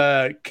 It's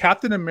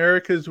Captain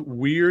America's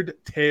Weird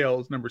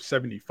Tales number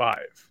 75.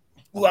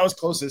 Well, that was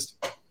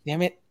closest.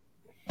 Damn it.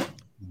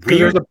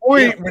 There's a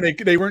point when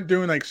they weren't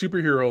doing like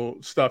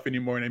superhero stuff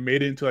anymore, and they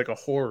made it into like a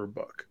horror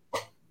book.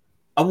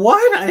 A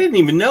what? I didn't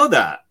even know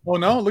that. Oh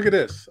no! Look at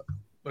this.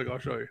 Look, I'll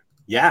show you.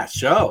 Yeah,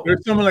 show.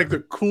 There's some of like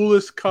the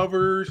coolest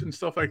covers and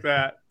stuff like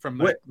that from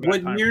what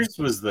years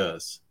was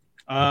this?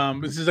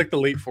 This is like the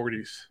late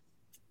 40s.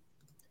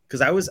 Because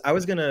I was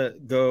gonna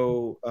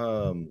go.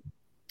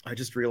 I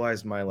just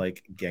realized my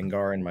like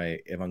Gengar and my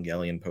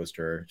Evangelion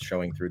poster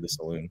showing through the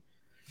saloon.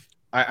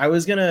 I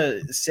was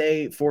gonna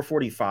say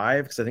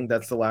 445 because I think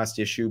that's the last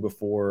issue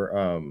before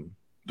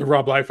The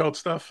Rob Liefeld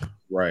stuff.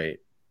 right.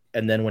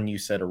 And then when you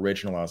said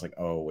original, I was like,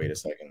 oh, wait a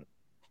second.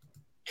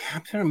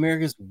 Captain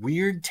America's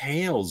Weird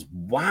Tales.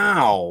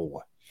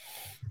 Wow.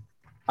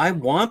 I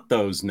want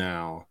those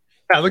now.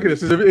 Yeah, look at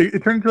this.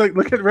 It turned into like,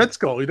 look at Red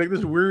Skull. He's like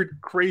this weird,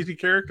 crazy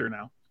character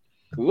now.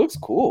 It looks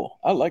cool.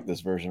 I like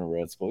this version of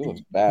Red Skull. He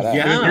looks badass.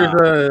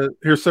 Yeah.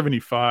 Here's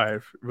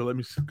 75. But let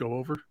me go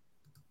over.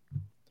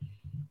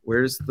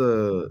 Where's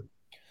the?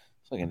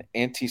 It's like an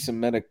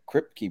anti-Semitic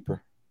crypt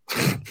keeper.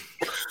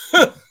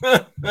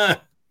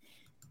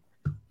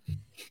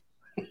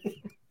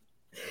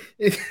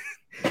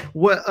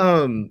 What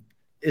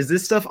is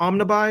this stuff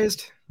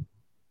omnibized?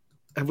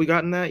 Have we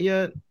gotten that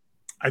yet?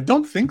 I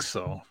don't think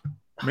so.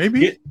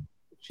 Maybe.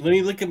 Let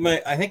me look at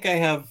my. I think I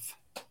have.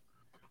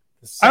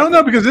 I don't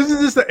know because this is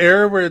just the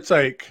era where it's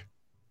like,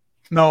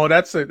 no,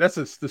 that's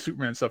the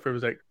Superman stuff. It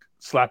was like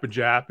slap a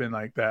jap and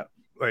like that,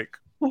 like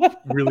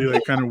really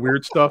like kind of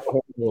weird stuff.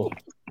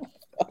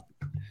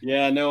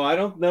 Yeah, no, I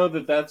don't know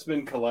that that's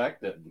been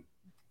collected.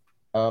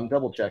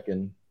 Double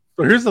checking.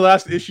 So here's the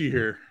last issue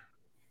here.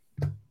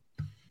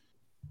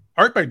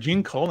 Art by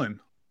Gene Colan.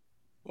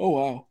 Oh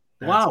wow!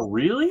 Wow,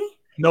 really?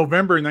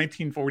 November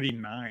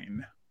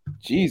 1949.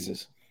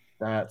 Jesus,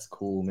 that's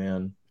cool,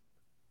 man.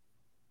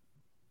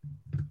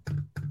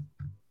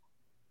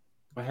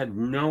 I had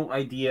no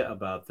idea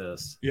about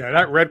this. Yeah,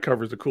 that red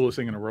cover is the coolest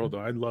thing in the world, though.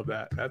 I love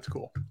that. That's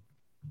cool.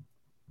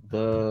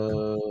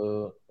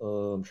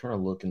 I'm trying to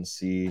look and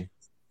see.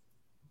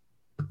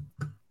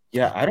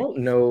 Yeah, I don't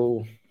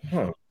know.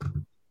 Huh.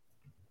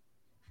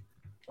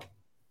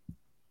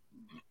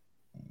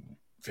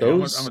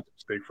 Those, I'm at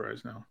steak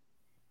fries now.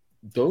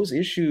 Those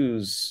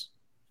issues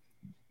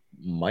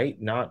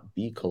might not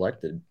be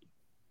collected.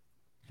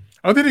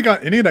 I don't think they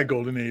got any of that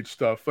Golden Age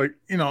stuff. Like,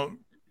 you know,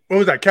 what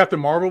was that Captain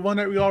Marvel one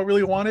that we all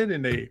really wanted?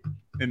 And it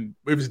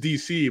was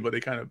DC, but they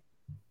kind of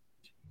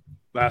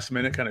last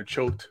minute kind of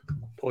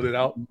pulled it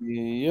out.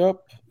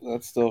 Yep,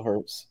 that still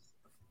hurts.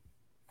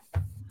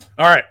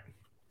 All right,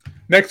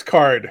 next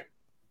card.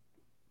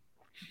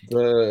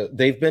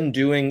 They've been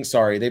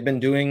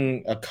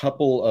doing a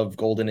couple of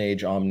Golden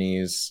Age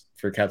Omnis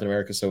for Captain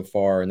America so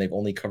far, and they've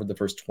only covered the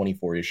first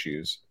 24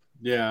 issues.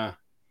 Yeah,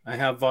 I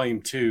have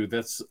volume 2.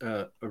 That's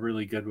a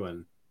really good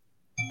one.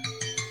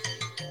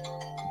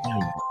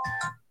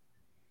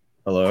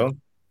 Hello?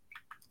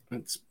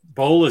 It's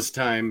Bola's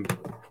time.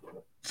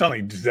 Sound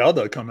like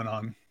Zelda coming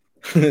on.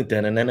 Okay,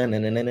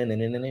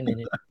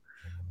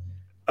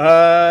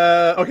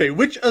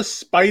 which of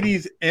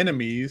Spidey's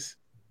enemies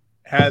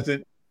has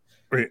an...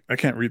 Wait, I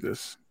can't read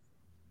this.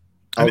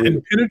 An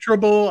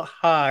impenetrable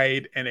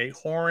hide and a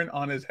horn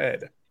on his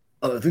head.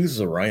 Oh, I think this is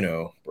a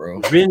rhino, bro.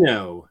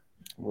 Rhino.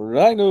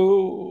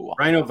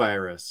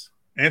 Rhinovirus.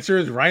 Answer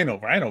is rhino.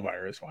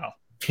 Rhinovirus. Wow.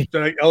 Is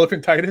that like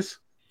elephantitis?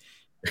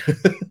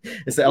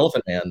 It's the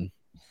Elephant Man,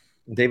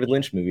 David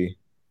Lynch movie.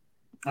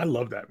 I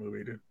love that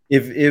movie, dude.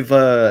 If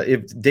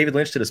David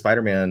Lynch did a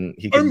Spider-Man,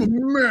 he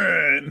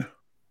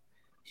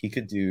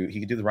could do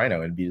the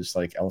Rhino and be just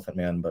like Elephant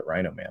Man, but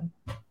Rhino Man.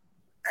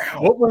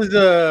 What was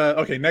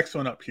okay? Next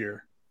one up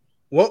here.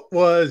 What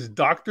was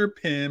Dr.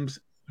 Pym's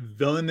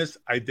villainous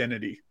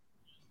identity?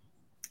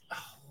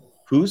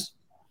 Who's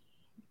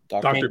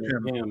Dr.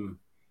 Pym?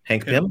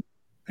 Hank Pym.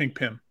 Hank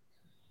Pym.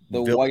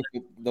 The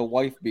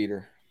wife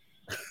beater.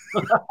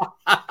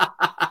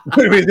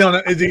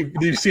 Did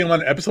you see him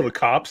on an episode of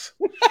Cops?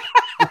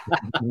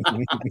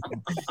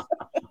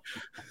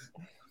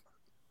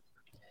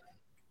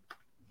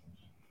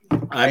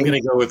 I'm going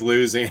to go with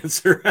Lou's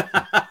answer.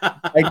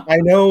 I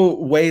know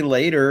way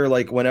later,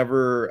 like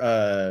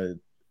whenever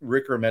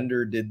Rick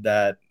Remender did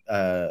that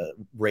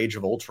Rage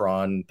of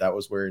Ultron, that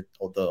was where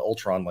the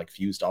Ultron like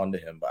fused onto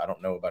him, but I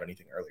don't know about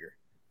anything earlier.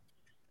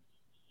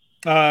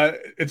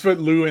 It's what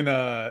Lou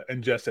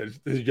and Jess said.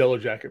 His Yellow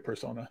Jacket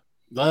persona.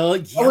 I only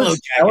knew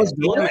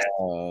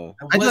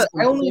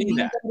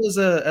that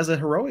as a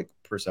heroic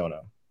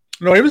persona.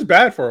 No, he was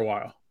bad for a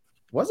while.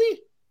 Was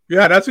he?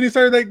 Yeah, that's when he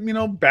started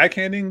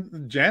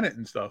backhanding Janet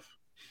and stuff.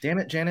 Damn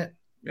it, Janet.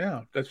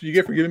 Yeah, that's what you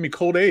get for giving me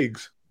cold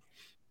eggs.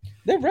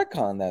 They've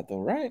retconned that though,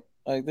 right?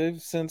 Like they've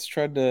since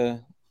tried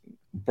to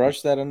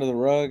brush that under the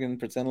rug and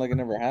pretend like it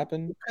never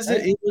happened.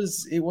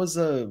 Because it was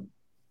a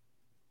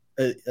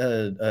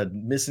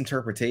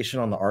misinterpretation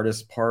on the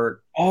artist's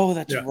part. Oh,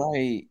 that's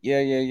right.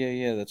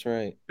 Yeah. That's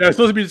right. Yeah, it's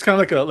supposed to be just kind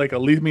of like a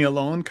leave me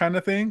alone kind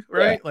of thing,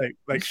 right? Yeah.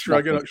 Like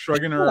shrugging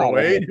her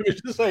away. And it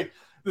was just like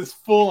this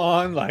full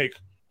on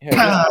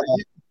yeah,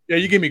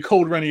 you give me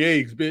cold runny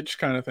eggs, bitch,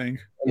 kind of thing.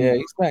 Yeah,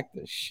 he smacked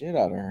the shit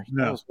out of her.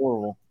 No. That was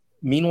horrible.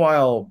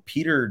 Meanwhile,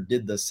 Peter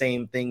did the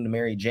same thing to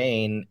Mary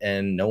Jane,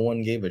 and no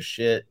one gave a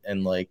shit,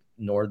 and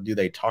nor do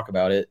they talk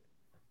about it.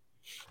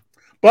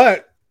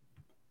 But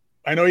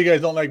I know you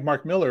guys don't like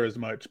Mark Miller as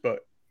much,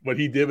 but what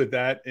he did with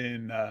that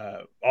in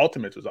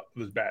Ultimates was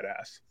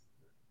badass.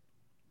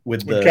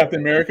 When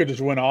Captain America just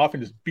went off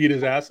and just beat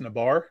his ass in a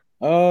bar.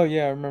 Oh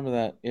yeah, I remember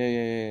that.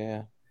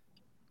 Yeah.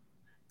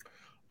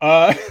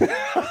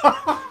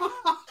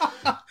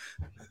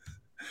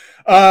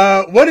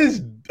 What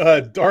is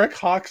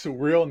Darkhawk's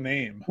real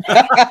name?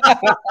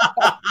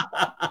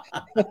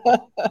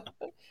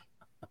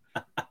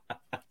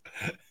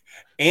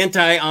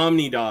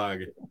 Anti-Omni Dog.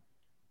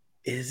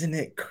 Isn't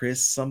it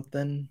Chris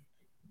something?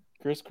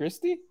 Chris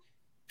Christie?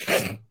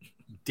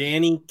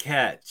 Danny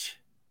Ketch.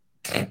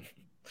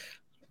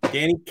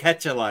 Danny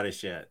Ketch a lot of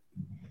shit.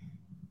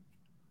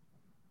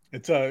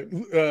 It's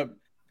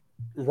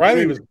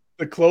Ryley was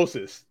the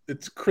closest.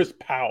 It's Chris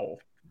Powell.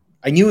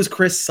 I knew it was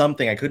Chris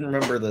something. I couldn't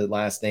remember the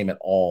last name at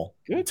all.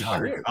 Good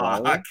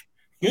Darkhawk.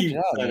 Good You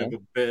job, son man.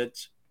 of a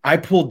bitch. I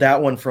pulled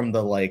that one from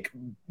the like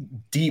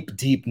deep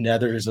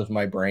nethers of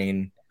my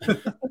brain.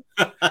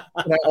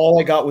 And all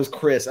I got was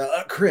Chris.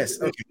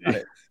 Chris. Okay, got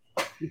it.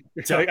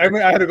 Like, I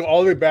mean, I had to go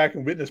all the way back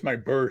and witness my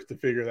birth to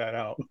figure that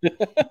out.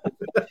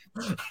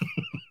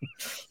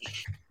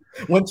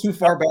 Went too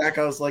far back.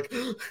 I was like,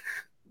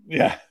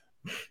 Yeah.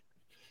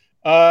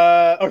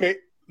 Okay.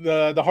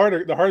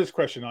 The hardest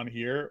question on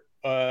here.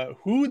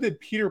 Who did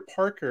Peter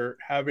Parker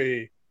have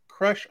a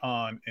crush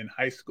on in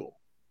high school?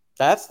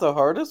 That's the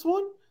hardest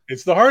one?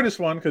 It's the hardest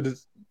one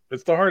because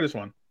it's the hardest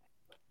one.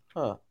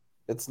 Huh.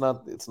 It's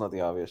not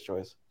the obvious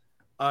choice.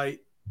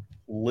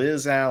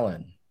 Liz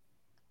Allen.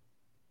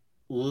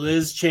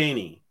 Liz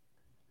Cheney.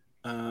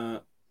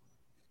 Well,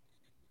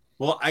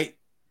 I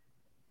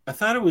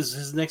thought it was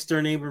his next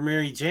door neighbor,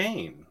 Mary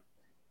Jane.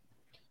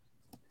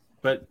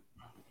 But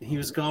he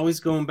was always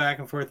going back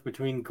and forth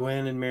between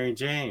Gwen and Mary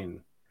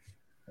Jane.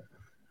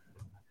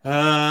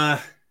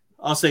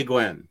 I'll say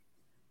Gwen.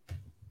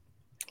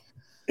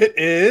 It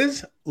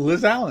is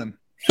Liz Allen.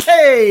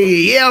 Hey,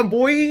 yeah,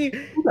 boy.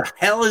 Who the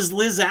hell is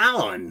Liz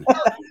Allen?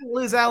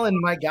 Liz Allen,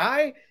 my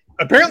guy.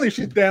 Apparently,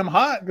 she's damn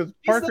hot because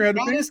He's Parker the had a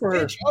thing baddest for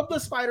her. bitch of the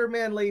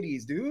Spider-Man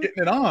ladies, dude.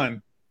 Getting it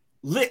on.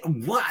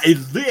 What?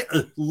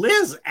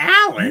 Liz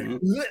Allen?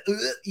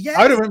 Yeah.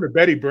 I remember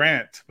Betty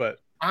Brant, but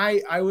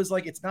I was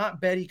like, it's not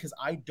Betty because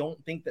I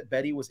don't think that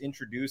Betty was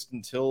introduced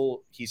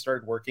until he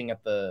started working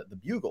at the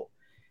Bugle.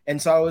 And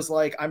so I was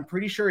like, I'm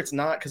pretty sure it's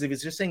not, because if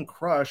it's just saying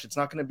crush, it's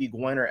not going to be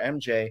Gwen or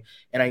MJ.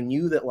 And I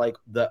knew that like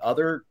the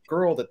other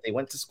girl that they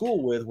went to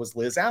school with was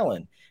Liz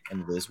Allen,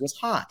 and Liz was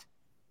hot.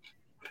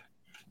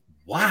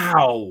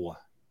 Wow.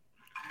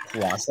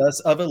 Process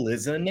of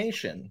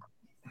elimination.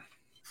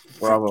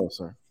 Bravo,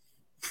 sir.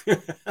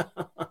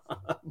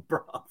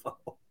 Bravo.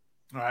 all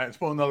right, let's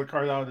pull another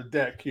card out of the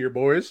deck here,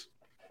 boys.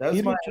 That's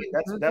You my didn't-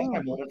 that's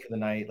my moment for the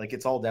night. Like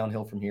it's all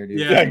downhill from here, dude.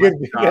 Yeah. Yeah, good.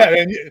 Yeah,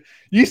 and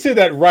you said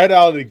that right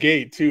out of the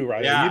gate too,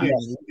 right? Yeah.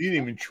 You didn't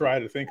even try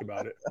to think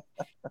about it.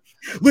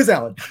 Liz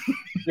Allen.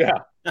 Yeah.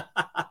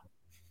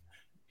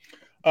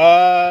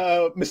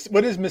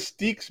 What is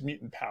Mystique's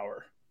mutant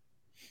power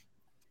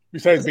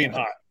besides being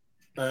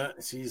hot?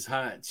 She's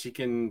hot. She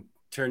can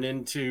turn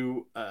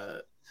into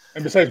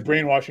And besides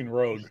brainwashing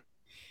Rogue?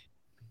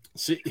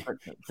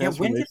 yeah,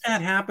 when did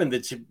that happen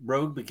that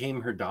Rogue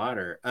became her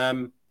daughter?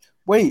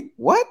 Wait,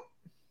 what?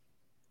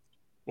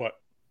 What?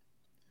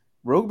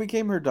 Rogue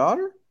became her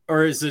daughter?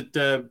 Or is it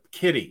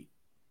Kitty?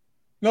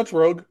 No, it's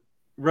Rogue.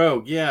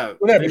 Rogue, yeah.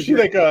 Whatever. She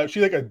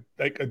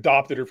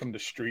adopted her from the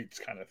streets,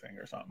 kind of thing,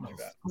 or something like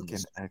that. Fucking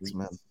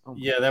X-Men. Oh my-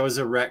 Yeah, that was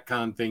a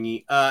retcon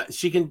thingy.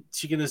 She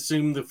can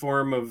assume the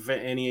form of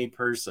any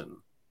person.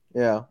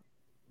 Yeah.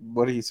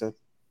 What he said.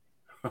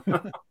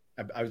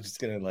 I was just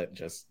gonna let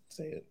Jess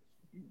say it.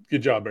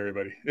 Good job,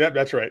 everybody. Yeah,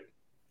 that's right.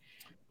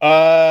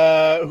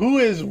 Who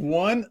is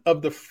one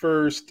of the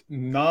first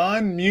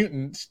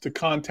non-mutants to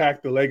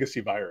contact the legacy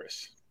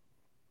virus?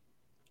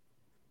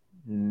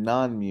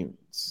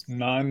 Non-mutants.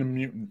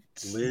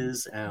 Non-mutants.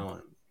 Liz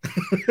Allen.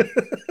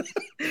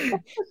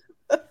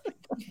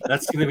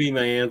 That's going to be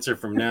my answer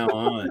from now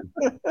on.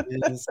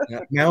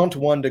 Mount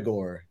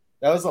Wondagore.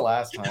 That was the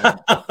last time.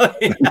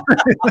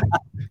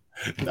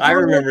 I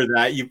remember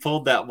that. You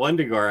pulled that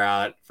Wendigo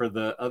out for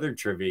the other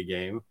trivia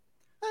game.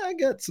 I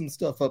got some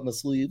stuff up my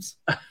sleeves.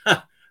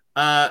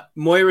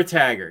 Moira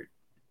Taggart.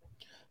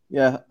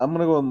 Yeah, I'm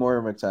gonna go with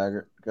Moira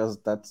McTaggart because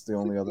that's the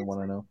only other one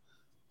I know.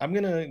 I'm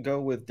gonna go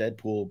with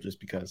Deadpool just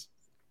because.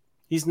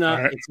 He's not.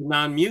 All right. It's a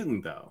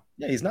non-mutant though.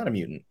 Yeah, he's not a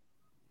mutant.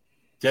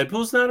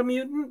 Deadpool's not a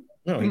mutant.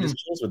 No, he just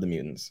chills with the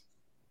mutants.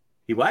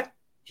 He what?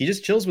 He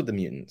just chills with the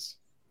mutants.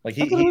 Like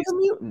I thought he was a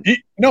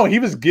mutant. He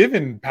was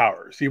given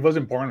powers. He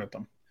wasn't born with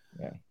them.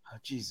 Oh,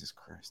 Jesus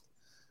Christ.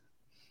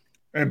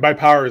 And by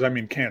powers, I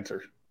mean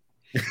cancer.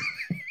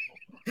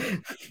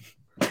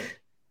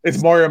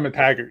 It's Moira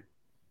McTaggart.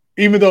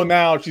 Even though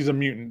now she's a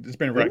mutant. It's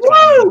been retconned.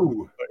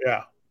 Whoa! But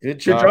yeah.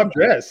 Good Good job,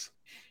 Jess.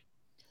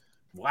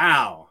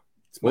 Wow.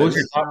 It's What was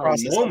your my thought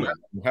process on moment.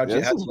 that? How'd Yeah,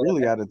 you this is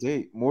really out of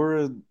date.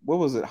 Moira, what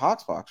was it?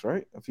 Hoxpox,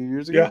 right? A few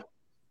years ago?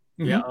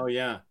 Yeah. Yeah. Oh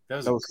yeah. That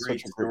was That a was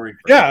great such a great- story.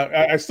 For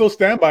Yeah, I still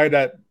stand by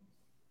that.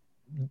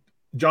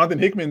 Jonathan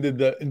Hickman did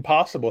the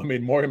impossible and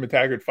made Moira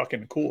McTaggart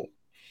fucking cool.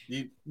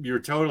 You're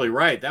totally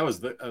right. That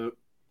was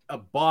a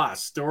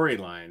boss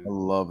storyline. I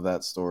love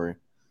that story.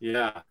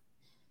 Yeah.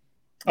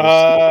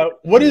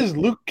 What is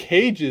Luke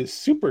Cage's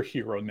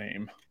superhero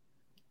name?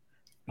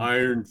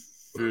 Iron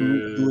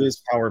Who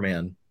is Power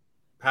Man?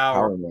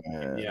 Power.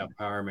 Man. Yeah,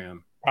 Power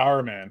Man.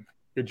 Power Man.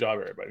 Good job,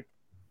 everybody.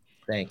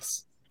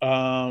 Thanks.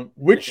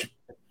 Which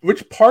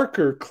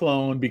Parker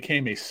clone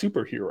became a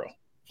superhero?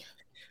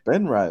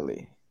 Ben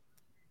Ryley.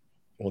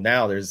 Well,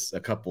 now there's a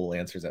couple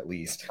answers at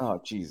least. Oh,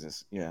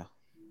 Jesus. Yeah.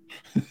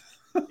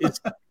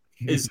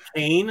 Is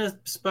Kane a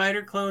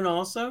spider clone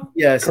also?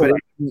 Yes, Correct.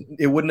 but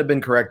it wouldn't have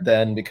been correct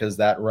then because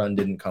that run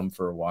didn't come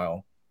for a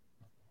while.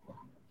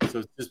 So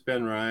it's just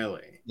Ben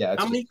Ryley. Yeah.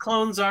 How many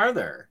clones are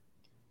there?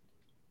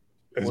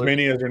 As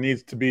many as there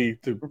needs to be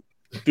to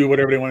do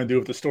whatever they want to do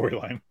with the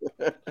storyline.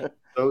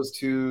 Those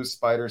two,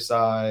 Spider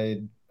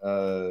Side.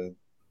 There's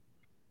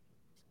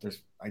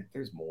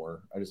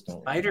more. I just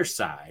don't. Spider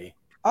Sai.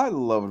 I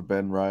loved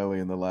Ben Ryley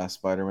in the last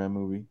Spider-Man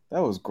movie.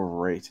 That was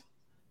great.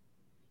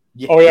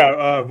 Yeah. Oh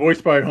yeah,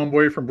 voiced by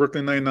homeboy from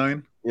Brooklyn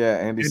Nine-Nine. Yeah,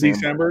 Andy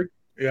Samberg.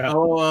 Yeah.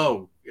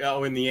 Oh,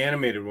 in the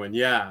animated one,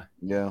 yeah.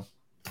 Yeah.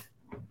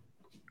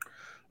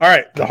 All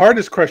right, the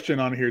hardest question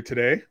on here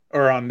today,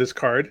 or on this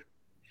card.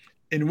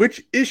 In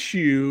which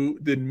issue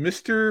did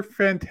Mr.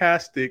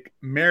 Fantastic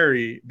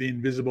marry the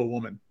Invisible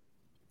Woman?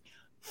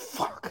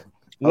 Fuck.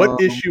 What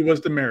issue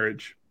was the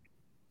marriage?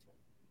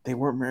 They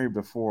weren't married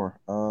before.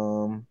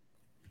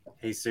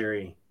 Hey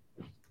Siri.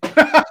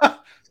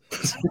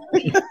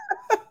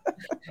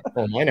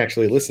 Well, mine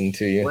actually listened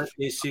to you. What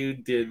issue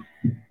did?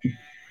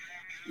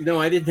 No,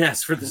 I didn't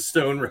ask for the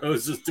Stone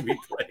Roses to be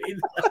played.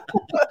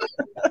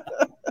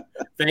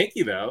 Thank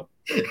you, though.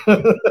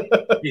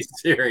 Hey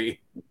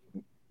Siri.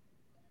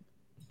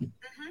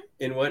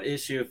 In what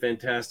issue of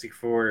Fantastic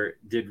Four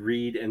did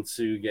Reed and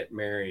Sue get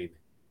married?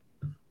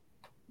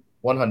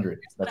 100.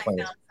 That's I fine.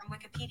 found from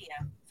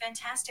Wikipedia.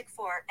 Fantastic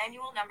Four,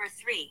 Annual Number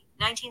 3,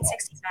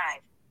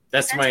 1965.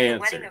 That's my The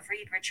wedding answer. of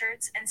Reed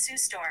Richards and Sue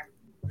Storm.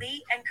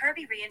 Lee and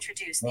Kirby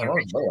reintroduced the Oh, that was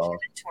way original off.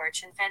 Human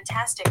Torch in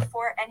Fantastic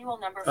Four, Annual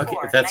Number 4. Okay,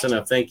 that's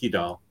enough. Thank you,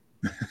 doll.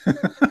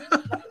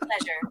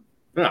 Pleasure.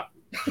 Yeah.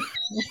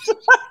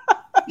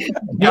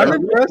 I'm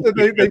impressed that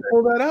they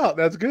pulled that out.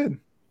 That's good.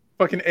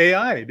 Fucking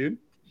AI, dude.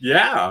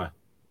 Yeah.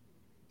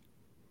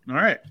 All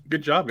right.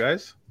 Good job,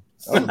 guys.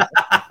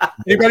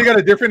 Anybody got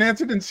a different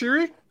answer than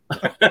Siri?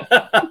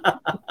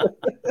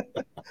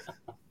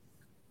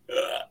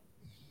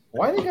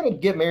 Why they gotta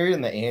get married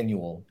in the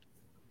annual?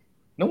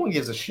 No one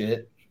gives a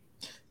shit.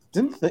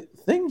 Didn't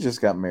Thing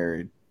just got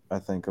married, I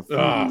think, a few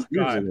Oh, years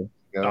God. ago.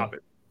 Stop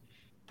it.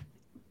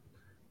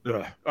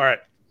 Ugh. All right.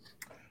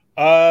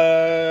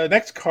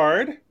 Next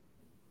card.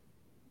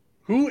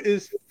 Who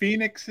is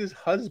Phoenix's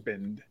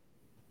husband?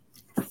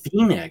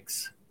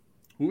 Phoenix.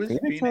 Who is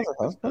Phoenix has a Phoenix's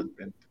husband?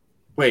 husband?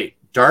 Wait,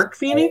 Dark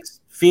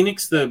Phoenix?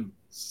 Phoenix the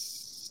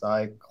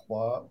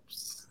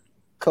Cyclops.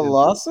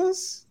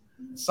 Colossus?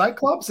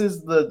 Cyclops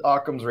is the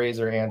Occam's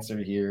razor answer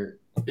here.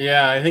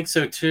 Yeah, I think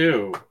so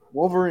too.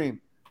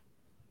 Wolverine.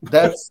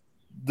 That's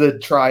the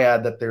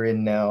triad that they're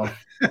in now.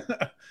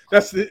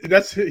 He's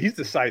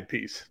the side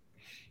piece.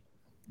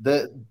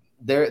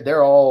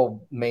 They're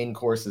all main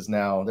courses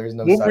now. There's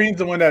no Wolverine's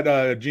the one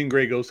that Jean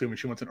Grey goes to when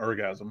she wants an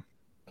orgasm.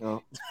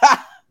 Oh.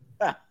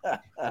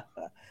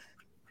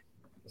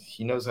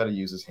 He knows how to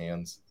use his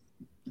hands.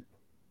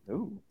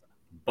 Ooh.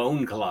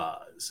 Bone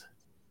Claws.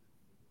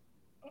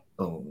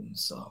 Bone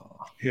saw.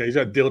 Yeah, he's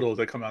got dildos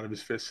that come out of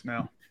his fists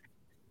now.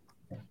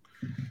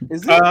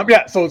 Is it,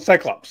 Yeah, so it's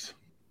Cyclops.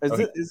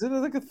 is it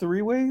like a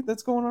three-way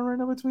that's going on right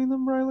now between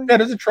them, Riley? Yeah,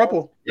 there's a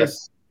trouble.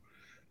 Yes.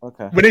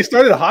 Okay. When they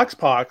started the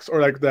Hoxpox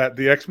or like that,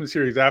 the X-Men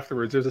series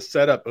afterwards, there's a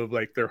setup of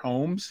like their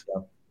homes,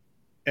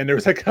 and there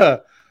was like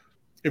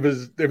it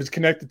was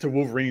connected to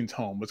Wolverine's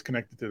home, was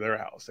connected to their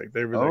house. Like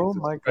there was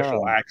like this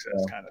special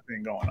access kind of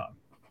thing going on.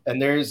 And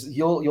there's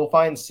you'll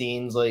find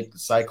scenes like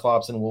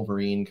Cyclops and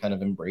Wolverine kind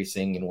of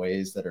embracing in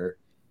ways that are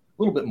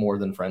a little bit more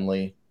than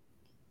friendly.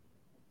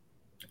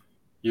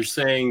 You're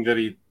saying that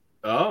he?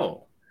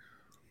 Oh,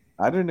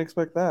 I didn't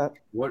expect that.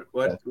 what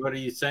are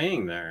you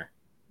saying there?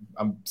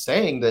 I'm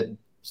saying that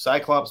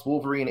Cyclops,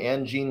 Wolverine,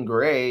 and Jean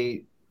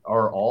Grey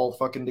are all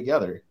fucking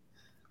together.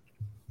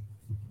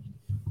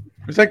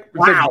 It's like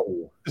Wow.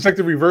 It's like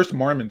the reverse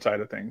Mormon side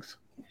of things.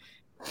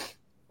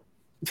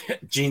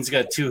 Jean's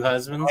got two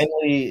husbands.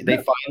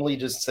 They finally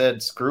just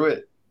said, screw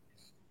it.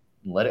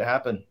 Let it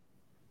happen.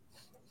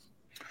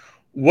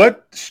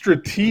 What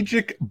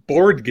strategic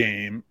board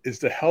game is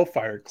the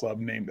Hellfire Club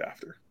named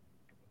after?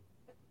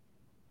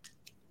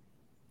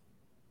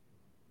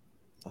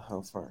 The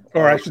Hellfire.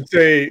 Or I should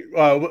say,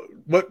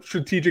 what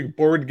strategic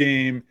board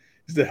game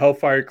is the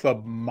Hellfire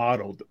Club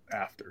modeled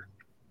after?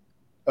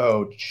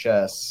 Oh,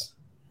 chess.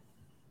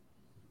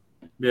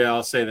 Yeah,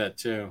 I'll say that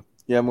too.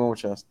 Yeah, I'm going with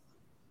chess.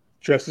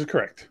 Chess is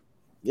correct.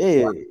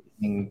 Yay.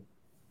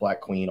 Black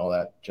Queen, all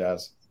that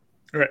jazz.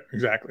 Right,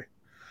 exactly.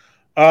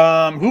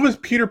 Who was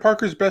Peter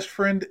Parker's best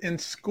friend in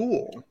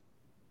school?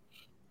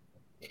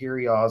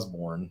 Harry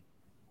Osborn.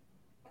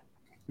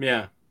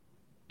 Yeah.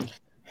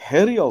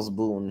 Harry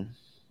Osborn.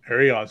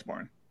 Harry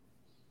Osborn.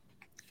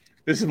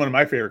 This is one of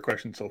my favorite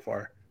questions so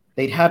far.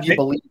 They'd have you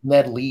believe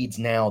Ned Leeds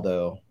now,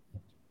 though.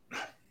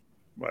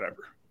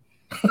 Whatever.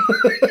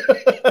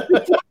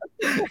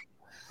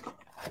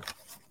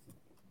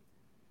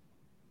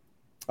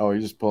 Oh,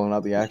 you're just pulling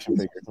out the action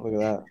figure. Look at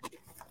that.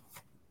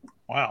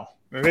 Wow.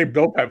 And they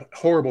both have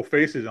horrible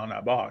faces on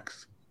that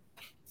box.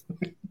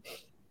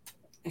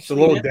 It's a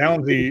little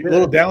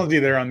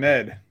downsy there on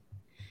Ned.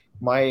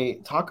 My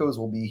tacos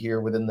will be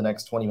here within the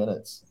next 20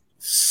 minutes.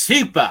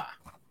 Super.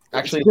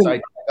 Actually, I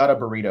got a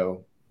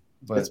burrito.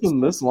 But it's been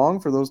this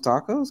long for those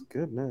tacos?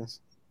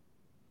 Goodness.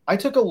 I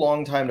took a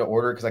long time to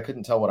order because I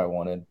couldn't tell what I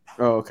wanted.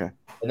 Oh, okay.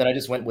 And then I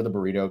just went with a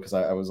burrito because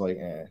I was like,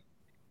 eh.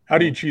 How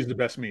do you choose the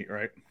best meat,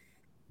 right?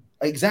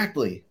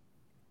 Exactly.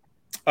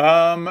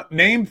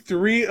 Name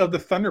 3 of the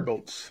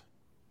Thunderbolts.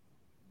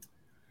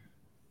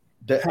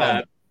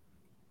 At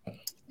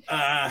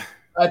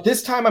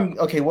this time, I'm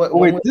okay.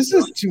 Wait, this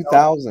is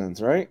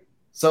 2000s, right?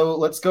 So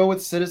let's go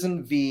with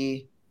Citizen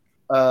V.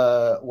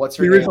 What's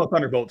her the original name?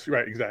 Thunderbolts,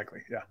 right?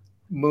 Exactly. Yeah.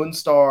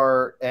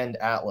 Moonstar and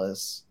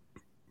Atlas.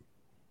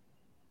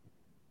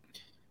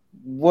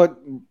 What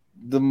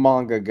the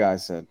manga guy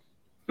said.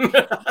 Let's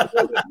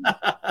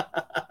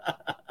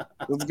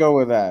go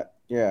with that.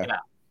 Yeah.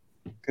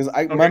 Because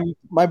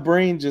my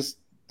brain just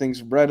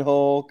thinks Red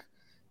Hulk,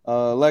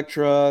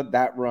 Elektra,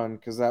 that run,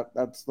 because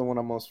that's the one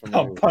I'm most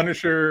familiar with.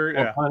 Punisher,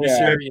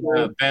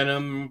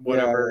 Venom,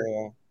 whatever.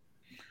 Yeah.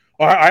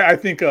 Well, I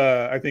think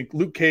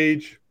Luke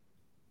Cage,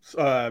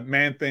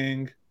 Man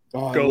Thing.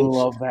 Oh, Ghost. I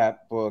love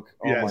that book.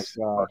 Oh Yes.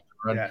 my god.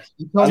 Yes.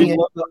 I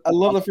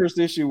love the first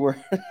issue where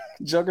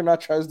Juggernaut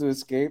tries to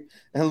escape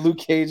and Luke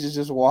Cage is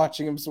just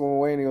watching him swim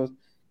away and he goes,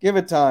 "Give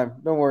it time.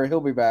 Don't worry,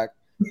 he'll be back."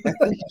 And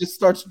then he just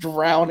starts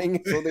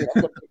drowning, so they have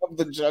to pick up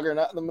the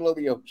Juggernaut in the middle of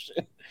the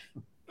ocean.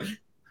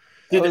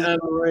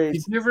 Did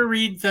you ever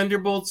read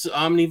Thunderbolts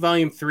Omni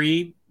Volume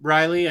 3,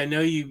 Ryley? I know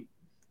you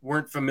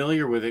weren't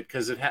familiar with it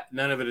because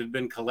none of it had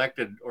been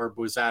collected or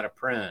was out of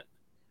print.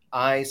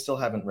 I still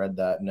haven't read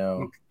that,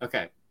 no.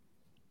 Okay.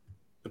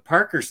 The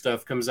Parker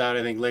stuff comes out,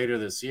 I think, later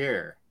this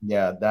year.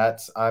 Yeah,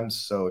 I'm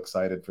so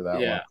excited for that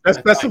one.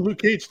 That's the Luke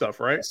Cage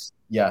stuff, right?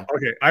 Yeah.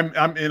 Okay,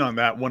 I'm in on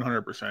that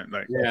 100%.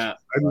 Like, yeah,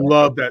 I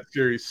love that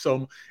series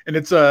so. And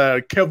it's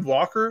Kev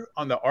Walker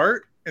on the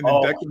art, and then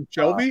Declan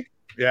Shelby.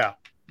 Yeah,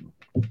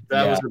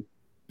 that was a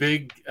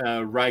big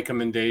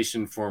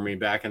recommendation for me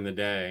back in the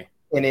day.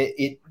 And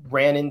it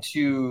ran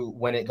into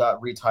when it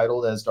got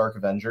retitled as Dark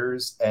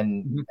Avengers,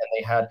 and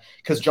they had,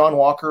 because John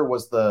Walker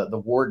was the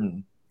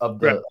warden of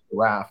the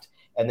raft,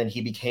 and then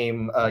he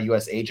became a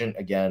U.S. agent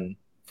again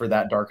for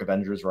that Dark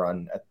Avengers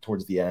run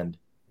towards the end.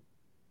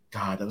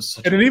 God, that was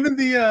such. And then even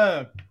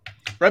the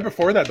right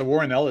before that, the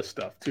Warren Ellis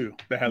stuff too.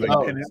 They had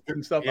like pinheads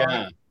and stuff on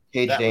it.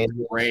 Cage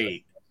Daniels,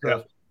 great.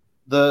 Yeah.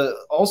 The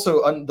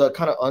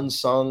kind of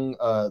unsung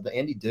the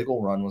Andy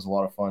Diggle run was a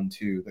lot of fun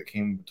too. That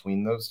came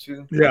between those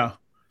two. Yeah.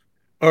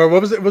 Or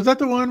what was it? Was that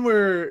the one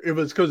where it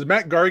was because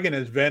Matt Gargan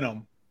is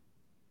Venom,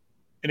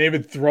 and they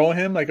would throw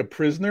him like a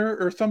prisoner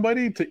or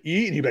somebody to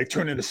eat, and he'd like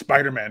turn into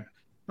Spider-Man.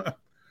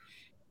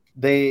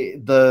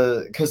 The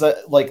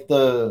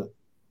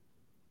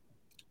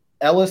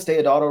Ellis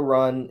Deodato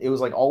run, it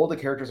was like all of the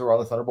characters that were on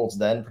the Thunderbolts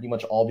then pretty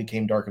much all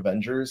became Dark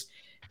Avengers,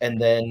 and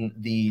then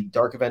the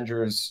Dark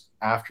Avengers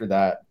after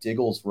that,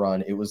 Diggle's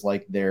run, it was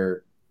like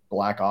their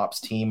Black Ops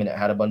team, and it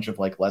had a bunch of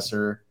like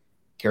lesser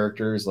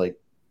characters like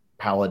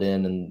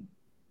Paladin and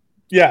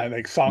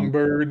like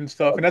Songbird and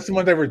stuff, and that's the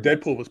one that where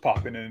Deadpool was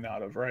popping in and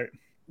out of, right?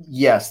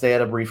 Yes, they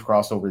had a brief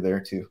crossover there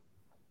too.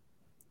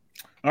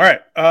 All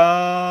right,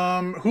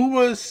 who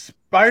was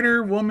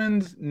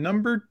Spider-Woman's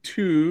number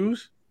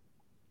 2's?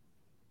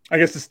 I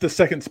guess it's the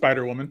second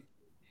Spider-Woman.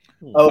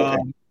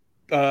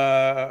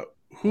 Okay.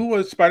 Who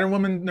was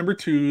Spider-Woman number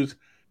 2's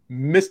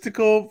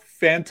mystical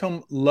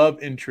phantom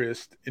love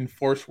interest in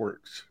Force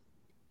Works?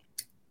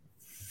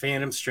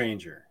 Phantom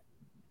Stranger.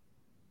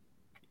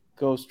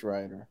 Ghost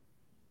Rider.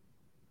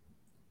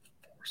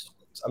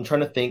 I'm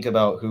trying to think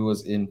about who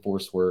was in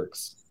Force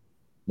Works.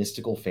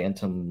 Mystical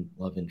phantom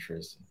love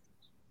interest.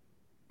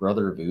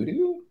 Brother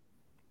Voodoo?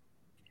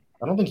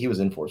 I don't think he was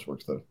in Force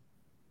Works though.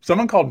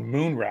 Someone called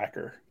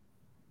Moonraker.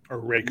 Or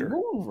Raker.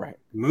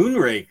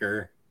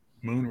 Moonraker.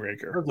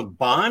 Moonraker. That's a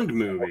Bond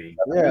movie.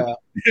 Yeah.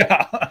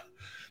 Yeah.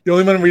 The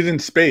only one who's in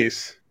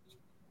space.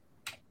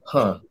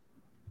 Huh.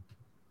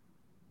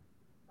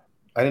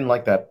 I didn't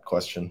like that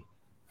question.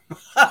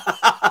 I'm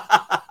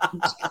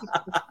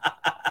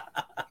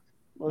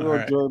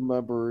gonna enjoy my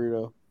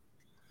burrito.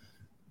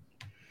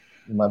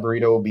 My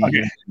burrito will be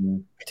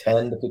in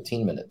 10 to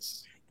 15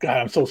 minutes. God,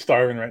 I'm so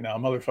starving right now,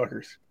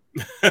 motherfuckers.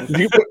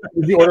 Did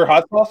you order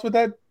hot sauce with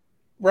that?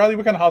 Riley,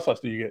 what kind of hot sauce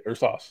do you get, or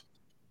sauce?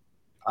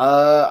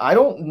 I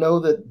don't know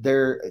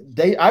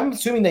that I'm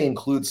assuming they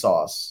include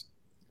sauce.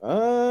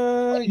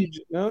 You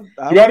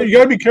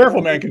gotta be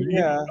careful, man.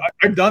 Because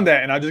I've done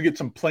that, and I just get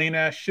some plain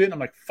ass shit. And I'm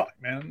like, fuck,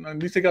 man. At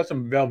least I got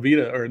some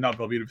Velveeta, or not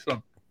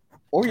Velveeta,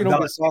 or you don't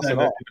get sauce at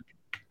all.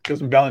 Got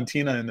some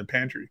Valentina in the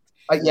pantry.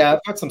 I've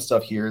got some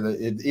stuff here that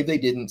if they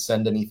didn't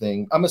send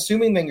anything, I'm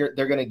assuming they're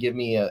going to give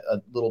me a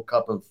little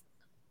cup of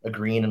a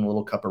green and a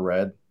little cup of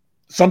red.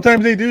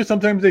 Sometimes they do,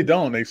 sometimes they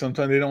don't.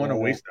 Sometimes they don't want to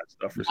waste that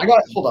stuff.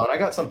 Hold on, I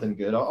got something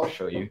good. I'll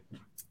show you.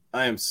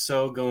 I am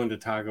so going to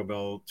Taco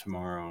Bell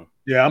tomorrow.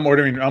 Yeah, I'm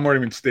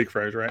ordering steak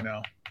fries right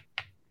now.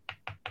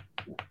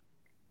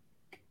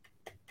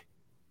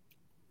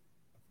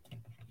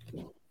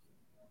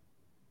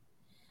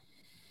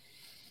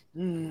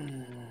 This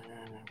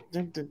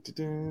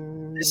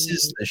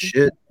is the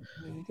shit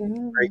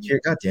right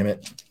here. God damn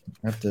it!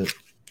 I have to.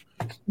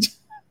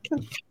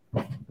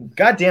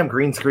 Goddamn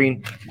green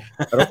screen.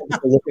 I don't want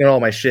people looking at all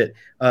my shit.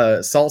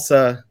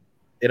 Salsa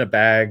in a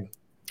bag.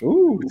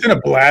 Ooh, It's in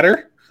a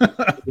bladder. Yeah,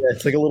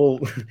 it's like a little.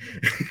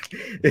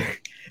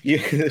 You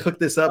hook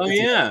this up. Oh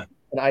it's yeah.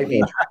 an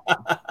IV.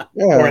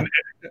 yeah.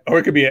 Or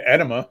it could be an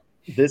enema.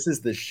 This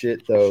is the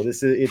shit, though.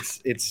 This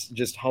is it's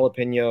just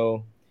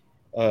jalapeno,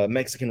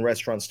 Mexican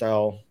restaurant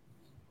style,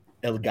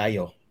 El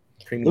Gallo.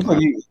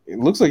 It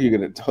looks like you're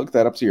gonna hook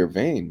that up to your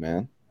vein,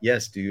 man.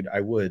 Yes, dude.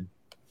 I would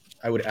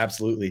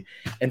absolutely.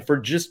 And for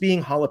just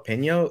being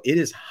jalapeno, it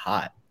is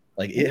hot.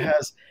 Like it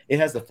has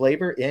the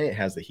flavor and it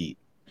has the heat.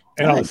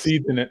 And all the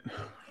seeds in it.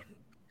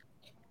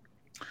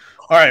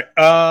 All right.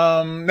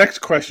 Next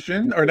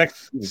question, or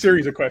next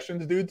series of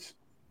questions,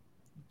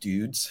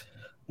 dudes.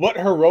 What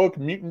heroic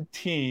mutant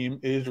team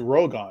is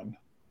Rogon?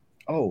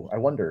 Oh, I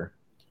wonder.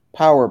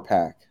 Power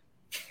Pack.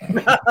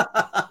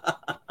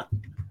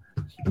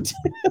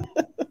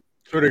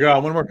 Swear to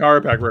God, one more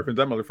Power Pack reference,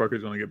 that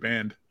motherfucker's gonna get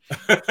banned.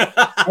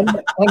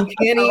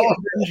 Uncanny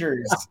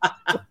Avengers.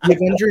 The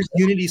Avengers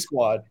Unity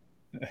Squad.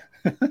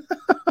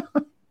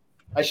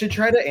 I should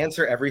try to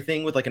answer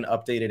everything with like an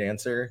updated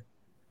answer.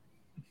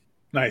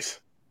 Nice.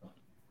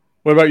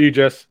 What about you,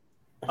 Jess?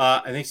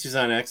 I think she's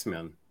on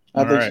X-Men.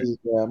 I think right. she's.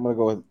 Yeah, I'm gonna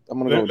go with.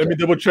 Let me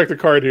double check the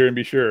card here and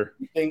be sure.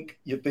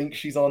 You think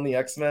she's on the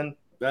X-Men?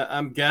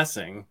 I'm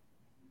guessing.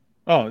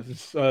 Oh,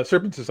 it's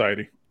Serpent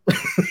Society.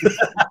 She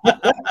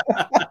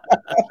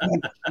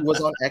was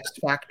on X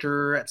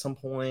Factor at some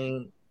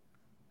point.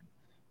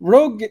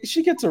 Rogue.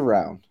 She gets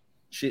around.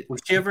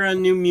 Was she ever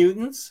on New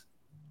Mutants?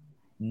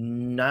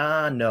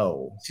 Nah,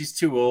 no. She's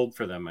too old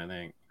for them, I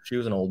think. She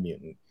was an old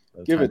mutant.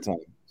 Give it time.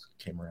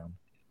 Came around.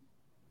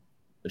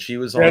 But she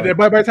was Yeah, on...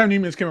 by the time New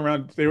Mutants came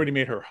around, they already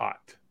made her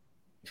hot.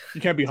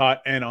 You can't be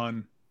hot and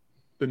on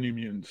the New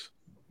Mutants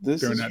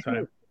during that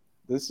time.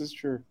 This is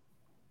true.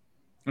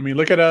 I mean,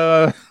 look at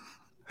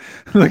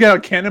look at how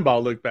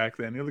Cannonball looked back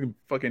then. He was looking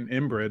fucking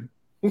inbred.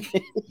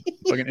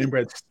 Fucking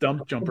inbred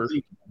stump jumper.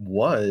 He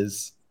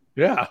was.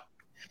 Yeah.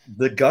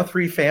 The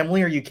Guthrie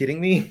family? Are you kidding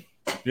me?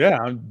 Yeah,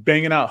 I'm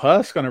banging out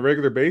Husk on a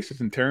regular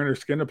basis and tearing her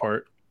skin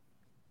apart.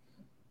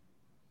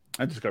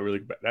 That got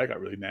really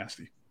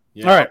nasty.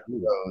 Yeah. All right.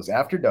 Heroes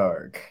After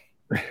Dark.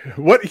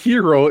 What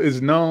hero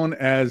is known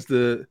as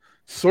the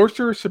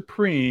Sorcerer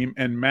Supreme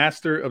and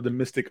Master of the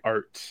Mystic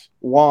Arts?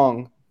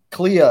 Wong.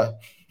 Clea.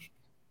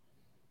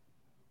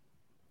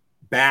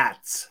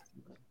 Bats.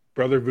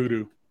 Brother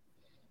Voodoo.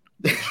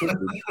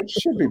 It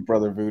should be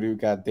Brother Voodoo.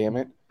 God damn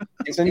it!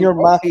 Senor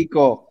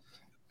Mágico.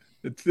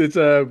 It's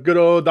a good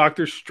old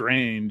Doctor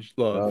Strange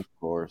love. Of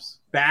course.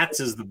 Bats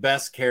is the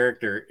best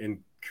character in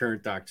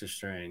current Doctor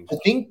Strange. I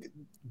think.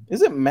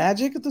 Is it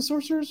magic at the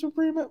Sorcerer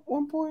Supreme at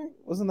one point?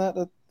 Wasn't that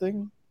a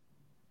thing?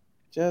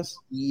 Jess?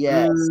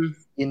 Yes.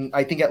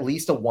 I think at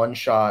least a one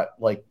shot,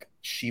 like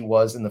she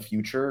was in the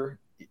future.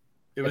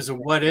 It was a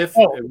what if.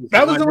 Oh,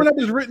 that was the one that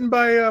was written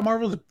by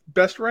Marvel's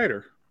best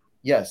writer.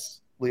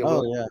 Yes. Leah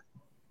Williams. Yeah.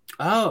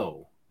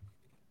 Oh.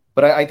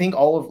 But I think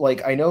all of,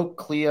 like, I know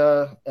Clea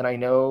and I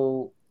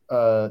know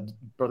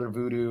Brother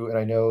Voodoo and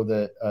I know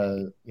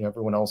that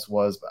everyone else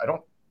was, but I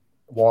don't,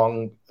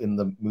 Wong in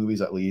the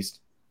movies at least.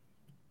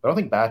 I don't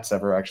think Bats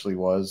ever actually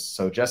was.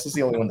 So Jess is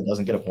the only one that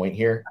doesn't get a point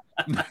here.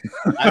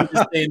 I'm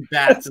just saying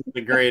Bats is the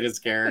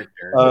greatest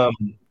character.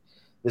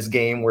 This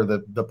game where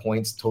the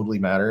points totally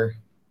matter.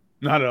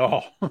 Not at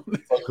all.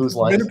 Like whose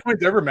line? Minute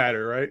points ever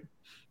matter, right?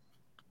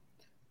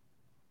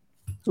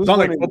 It's not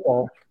like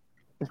football.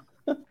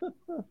 Who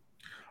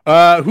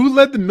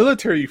led the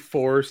military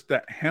force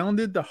that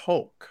hounded the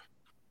Hulk?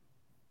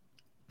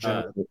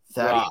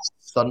 Thaddeus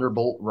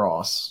Thunderbolt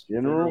Ross.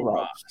 General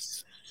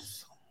Ross.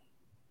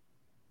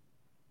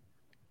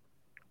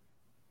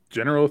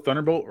 General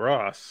Thunderbolt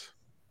Ross.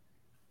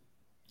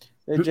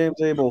 Hey,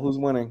 James Abel, who's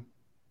winning?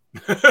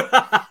 He's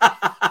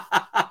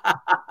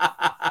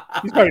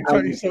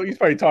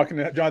probably talking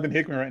to Jonathan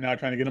Hickman right now,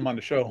 trying to get him on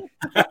the show.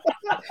 I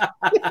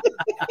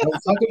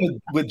was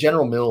talking with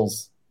General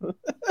Mills.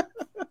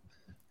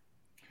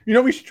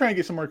 We should try and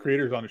get some more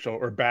creators on the show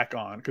or back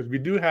on, because we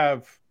do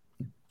have.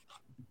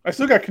 I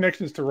still got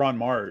connections to Ron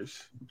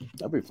Mars.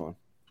 That'd be fun.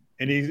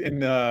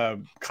 And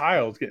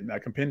Kyle's getting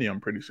that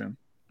compendium pretty soon.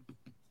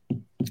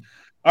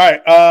 All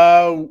right.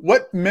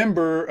 What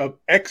member of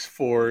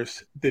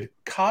X-Force did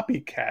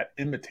Copycat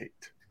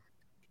imitate?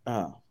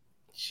 Oh,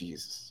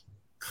 Jesus.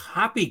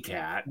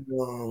 Copycat?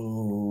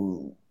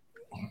 Whoa.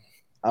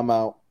 I'm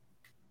out.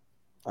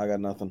 I got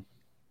nothing.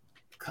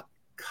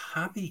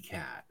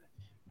 Copycat.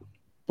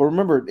 But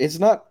remember, it's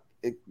not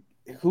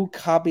who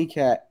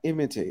Copycat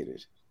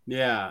imitated.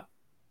 Yeah.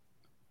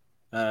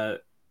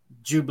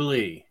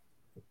 Jubilee.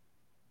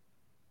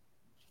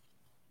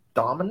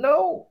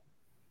 Domino?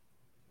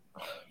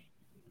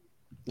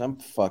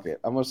 Fuck it.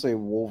 I'm gonna say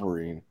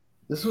Wolverine.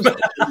 This was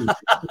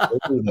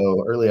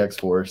early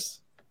X-Force.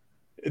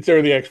 It's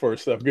early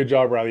X-Force stuff. Good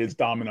job, Ryley. It's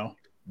Domino.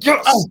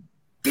 Yes! Oh,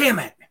 damn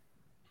it.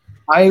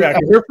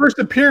 Her first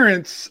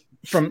appearance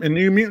from in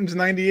New Mutants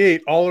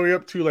 98 all the way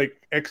up to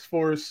like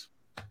X-Force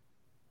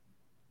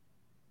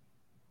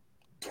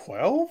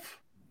 12.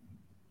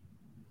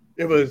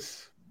 It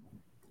was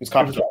a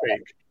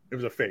fake. It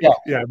was a fake.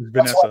 Yeah, it was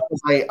Vanessa.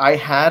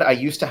 I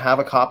used to have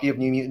a copy of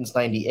New Mutants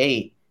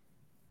 98,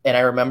 and I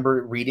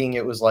remember reading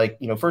it was like,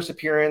 first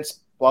appearance,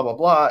 blah blah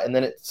blah, and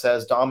then it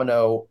says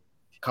Domino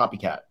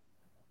copycat.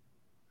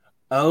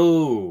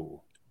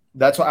 Oh,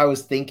 that's what I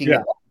was thinking. Yeah.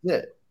 That was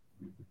it.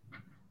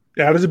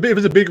 Yeah, it was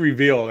a big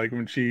reveal, like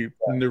when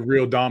the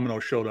real Domino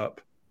showed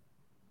up.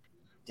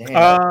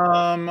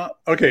 Damn.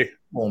 Okay.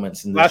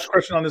 Moments in Last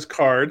question on this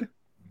card.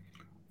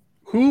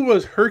 Who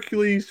was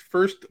Hercules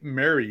first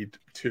married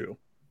to?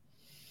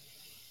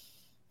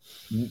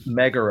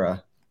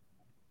 Megara.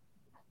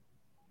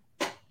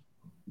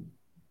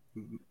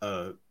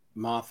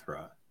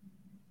 Mothra.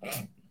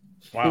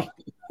 Wow.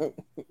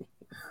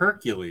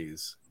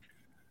 Hercules.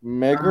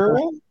 Megara?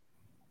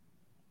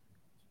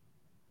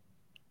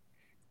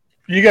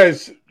 You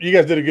guys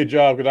did a good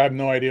job because I have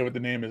no idea what the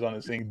name is on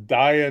this thing.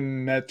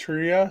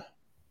 Deianira?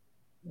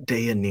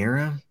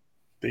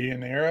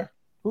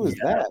 Who is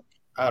that?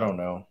 I don't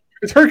know.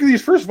 It's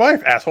Hercules' first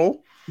wife,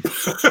 asshole.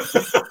 Someone's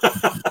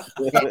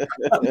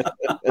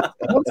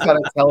got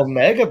to tell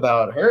Meg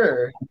about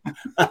her.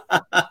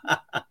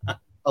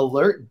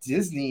 Alert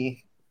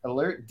Disney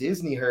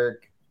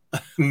Herc.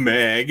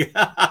 Meg.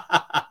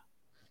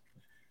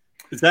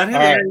 Is that who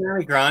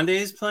Ariana Grande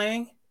is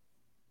playing?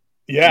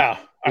 Yeah,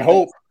 I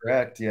hope.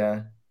 Correct,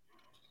 yeah.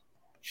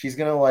 She's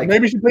gonna like.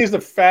 Maybe she plays the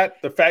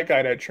fat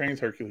guy that trains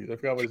Hercules. I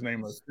forgot what his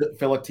name was.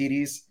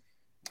 Philoctetes.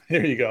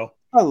 There you go.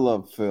 I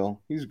love Phil.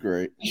 He's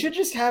great. You should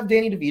just have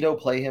Danny DeVito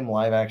play him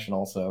live action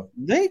also.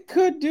 They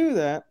could do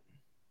that.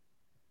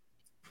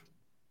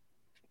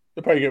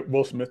 They'll probably get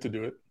Will Smith to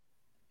do it.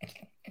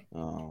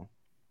 Oh.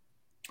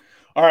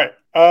 All right.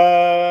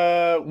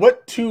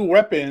 What two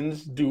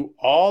weapons do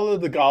all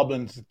of the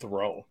goblins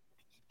throw?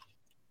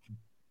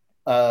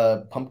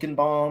 Pumpkin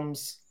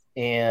bombs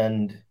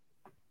and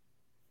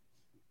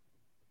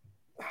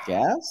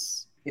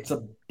gas? It's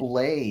a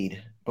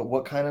blade, but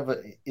what kind of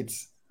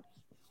it's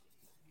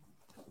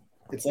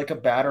like a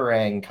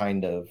batarang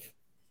kind of.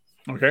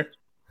 Okay.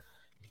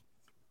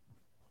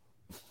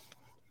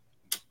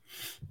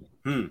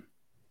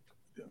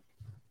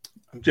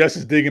 Jess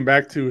is digging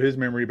back to his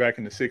memory back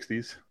in the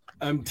 60s.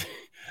 I'm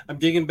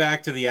digging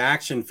back to the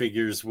action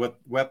figures, what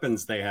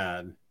weapons they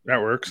had.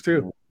 That works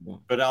too.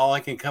 But all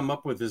I can come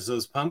up with is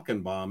those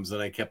pumpkin bombs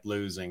that I kept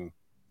losing.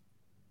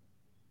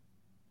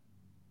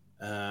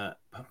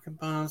 Pumpkin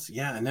bombs?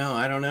 Yeah, no,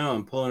 I don't know.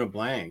 I'm pulling a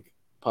blank.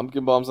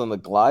 Pumpkin bombs on the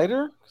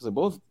glider?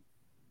 Because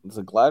is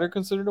the glider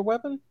considered a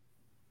weapon?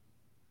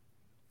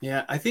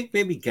 Yeah, I think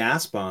maybe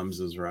gas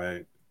bombs is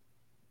right.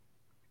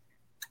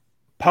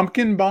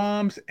 Pumpkin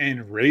bombs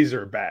and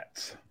razor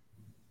bats.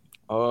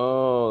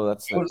 Oh,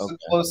 that's the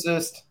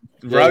closest.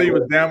 Ryley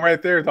was down right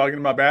there talking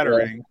about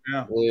batarang.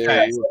 Yeah.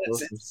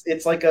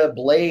 It's like a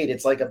blade.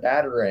 It's like a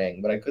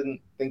batarang, but I couldn't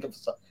think of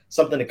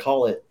something to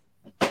call it.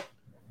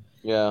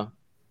 Yeah.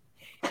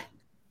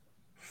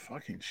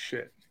 Fucking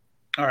shit.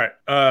 All right.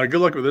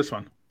 Good luck with this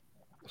one.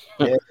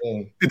 Yeah.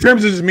 In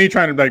terms of just me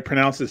trying to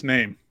pronounce this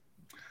name,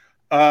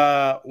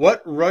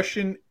 what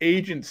Russian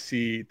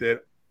agency did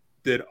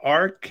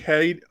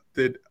Arkady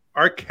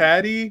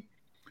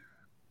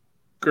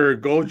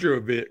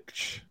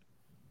Gergojevich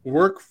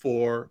work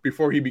for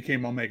before he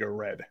became Omega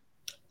Red?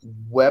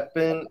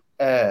 Weapon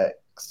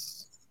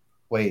X.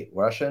 Wait,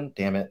 Russian?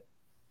 Damn it.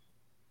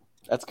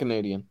 That's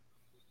Canadian.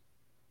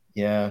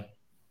 Yeah.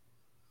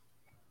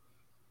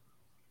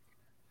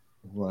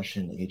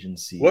 Russian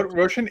agency. What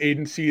Russian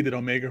agency did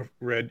Omega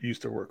Red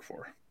used to work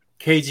for?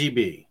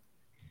 KGB.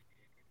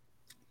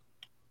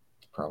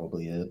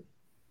 Probably it.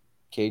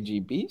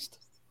 KG Beast?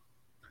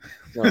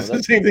 No, that's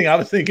the same thing I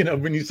was thinking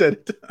of when you said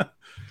it.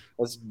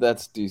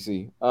 That's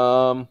DC.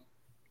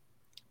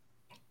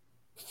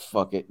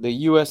 Fuck it.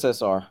 The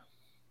USSR.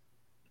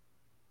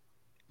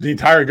 The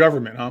entire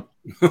government, huh?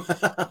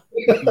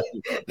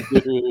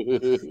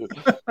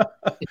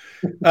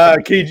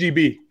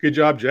 KGB. Good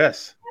job,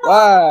 Jess.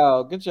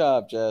 Wow. Good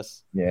job,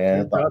 Jess.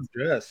 Yeah. Good job,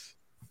 Jess.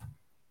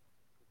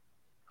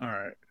 All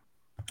right.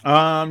 You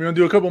want to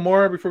do a couple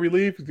more before we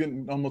leave? It's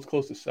getting almost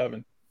close to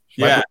 7.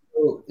 Yeah.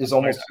 Is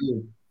almost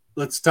 2.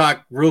 Let's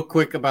talk real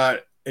quick about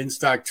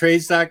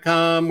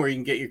InStockTrades.com, where you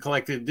can get your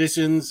collected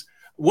editions.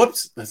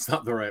 Whoops, that's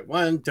not the right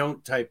one.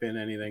 Don't type in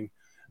anything.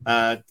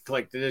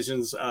 Collected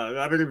editions,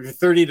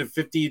 30 to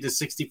 50 to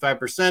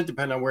 65%,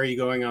 depending on where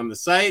you're going on the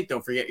site.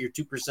 Don't forget your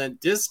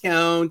 2%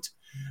 discount.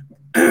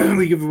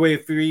 We give away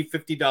a free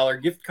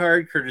 $50 gift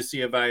card,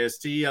 courtesy of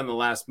IST, on the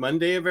last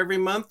Monday of every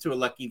month to a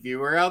lucky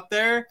viewer out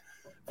there.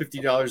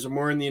 $50 or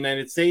more in the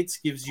United States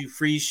gives you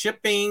free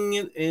shipping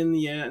in the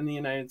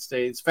United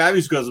States.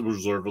 Fabulous customer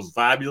service,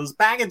 fabulous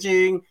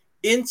packaging.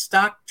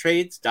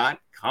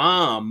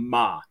 InStockTrades.com,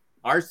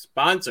 our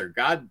sponsor.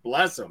 God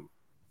bless them.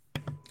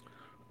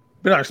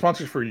 Been our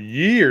sponsors for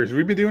years.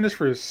 We've been doing this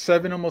for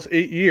 7, almost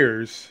 8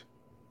 years.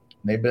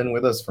 They've been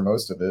with us for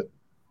most of it.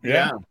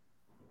 Yeah.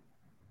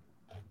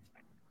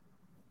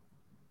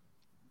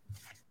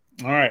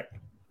 All right.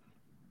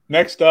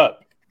 Next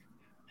up,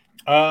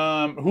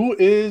 who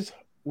is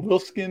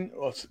Wilson?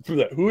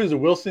 Who is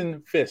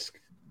Wilson Fisk?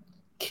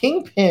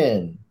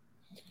 Kingpin.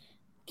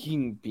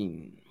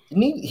 Kingpin.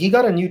 He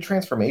got a new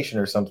transformation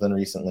or something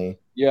recently.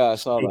 Yeah, I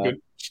saw that.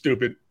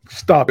 Stupid.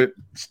 Stop it.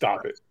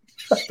 Stop it.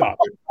 Stop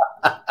it.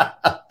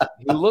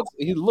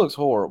 He looks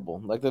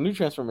horrible. Like the new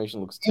transformation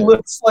looks He terrible.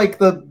 looks like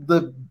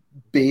the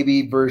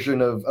baby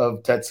version of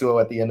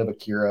Tetsuo at the end of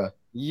Akira.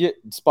 Yeah,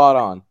 spot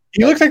on.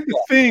 He looks like the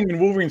Thing when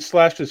Wolverine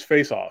slashed his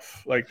face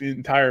off, like the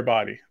entire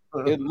body.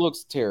 It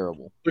looks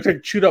terrible. Looks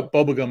like chewed up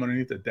bubblegum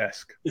underneath the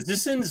desk. Is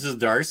this in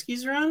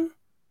Zdarsky's run?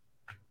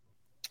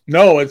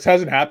 No, it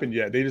hasn't happened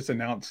yet. They just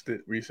announced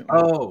it recently.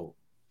 Oh.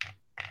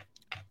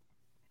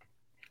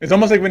 It's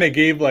almost like when they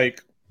gave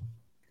like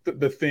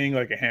the Thing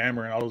like a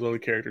hammer and all those other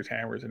characters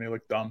hammers and they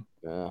look dumb.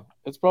 Yeah,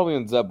 it's probably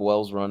in Zeb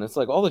Wells' run. It's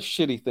like all the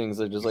shitty things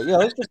are just like, yeah,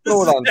 let's just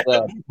throw it on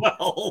Zeb.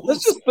 Wells.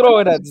 Let's just throw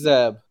it at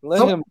Zeb.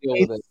 Let him deal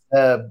with it.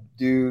 Zeb,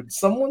 dude,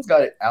 someone's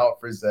got it out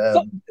for Zeb.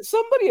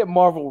 Somebody at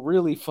Marvel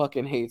really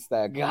fucking hates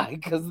that guy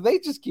because they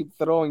just keep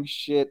throwing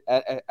shit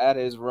at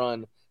his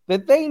run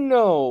that they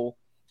know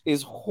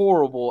is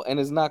horrible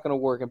and is not going to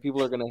work and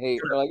people are going to hate.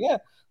 They're like, yeah,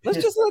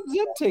 let's just let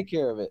Zeb take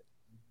care of it.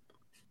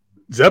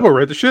 Zeb will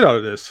read the shit out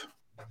of this.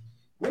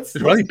 Let's,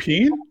 Is Riley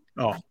peeing?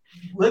 Oh.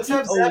 Let's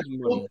have Zeb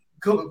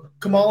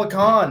Kamala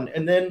Khan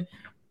and then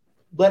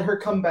let her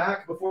come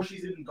back before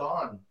she's even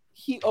gone.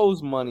 He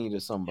owes money to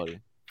somebody.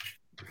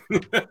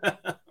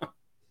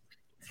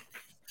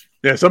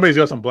 Yeah, somebody's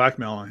got some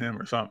blackmail on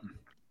him or something.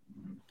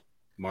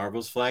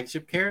 Marvel's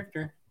flagship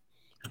character.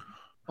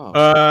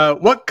 Oh.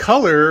 What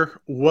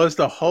color was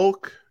the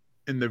Hulk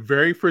in the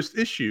very first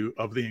issue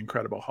of The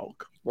Incredible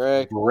Hulk?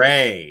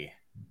 Gray.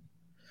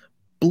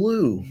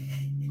 Blue.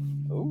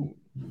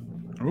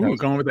 Ooh,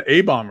 going with the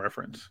A-bomb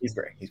reference. He's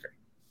great.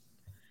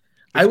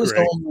 I was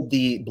going with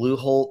the Blue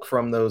Hulk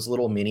from those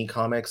little mini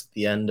comics at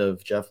the end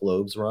of Jeff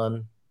Loeb's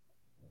run.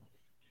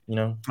 You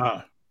know?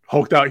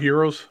 Hulked out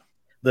heroes?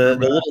 The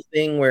little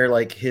thing where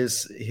like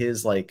his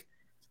like,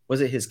 was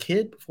it his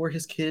kid before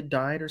his kid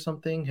died or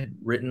something? Had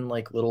written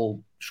like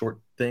little short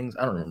things.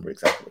 I don't remember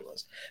exactly what it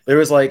was. But it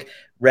was like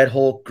Red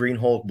Hulk, Green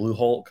Hulk, Blue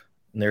Hulk,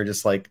 and they're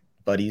just like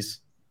buddies.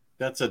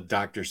 That's a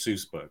Dr.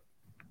 Seuss book.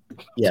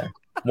 Yeah.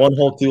 One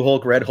Hulk, two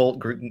Hulk, Red Hulk,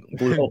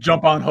 Blue Hulk.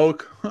 Jump on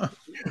Hulk.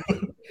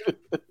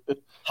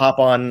 Hop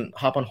on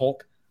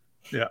Hulk.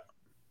 Yeah.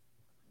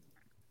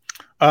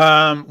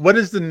 What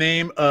is the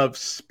name of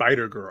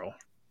Spider-Girl?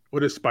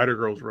 What is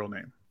Spider-Girl's real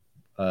name?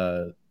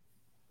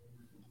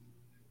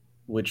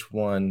 Which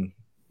one?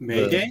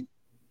 Mayday?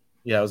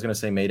 Yeah, I was gonna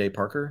say Mayday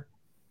Parker.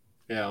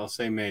 Yeah, I'll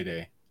say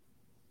Mayday.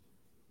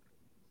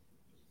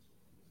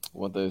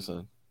 What they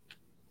said.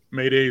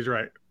 Mayday's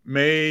right.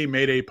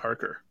 Mayday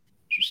Parker.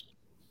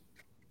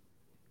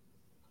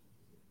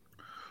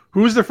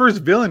 Who was the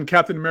first villain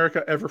Captain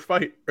America ever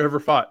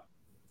fought?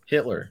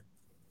 Hitler.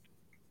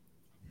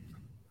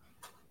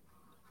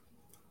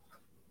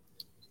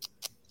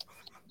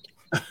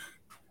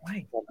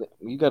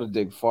 You got to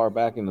dig far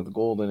back into the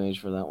golden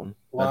age for that one.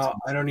 Wow,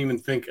 I don't even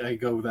think I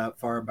go that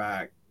far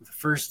back. The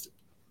first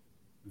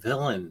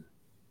villain,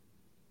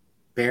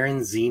 Baron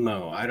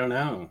Zemo. I don't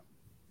know.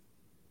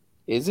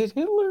 Is it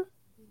Hitler?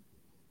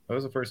 That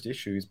was the first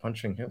issue. He's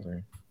punching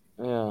Hitler.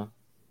 Yeah.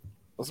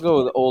 Let's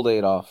go with old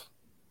Adolf.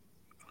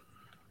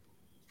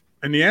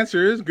 And the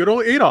answer is good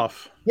old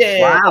Adolf.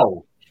 Yeah.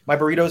 Wow. My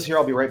burrito's here.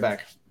 I'll be right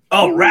back.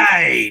 All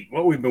right.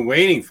 What we've been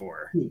waiting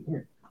for.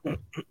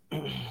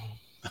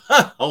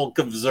 Hulk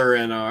of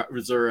Zur-En-Arr. God,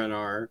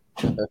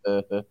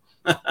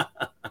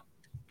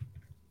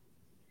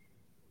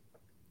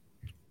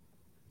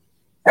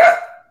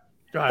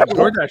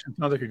 DoorDash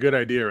sounds like a good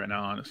idea right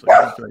now, honestly.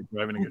 I don't feel like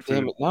driving to get food.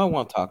 Damn it. Now I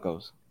want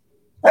tacos.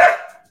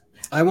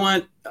 I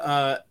want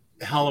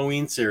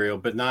Halloween cereal,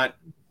 but not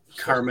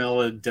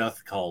Carmella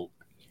Death Cult.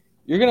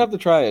 You're going to have to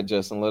try it,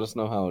 Jess, and let us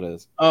know how it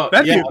is. Oh,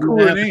 That'd yeah, be a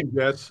cooler name,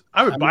 Jess.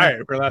 I would buy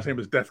it if her last name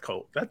was Death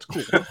Cult. That's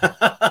cool.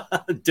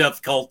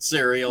 Death Cult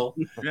cereal.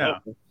 Yeah.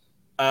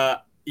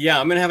 Yeah,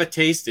 I'm going to have a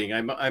tasting.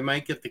 I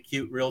might get the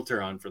cute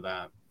realtor on for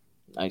that.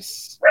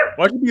 Nice.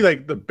 What would be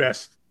like the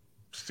best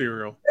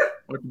cereal?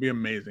 What would be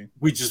amazing?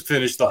 We just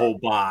finished the whole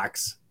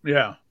box.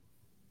 Yeah.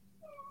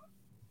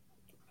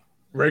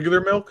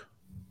 Regular milk?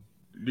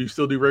 Do you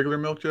still do regular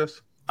milk,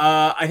 Jess?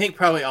 I think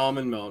probably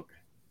almond milk.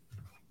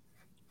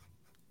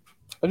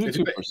 I do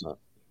 2%.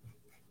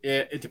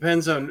 It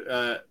depends on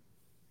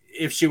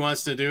if she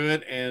wants to do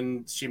it,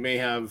 and she may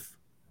have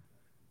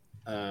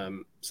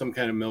some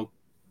kind of milk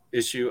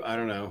issue. I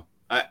don't know.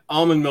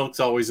 Almond milk's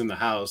always in the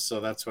house,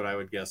 so that's what I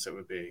would guess it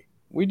would be.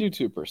 We do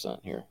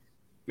 2% here.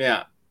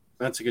 Yeah,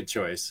 that's a good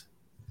choice.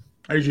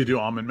 I usually do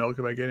almond milk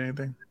if I get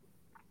anything.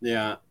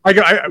 Yeah.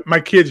 My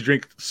kids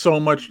drink so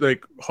much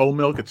like whole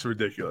milk, it's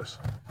ridiculous.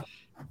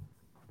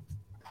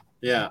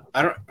 Yeah,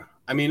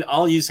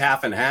 I'll use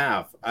half and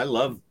half. I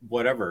love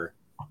whatever.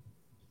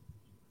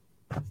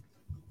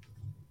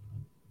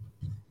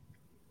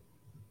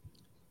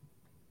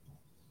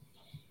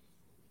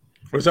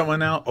 What's that one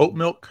now? Oat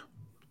milk?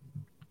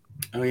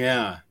 Oh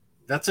yeah,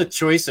 That's a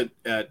choice at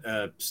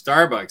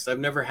Starbucks. I've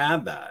never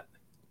had that.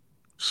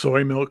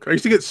 Soy milk. I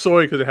used to get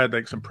soy because it had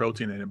like some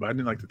protein in it, but I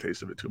didn't like the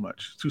taste of it too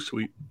much. It's too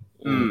sweet.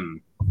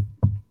 Mm.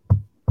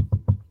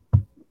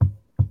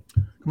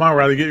 Come on,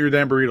 Riley, get your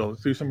damn burrito.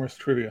 Let's do some more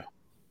trivia.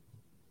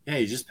 Yeah,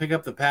 you just pick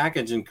up the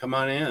package and come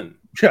on in.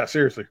 Yeah,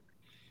 seriously.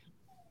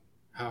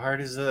 How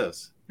hard is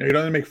this? Yeah, you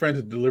don't have to make friends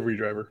with the delivery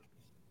driver.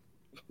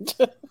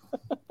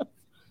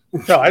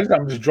 No,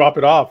 I'm just drop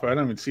it off. I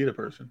don't even see the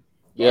person.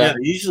 Yeah, they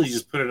usually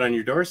just put it on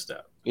your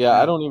doorstep.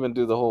 Yeah, I don't even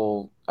do the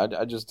whole.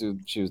 I just do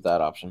choose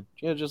that option.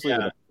 Yeah, just leave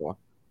it at the door.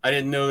 I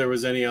didn't know there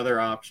was any other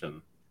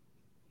option.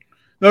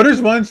 No,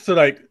 there's ones to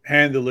like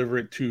hand deliver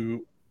it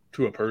to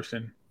a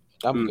person.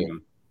 I'm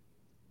good.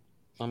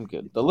 I'm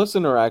good. The less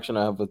interaction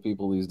I have with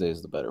people these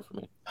days, the better for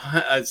me.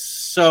 It's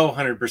so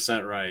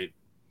 100% right.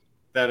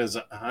 That is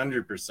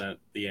 100%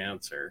 the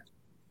answer.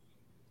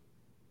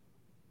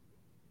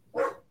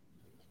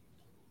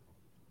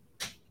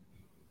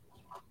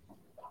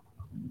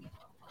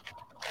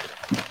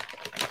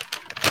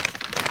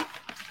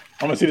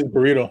 I'm gonna see this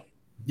burrito.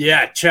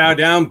 Yeah, chow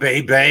down,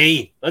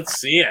 baby.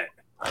 Let's see it.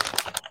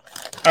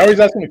 I always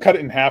ask them to cut it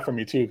in half for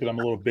me too, because I'm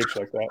a little bitch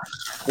like that.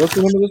 What's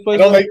the name of this place?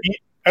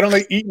 I don't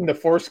like eating the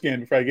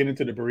foreskin before I get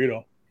into the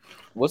burrito.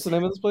 What's the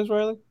name of this place,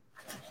 Riley?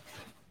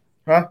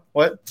 Huh?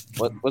 What's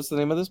the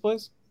name of this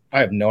place? I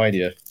have no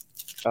idea.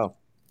 Oh.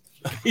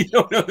 You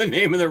don't know the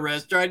name of the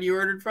restaurant you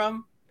ordered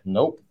from?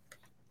 Nope.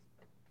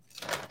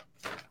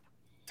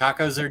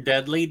 Tacos are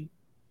deadly.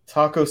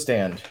 Taco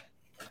stand.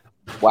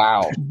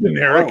 Wow.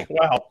 Generic. Oh.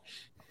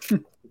 Wow.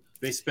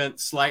 They spent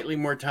slightly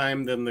more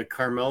time than the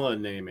Carmela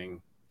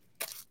naming.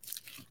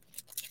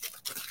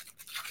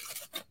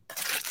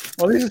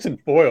 Well, these are in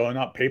foil and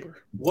not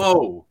paper.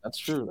 Whoa. That's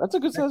true. That's a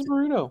good size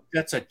burrito.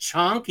 That's a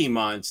chonky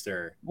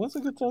monster. What's a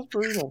good size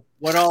burrito?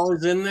 What all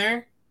is in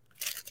there?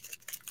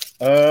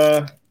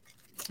 I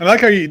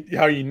like how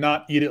you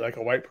not eat it like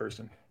a white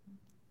person.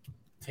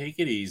 Take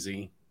it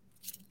easy.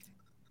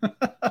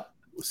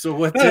 So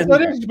what's no, in there?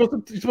 there?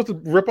 You're supposed to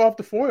rip off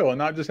the foil and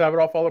not just have it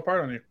all fall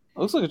apart on you.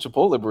 Looks like a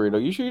Chipotle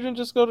burrito. You sure you didn't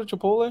just go to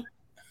Chipotle?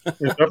 It's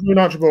definitely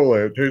not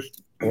Chipotle. It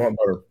tastes a lot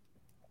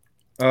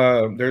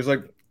better. There's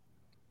like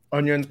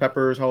onions,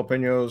 peppers,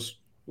 jalapenos,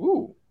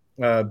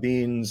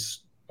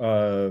 beans,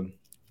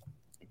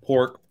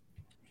 pork.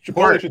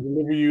 Chipotle should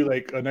deliver you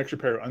like an extra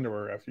pair of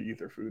underwear after you eat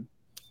their food.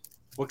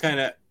 What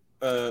kind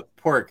of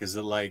pork? Is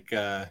it like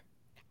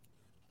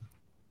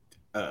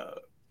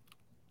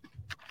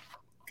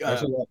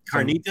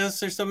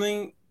carnitas or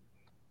something?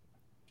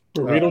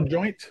 Burrito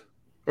joint?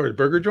 Or a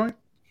burger joint?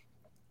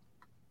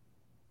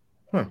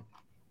 Huh.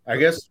 I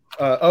guess.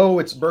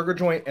 It's burger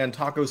joint and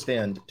taco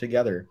stand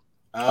together.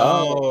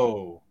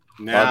 Oh.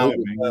 Now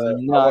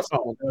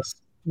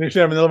they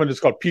should have another one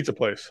just called Pizza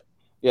Place.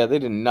 Yeah, they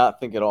did not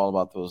think at all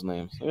about those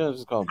names. Yeah,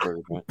 just call it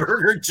burger joint.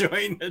 Burger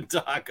joint and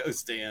taco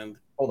stand.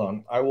 Hold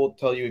on, I will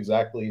tell you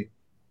exactly.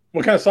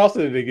 What kind of salsa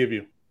did they give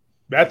you?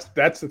 That's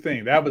the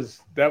thing. That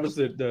was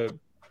the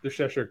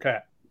Cheshire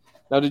Cat.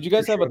 Now, did you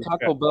guys have a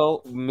Taco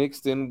Bell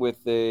mixed in with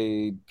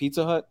a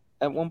Pizza Hut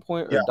at one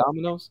point, or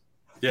Domino's?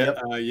 Yeah,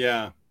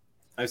 yeah,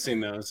 I've seen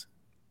those.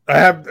 I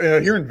have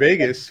here in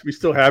Vegas. We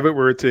still have it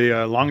where it's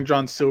a Long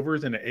John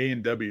Silver's and an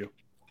A&W.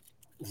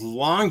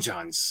 Long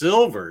John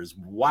Silver's.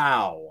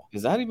 Wow,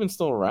 is that even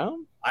still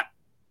around? I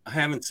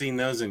haven't seen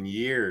those in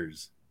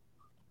years.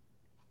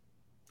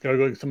 Gotta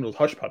go get some of those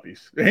hush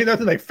puppies. There ain't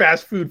nothing like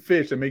fast food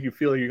fish that make you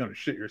feel like you're gonna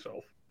shit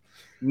yourself.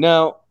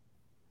 Now,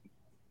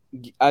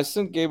 I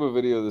sent Gabe a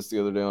video of this the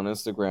other day on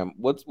Instagram.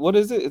 What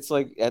is it? It's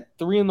like at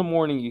 3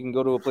 a.m. you can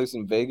go to a place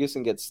in Vegas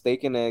and get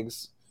steak and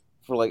eggs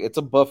for like, it's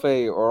a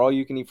buffet or all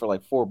you can eat for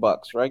like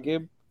 $4, right,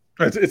 Gabe?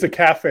 It's a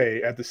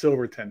cafe at the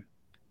Silverton.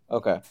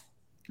 Okay.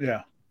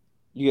 Yeah.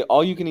 You get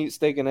all you can eat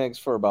steak and eggs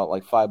for about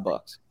like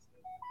 $5.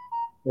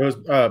 It was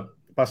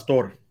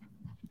pastor.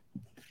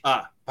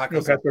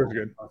 Pastor's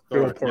good.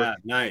 Pastor. Yeah,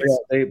 nice. Yeah,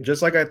 they,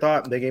 just like I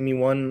thought, they gave me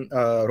one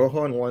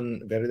rojo and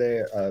one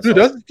verde. Dude,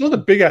 those are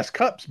big ass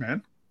cups,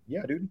 man.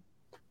 Yeah, dude.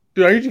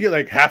 Dude, I usually get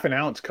like half an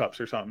ounce cups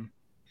or something.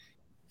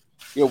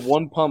 Yeah,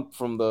 one pump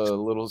from the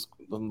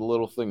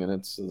little thing, and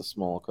it's the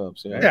small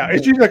cups. Yeah, yeah,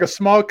 it's usually like a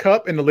small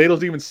cup, and the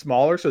ladle's even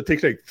smaller, so it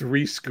takes like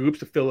 3 scoops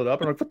to fill it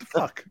up. I'm like, what the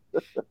fuck?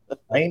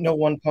 I ain't no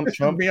one pump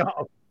chump. Me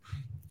off.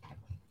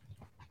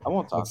 I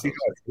want tacos. Let's see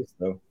how it tastes,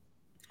 though.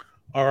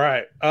 All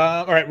right,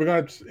 we're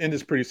gonna end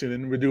this pretty soon,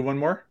 and we'll do one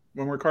more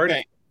card.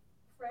 Okay.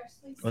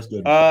 That's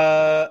good.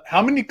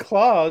 How many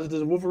claws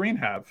does a Wolverine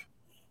have?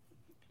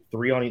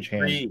 3 on each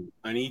hand. 3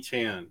 on each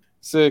hand.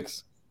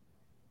 6.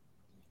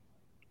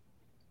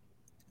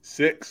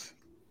 6.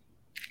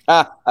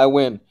 I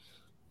win.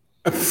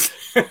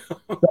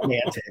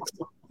 Semantics.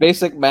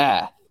 Basic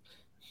math.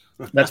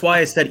 That's why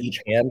I said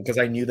each hand, because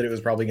I knew that it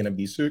was probably going to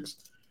be 6.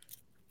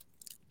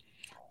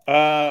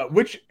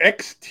 Which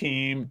X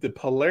team did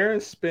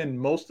Polaris spend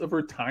most of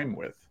her time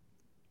with?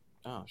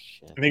 Oh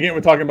shit! And again,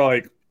 we're talking about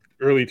like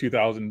early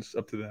 2000s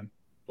up to then.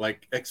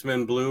 Like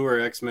X-Men Blue or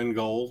X-Men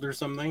Gold or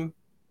something?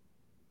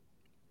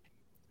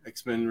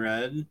 X-Men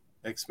Red?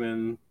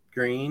 X-Men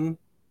Green?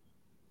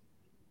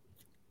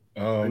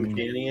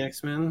 Uncanny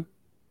X-Men,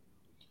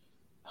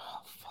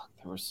 Oh fuck,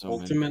 there were so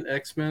Ultimate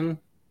X-Men.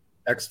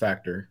 X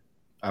Factor.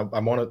 I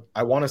want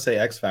to say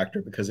X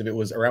Factor because if it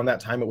was around that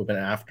time, it would have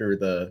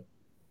been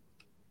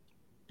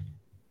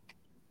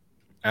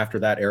after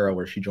that era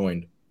where she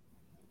joined.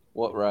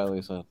 What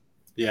Ryley said.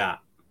 Yeah.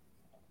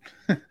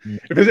 If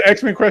it's an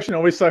X-Men question,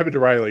 always side it to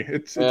Ryley.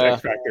 It's Yeah.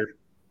 X Factor.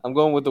 I'm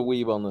going with the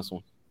weeb on this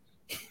one.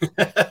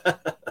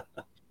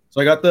 So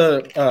I got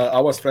the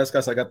aguas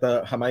frescas. I got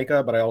the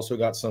Jamaica, but I also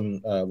got some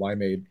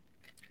limeade.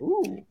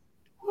 Ooh.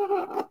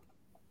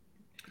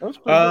 That was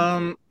pretty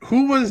good.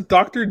 Who was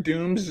Doctor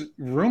Doom's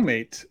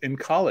roommate in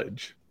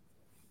college?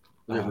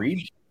 Was it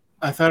Reed?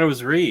 I thought it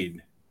was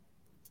Reed.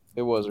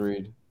 It was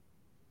Reed.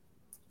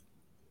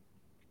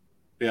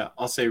 Yeah,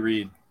 I'll say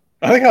Reed.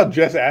 I think how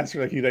Jess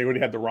answered like he already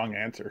had the wrong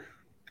answer.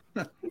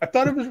 I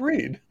thought it was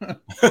Reed.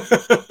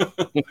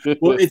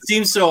 Well, it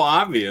seems so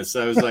obvious.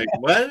 I was like,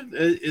 what?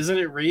 Isn't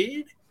it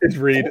Reed? It's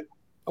Reed.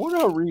 I wonder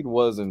how Reed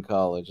was in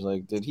college.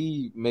 Like, did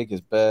he make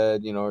his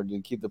bed, or did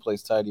he keep the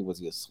place tidy? Was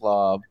he a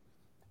slob?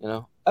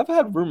 I've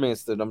had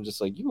roommates that I'm just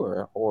like, you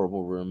are a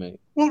horrible roommate.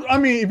 Well, I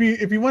mean,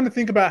 if you want to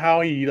think about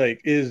how he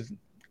is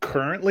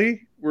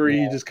currently, where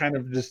he just kind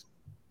of just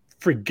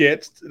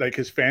forgets like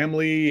his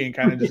family and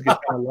kind of just gets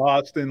kind of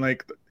lost and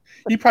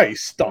he probably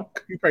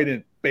stunk. He probably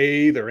didn't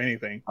bathe or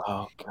anything.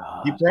 Oh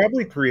god. He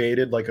probably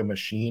created like a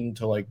machine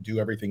to do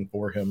everything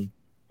for him,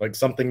 like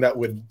something that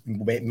would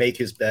make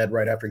his bed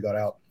right after he got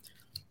out.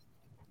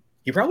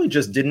 He probably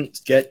just didn't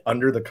get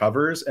under the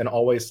covers and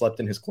always slept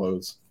in his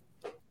clothes.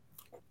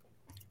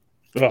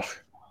 Ugh.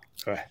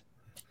 Okay.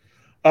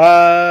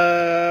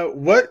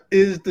 What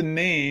is the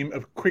name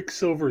of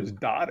Quicksilver's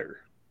daughter?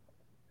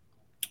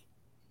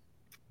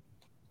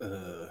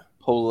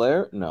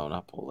 Polar? No,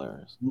 not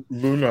Polaris.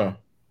 Luna.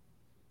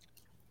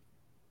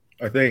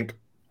 I think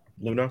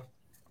Luna.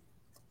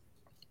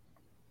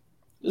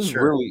 This is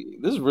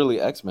really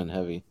X-Men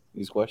heavy,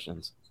 these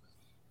questions.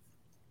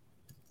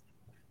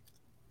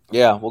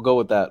 Yeah, we'll go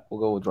with that. We'll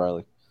go with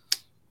Ryley.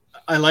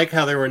 I like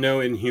how there were no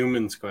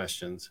Inhumans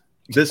questions.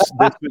 This is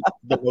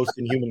the most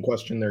Inhuman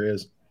question there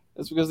is.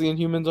 That's because the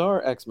Inhumans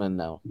are X-Men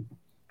now.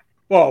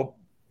 Well,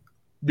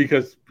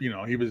 because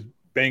he was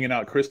banging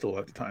out Crystal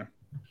at the time.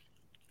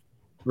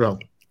 Yeah,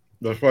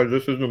 that's why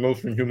this is the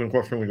most Inhuman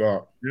question we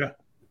got. Yeah,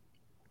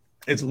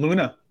 it's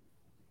Luna.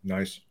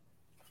 Nice.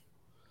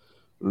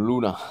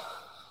 Luna.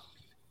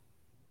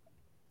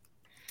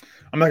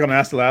 I'm not gonna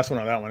ask the last one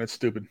on that one. It's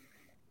stupid.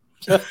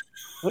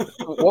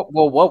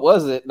 What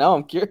was it? Now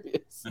I'm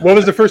curious. What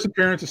was the first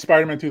appearance of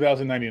Spider-Man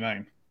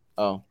 2099?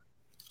 Oh.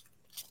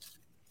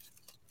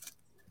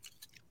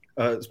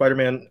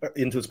 Spider-Man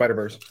Into the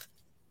Spider-Verse.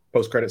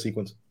 Post-credit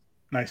sequence.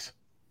 Nice.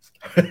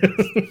 God,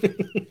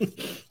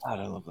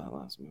 I love that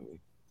last movie.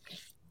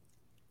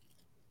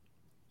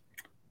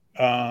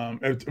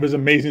 It was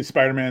Amazing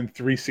Spider-Man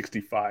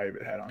 365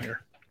 it had on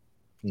here.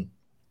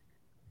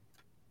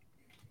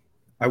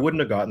 I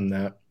wouldn't have gotten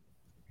that.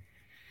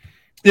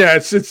 Yeah,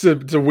 it's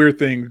a weird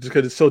thing just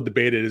because it's so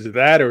debated. Is it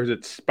that or is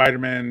it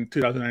Spider-Man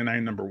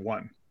 2099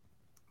 #1?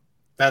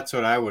 That's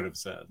what I would have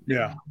said.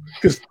 Yeah,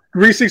 because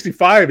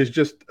 365 is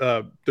just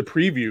the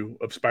preview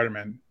of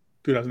Spider-Man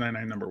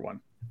 2099 #1.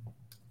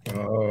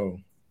 Oh.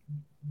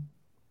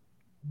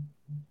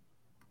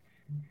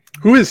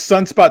 Who is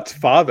Sunspot's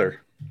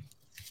father?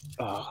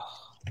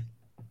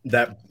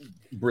 That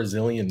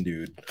Brazilian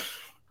dude.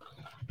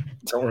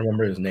 Don't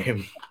remember his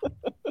name.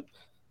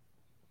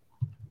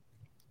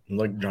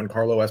 Like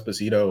Giancarlo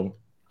Esposito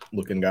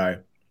looking guy.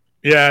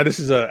 Yeah, this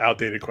is an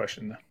outdated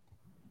question.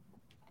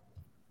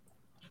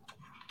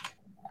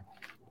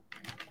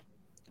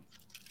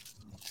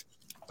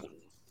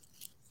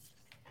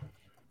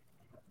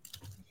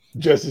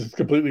 Jess is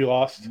completely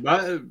lost.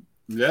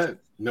 Yeah,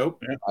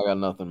 nope. Yeah. I got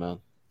nothing, man.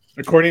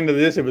 According to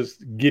this, it was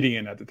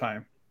Gideon at the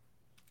time.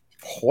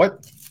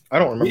 What? I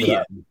don't remember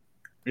that.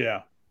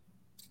 Yeah.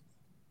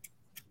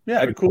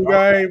 Yeah, the cool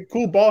guy,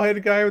 cool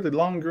bald-headed guy with the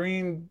long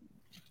green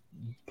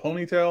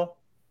ponytail.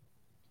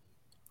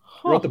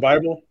 Wrote the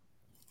Bible.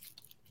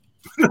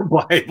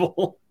 The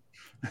Bible.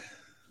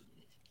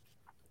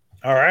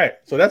 All right.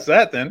 So that's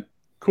that then.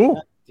 Cool.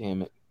 God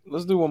damn it.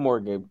 Let's do one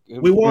more, Gabe.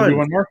 We won. Do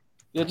one more?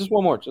 Yeah, just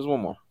one more. Just one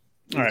more.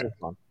 All right.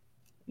 And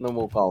then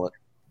we'll call it.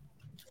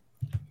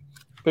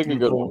 Pick a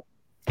good one.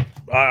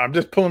 I'm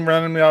just pulling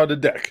randomly out of the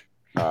deck.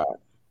 All right.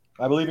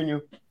 I believe in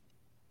you.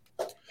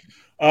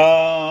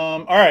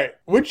 All right.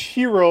 Which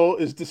hero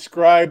is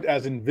described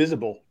as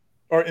invisible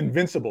or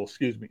invincible?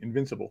 Excuse me,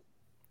 invincible.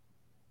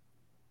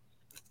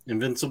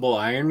 Invincible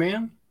Iron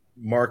Man?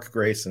 Mark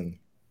Grayson.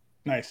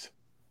 Nice.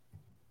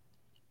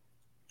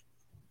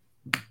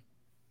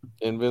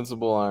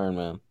 Invincible Iron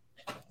Man.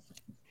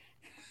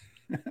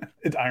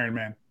 It's Iron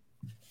Man.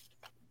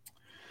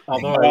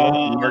 Although I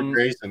love the Mark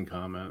Grayson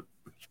comment.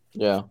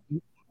 Yeah.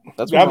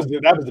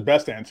 That was the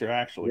best answer,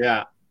 actually.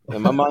 Yeah.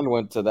 And my mind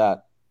went to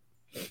that.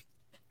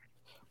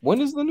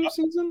 When is the new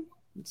season?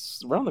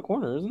 It's around the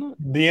corner, isn't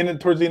it?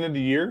 Towards the end of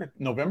the year,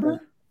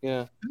 November.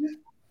 Yeah. I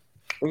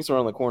think it's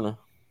around the corner.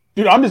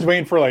 Dude, I'm just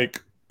waiting for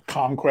like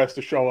Conquest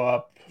to show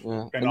up,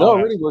 Yeah, And and all they're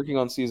that. already working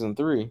on season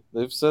 3.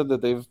 They've said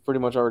that they've pretty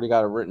much already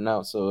got it written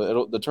out,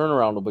 so the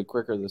turnaround will be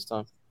quicker this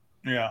time.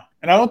 Yeah,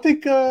 and I don't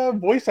think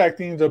voice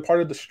acting is a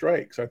part of the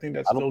strike, so I think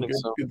that's I don't still think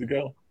so. good to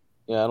go.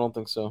 Yeah, I don't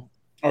think so.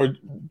 Or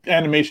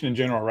animation in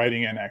general,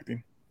 writing and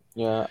acting.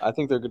 Yeah, I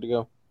think they're good to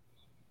go.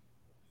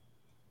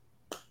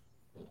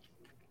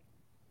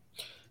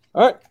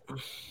 All right.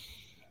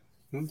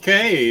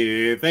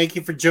 Okay, thank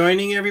you for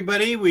joining,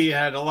 everybody. We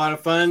had a lot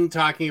of fun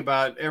talking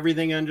about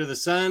everything under the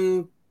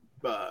sun.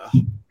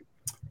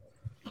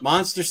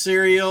 Monster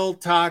cereal,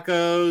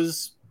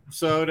 tacos,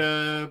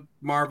 soda,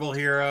 Marvel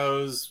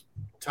Heroes,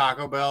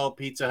 Taco Bell,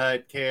 Pizza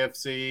Hut,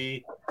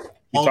 KFC,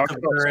 Ultra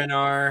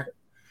Burinar.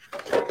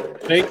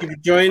 Thank you for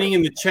joining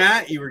in the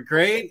chat. You were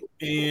great.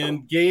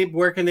 And Gabe,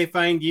 where can they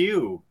find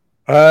you?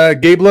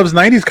 Gabe Loves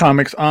 90s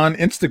Comics on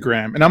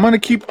Instagram. And I'm going to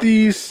keep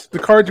the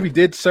cards we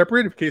did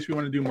separate in case we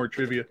want to do more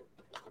trivia.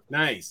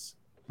 Nice.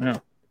 Yeah.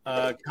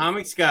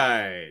 Comics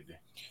Guide.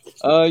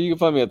 You can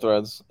find me at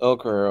Threads, El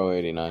Carrero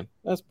 89.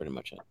 That's pretty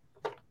much it.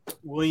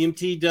 William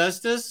T.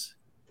 Justice.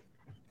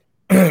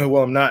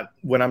 Well,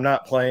 when I'm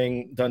not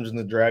playing Dungeons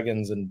and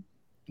Dragons and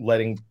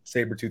letting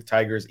saber-toothed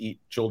tigers eat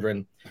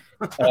children.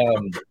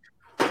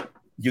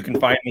 You can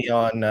find me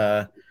on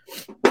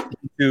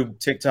YouTube,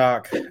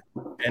 TikTok,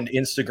 and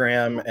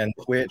Instagram and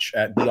Twitch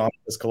at The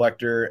Omnibus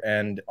Collector,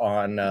 and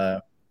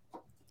on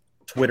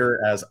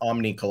Twitter as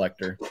Omni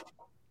Collector.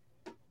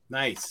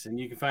 Nice. And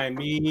you can find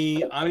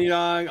me,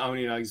 OmniDog,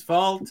 OmniDog's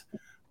Vault,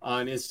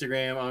 on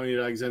Instagram,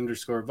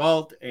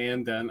 OmniDogs_Vault.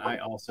 And then I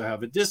also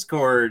have a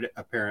Discord,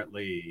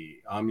 apparently,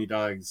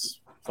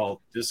 OmniDog's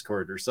Vault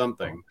Discord or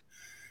something.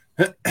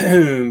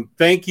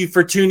 Thank you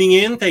for tuning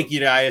in. Thank you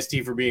to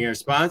IST for being our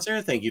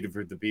sponsor. Thank you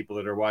for the people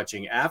that are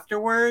watching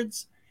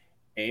afterwards.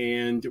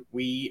 And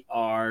we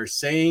are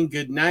saying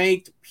good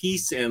night.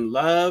 Peace and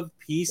love.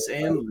 Peace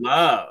and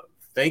love.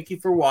 Thank you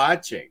for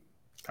watching.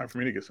 Time for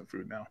me to get some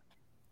food now.